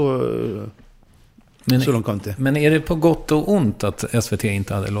så långt kom inte. Men är det på gott och ont att SVT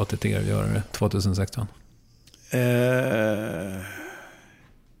inte hade låtit er göra det 2016?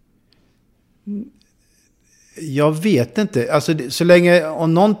 Jag vet inte. Alltså, så länge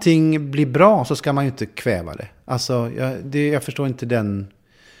om någonting blir bra så ska man ju inte kväva det. Alltså, jag förstår inte den...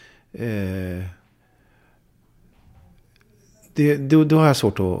 Då har jag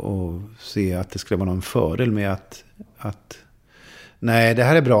svårt att se att det skulle vara någon fördel med att nej, det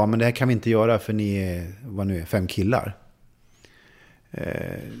här är bra, men det här kan vi inte göra för ni är, vad nu är, 5 killar.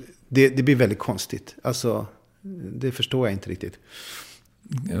 Det blir väldigt konstigt. Alltså, det förstår jag inte riktigt.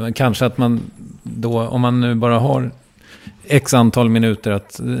 Kanske att man då, om man nu bara har x antal minuter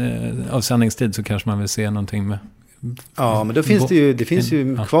av sändningstid, så kanske man vill se någonting med... Ja, men då finns det finns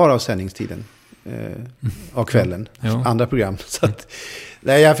ju kvar av sändningstiden av kvällen. Andra program. Så att,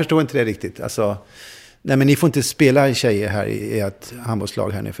 nej, jag förstår inte det riktigt. Alltså, nej, men ni får inte spela tjejer här i ert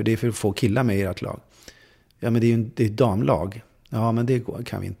handbollslag här nu, för det är för att få killar med i ert lag. Ja, men det är ett damlag. Ja, men det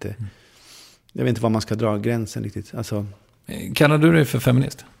kan vi inte. Jag vet inte var man ska dra gränsen riktigt. Alltså... Kallar du dig för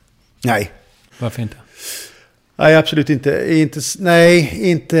feminist? Nej. Varför inte? Nej, absolut inte.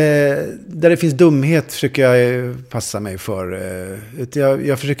 Inte där det finns dumhet försöker jag passa mig för.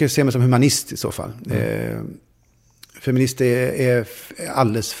 Jag försöker se mig som humanist i så fall. Feminist är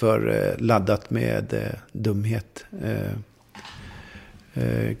alldeles för laddat med dumhet.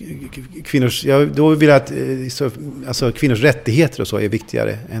 Då vill jag att alltså, kvinnors rättigheter och så är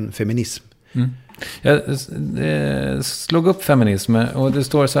viktigare än feminism. Jag slog upp feminism och det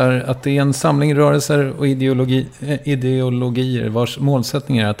står så här att det är en samling rörelser och ideologier vars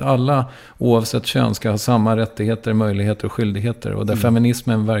målsättning är att alla oavsett kön ska ha samma rättigheter, möjligheter och skyldigheter, och där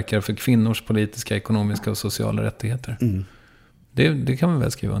feminismen verkar för kvinnors politiska, ekonomiska och sociala rättigheter. Det kan man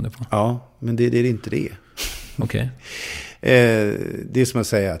väl skriva under på? Ja, men det är inte det. Okej. Det är som att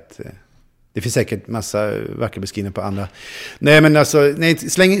säga att det finns säkert massa vackra beskrivningar på andra. Nej, men alltså,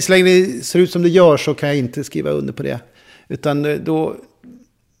 så länge det ser ut som det gör så kan jag inte skriva under på det. Utan då...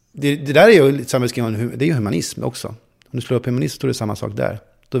 Det där är ju samma beskrivning, det är ju humanism också. Om du slår upp humanism så står det samma sak där.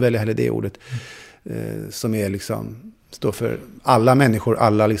 Då väljer jag hellre det ordet. Som är liksom... Står för alla människor,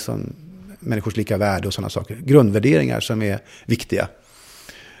 alla liksom... Människors lika värde och sådana saker. Grundvärderingar som är viktiga.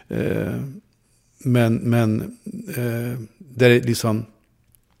 Men där liksom...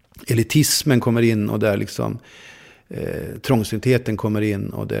 elitismen kommer in och där liksom trångsyntheten kommer in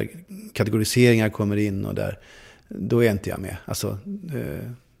och där kategoriseringar kommer in och där då är inte jag med. Alltså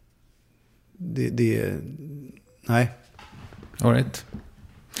nej. All right.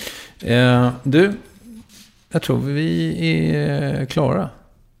 Du, jag tror vi är klara.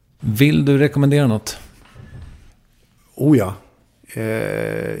 Vill du rekommendera något? Oh ja.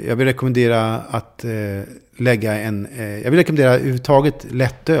 Jag vill rekommendera att jag vill rekommendera överhuvudtaget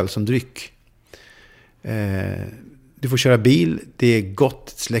lättöl som dryck. Du får köra bil, det är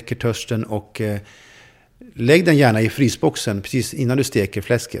gott, släcker törsten, och lägg den gärna i frysboxen precis innan du steker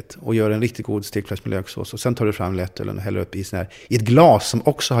fläsket och gör en riktigt god stekfläsk med löksås, och sen tar du fram lättölen och häller upp i ett glas som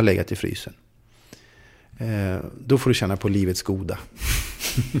också har legat i frysen. Då får du känna på livets goda.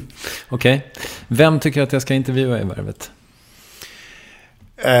 Okej. Vem tycker att jag ska intervjua i Värvet?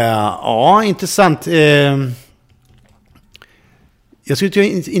 Ja, intressant. Jag skulle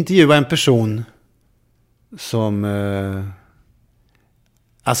intervjua en person som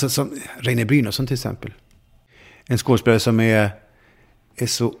som Reine Brynolfsson till exempel. En skådespelare som är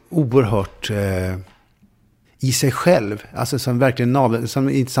så oerhört i sig själv. Alltså som verkligen som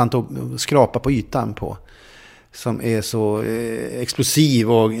är intressant att skrapa på ytan på. Som är så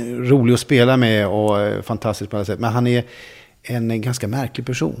explosiv och rolig att spela med och fantastisk på alla sätt. Men han är en ganska märklig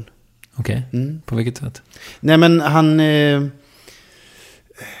person. Okej. På vilket sätt? Nej, men han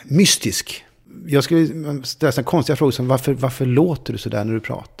mystisk. Jag skulle ställa en konstiga frågor som varför låter du så där när du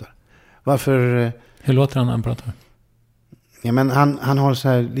pratar? Varför... Hur låter han när han pratar? Ja, men han har så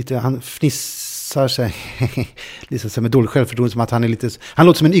här lite, han fnissar sig lite så med dålig självförtroende, som att han är lite, han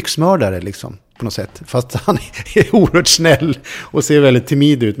låter som en yxmördare liksom på något sätt, fast han är oerhört snäll och ser väldigt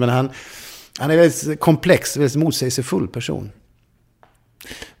timid ut, men han är väldigt komplex, väldigt motsägelsefull person.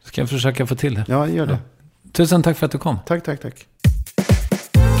 Ska jag försöka få till det? Ja, gör det. Ja. Tusen tack för att du kom.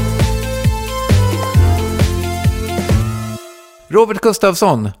 Robert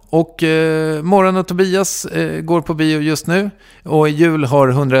Gustafsson och Morran och Tobias går på bio just nu. Och i jul har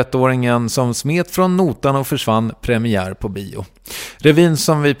 101-åringen som smet från notan och försvann premiär på bio. Revyn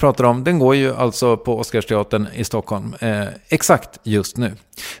som vi pratar om, den går ju alltså på Oscarsteatern i Stockholm. Exakt just nu.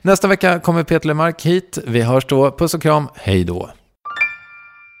 Nästa vecka kommer Peter Lemark hit. Vi hörs då. Puss och kram. Hej då.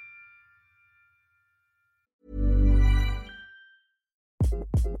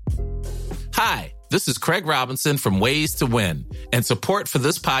 Hi, this is Craig Robinson from Ways to Win, and support for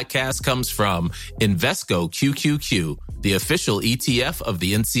this podcast comes from Invesco QQQ, the official ETF of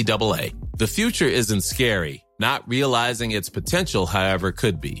the NCAA. The future isn't scary. Not realizing its potential, however,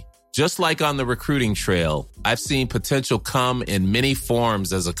 could be. Just like on the recruiting trail, I've seen potential come in many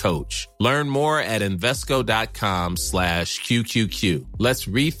forms as a coach. Learn more at Invesco.com/QQQ. Let's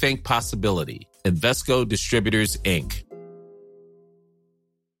rethink possibility. Invesco Distributors, Inc.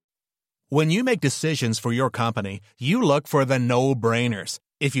 When you make decisions for your company, you look for the no-brainers.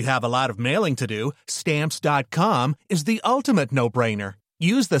 If you have a lot of mailing to do, Stamps.com is the ultimate no-brainer.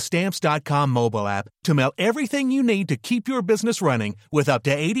 Use the Stamps.com mobile app to mail everything you need to keep your business running with up to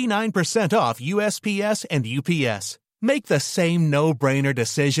 89% off USPS and UPS. Make the same no-brainer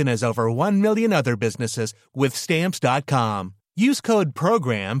decision as over 1 million other businesses with Stamps.com. Use code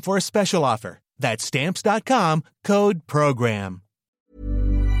PROGRAM for a special offer. That's Stamps.com, code PROGRAM.